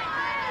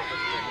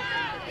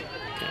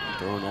 Kenton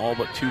throwing all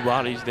but 2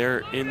 bodies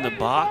there in the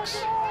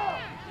box.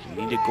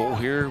 You need a goal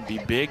here, be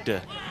big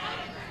to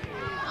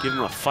give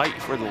them a fight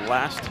for the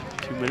last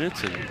 2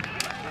 minutes, and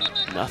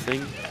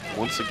nothing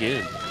once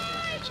again.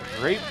 It's a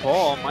great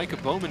ball. Micah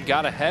Bowman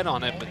got ahead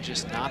on it, but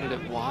just knotted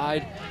it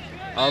wide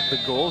of the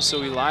goal.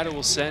 So Elida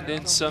will send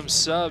in some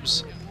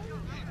subs.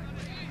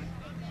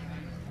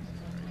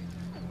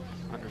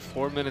 Under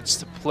 4 minutes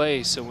to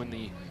play, so when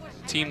the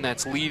team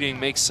that's leading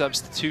makes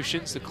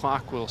substitutions, the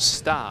clock will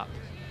stop.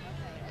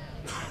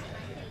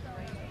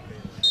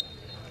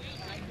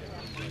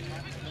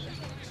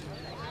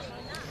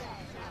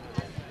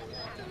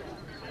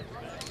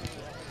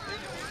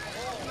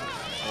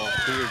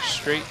 Cleared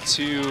straight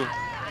to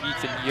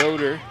Ethan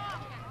Yoder.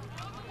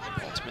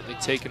 Ultimately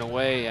taken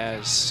away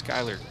as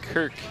Skylar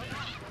Kirk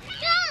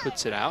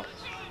puts it out.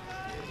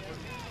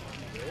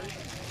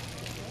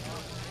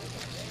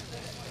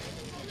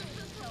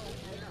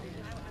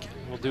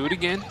 We'll do it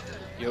again.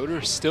 Yoder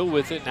still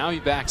with it. Now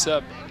he backs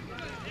up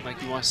like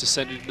he wants to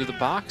send it into the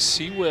box.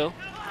 He will.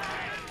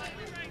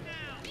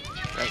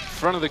 Right in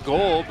front of the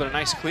goal, but a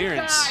nice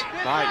clearance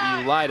by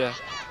Elida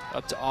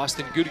up to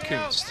Austin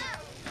Gudekunst.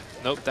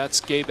 Nope, that's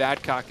Gabe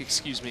Adcock,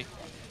 excuse me.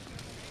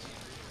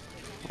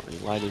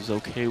 Well, Elida's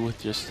okay with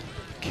just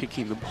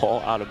kicking the ball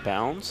out of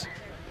bounds.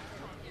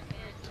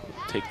 So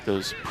we'll take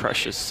those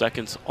precious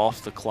seconds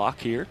off the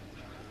clock here.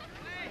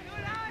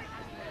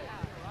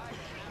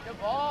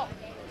 Ball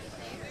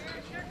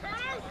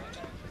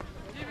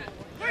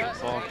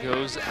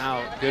goes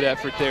out. Good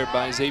effort there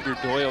by Xavier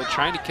Doyle,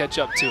 trying to catch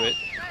up to it.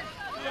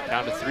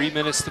 Down to 3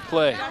 minutes to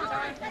play.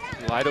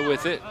 Elida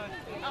with it.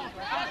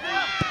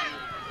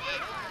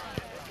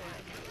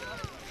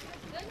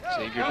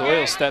 Xavier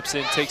Doyle steps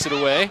in, takes it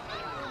away.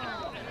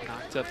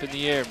 Knocked up in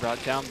the air,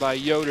 brought down by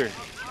Yoder.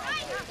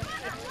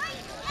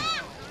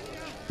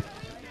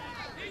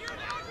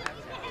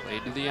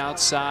 Played to the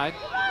outside.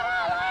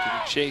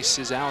 Giving chase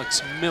is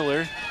Alex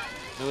Miller.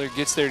 Miller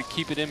gets there to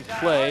keep it in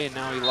play, and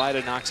now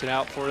Elida knocks it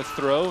out for a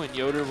throw, and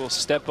Yoder will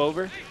step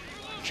over and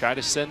try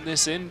to send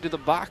this into the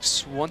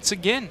box once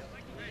again.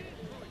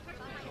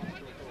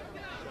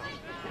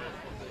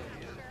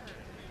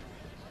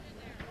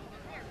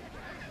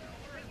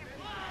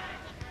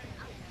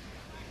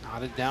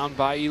 Knotted down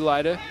by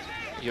Elida.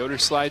 Yoder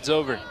slides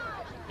over.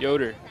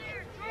 Yoder,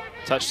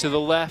 touch to the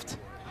left,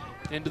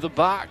 into the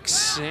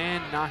box,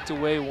 and knocked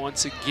away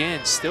once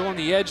again. Still on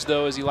the edge,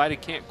 though, as Elida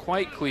can't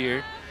quite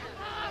clear.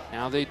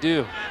 Now they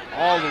do.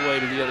 All the way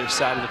to the other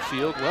side of the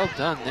field. Well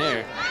done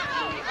there.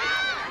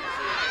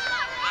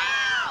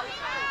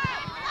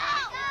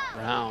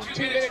 Brown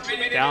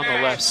down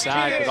the left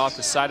side, but off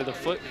the side of the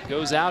foot. It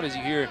goes out as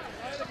you hear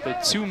the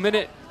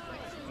 2-minute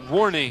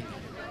warning.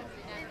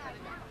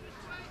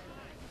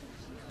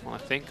 I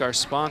want to thank our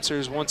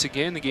sponsors once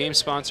again, the game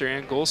sponsor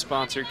and goal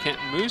sponsor,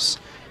 Kenton Moose.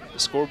 The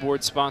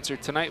scoreboard sponsor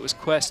tonight was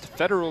Quest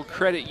Federal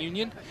Credit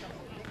Union.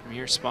 The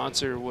premier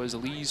sponsor was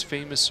Lee's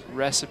Famous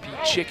Recipe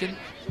Chicken.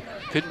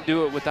 Couldn't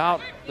do it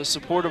without the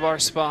support of our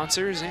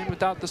sponsors and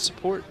without the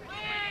support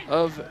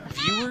of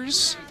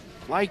viewers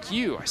like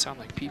you. I sound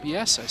like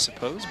PBS, I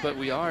suppose, but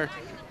we are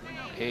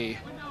a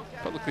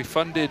publicly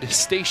funded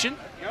station.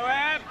 Go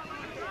ahead.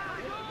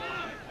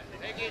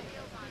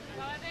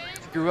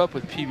 Grew up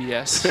with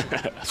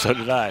PBS. So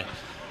did I. I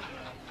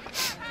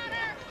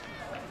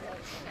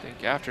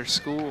think after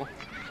school,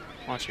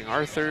 watching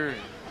Arthur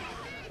and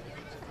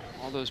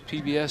all those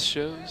PBS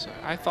shows,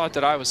 I thought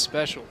that I was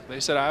special. They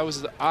said I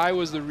was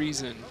the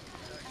reason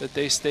that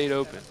they stayed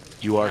open.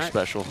 You are All right?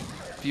 special.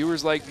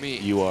 Viewers like me.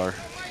 You are.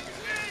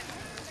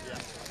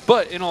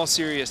 But in all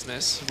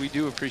seriousness, we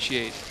do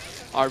appreciate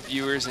our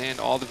viewers and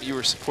all the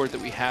viewer support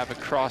that we have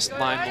across Limeville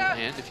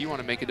Land. If you want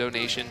to make a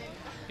donation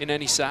in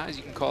any size,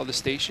 you can call the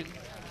station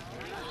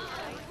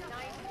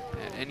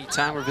at any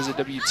time or visit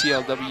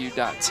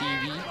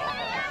WTLW.tv.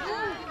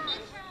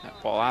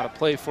 That ball out of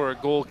play for a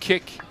goal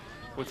kick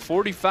with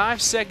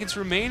 45 seconds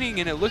remaining,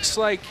 and it looks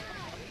like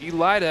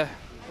Elida,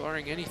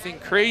 barring anything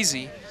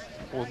crazy,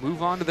 will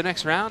move on to the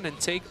next round and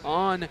take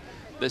on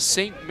the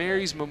St.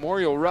 Mary's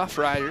Memorial Rough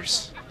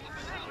Riders.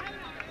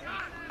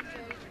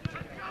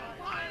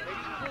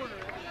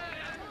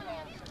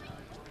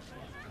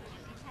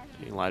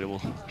 Elida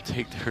will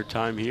take their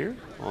time here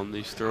on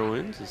these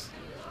throw-ins.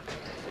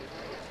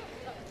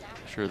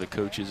 I'm sure the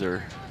coaches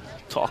are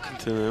talking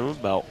to them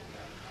about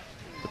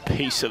the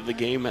pace of the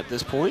game at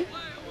this point.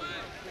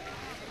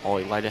 All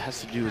Elida has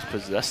to do is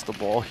possess the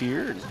ball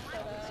here, and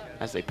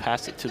as they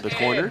pass it to the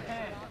corner.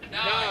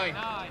 9,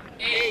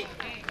 8.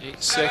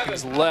 8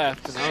 seconds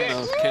left, and I don't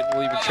know if Kenton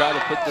will even try to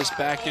put this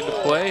back into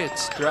play.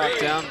 It's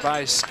dropped down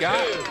by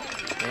Scott,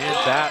 and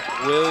that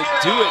will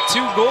do it. 2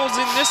 goals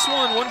in this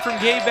one from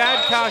Gabe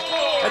Adcock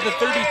at the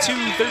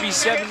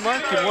 32-37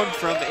 mark, and one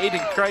from Aiden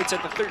Kreitz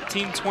at the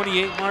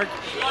 13-28 mark.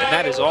 And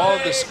that is all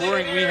of the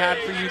scoring we had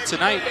for you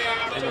tonight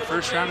in the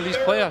first round of these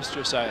playoffs,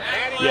 Josiah.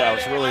 Yeah, it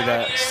was really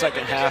that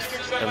second half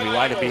of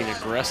Elida being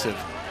aggressive,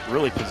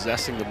 really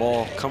possessing the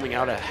ball, coming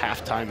out at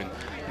halftime, and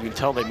you can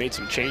tell they made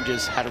some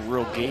changes, had a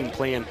real game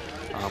plan.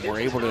 Were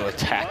able to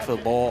attack the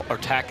ball, or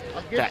attack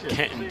that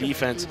Kenton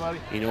defense,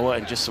 you know what,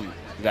 and just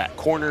that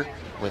corner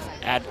with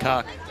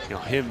Adcock, you know,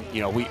 him,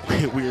 you know, we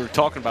were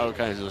talking about it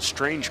kind of as a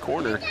strange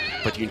corner,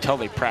 but you can tell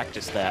they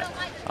practiced that,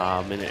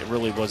 and it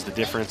really was the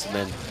difference. And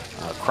then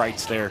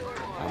Kreitz there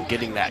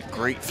getting that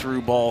great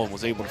through ball and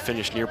was able to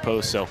finish near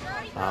post. So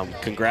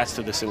congrats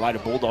to this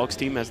Elida Bulldogs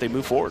team as they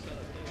move forward.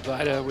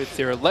 Elida with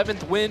their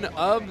 11th win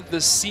of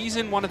the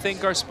season. Want to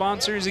thank our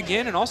sponsors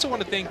again, and also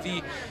want to thank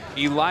the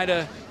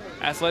Elida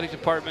Athletic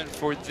Department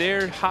for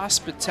their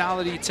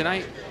hospitality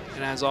tonight.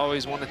 And as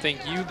always, want to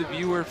thank you, the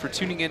viewer, for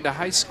tuning into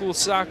high school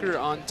soccer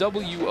on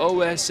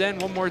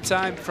WOSN. One more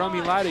time from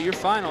Elida, your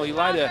final.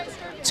 Elida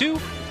 2,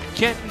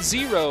 Kenton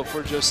 0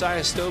 for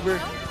Josiah Stober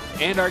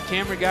and our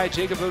camera guy,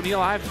 Jacob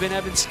O'Neill. I've been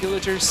Evan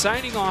Skilleter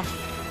signing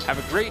off. Have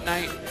a great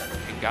night,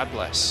 and God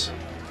bless.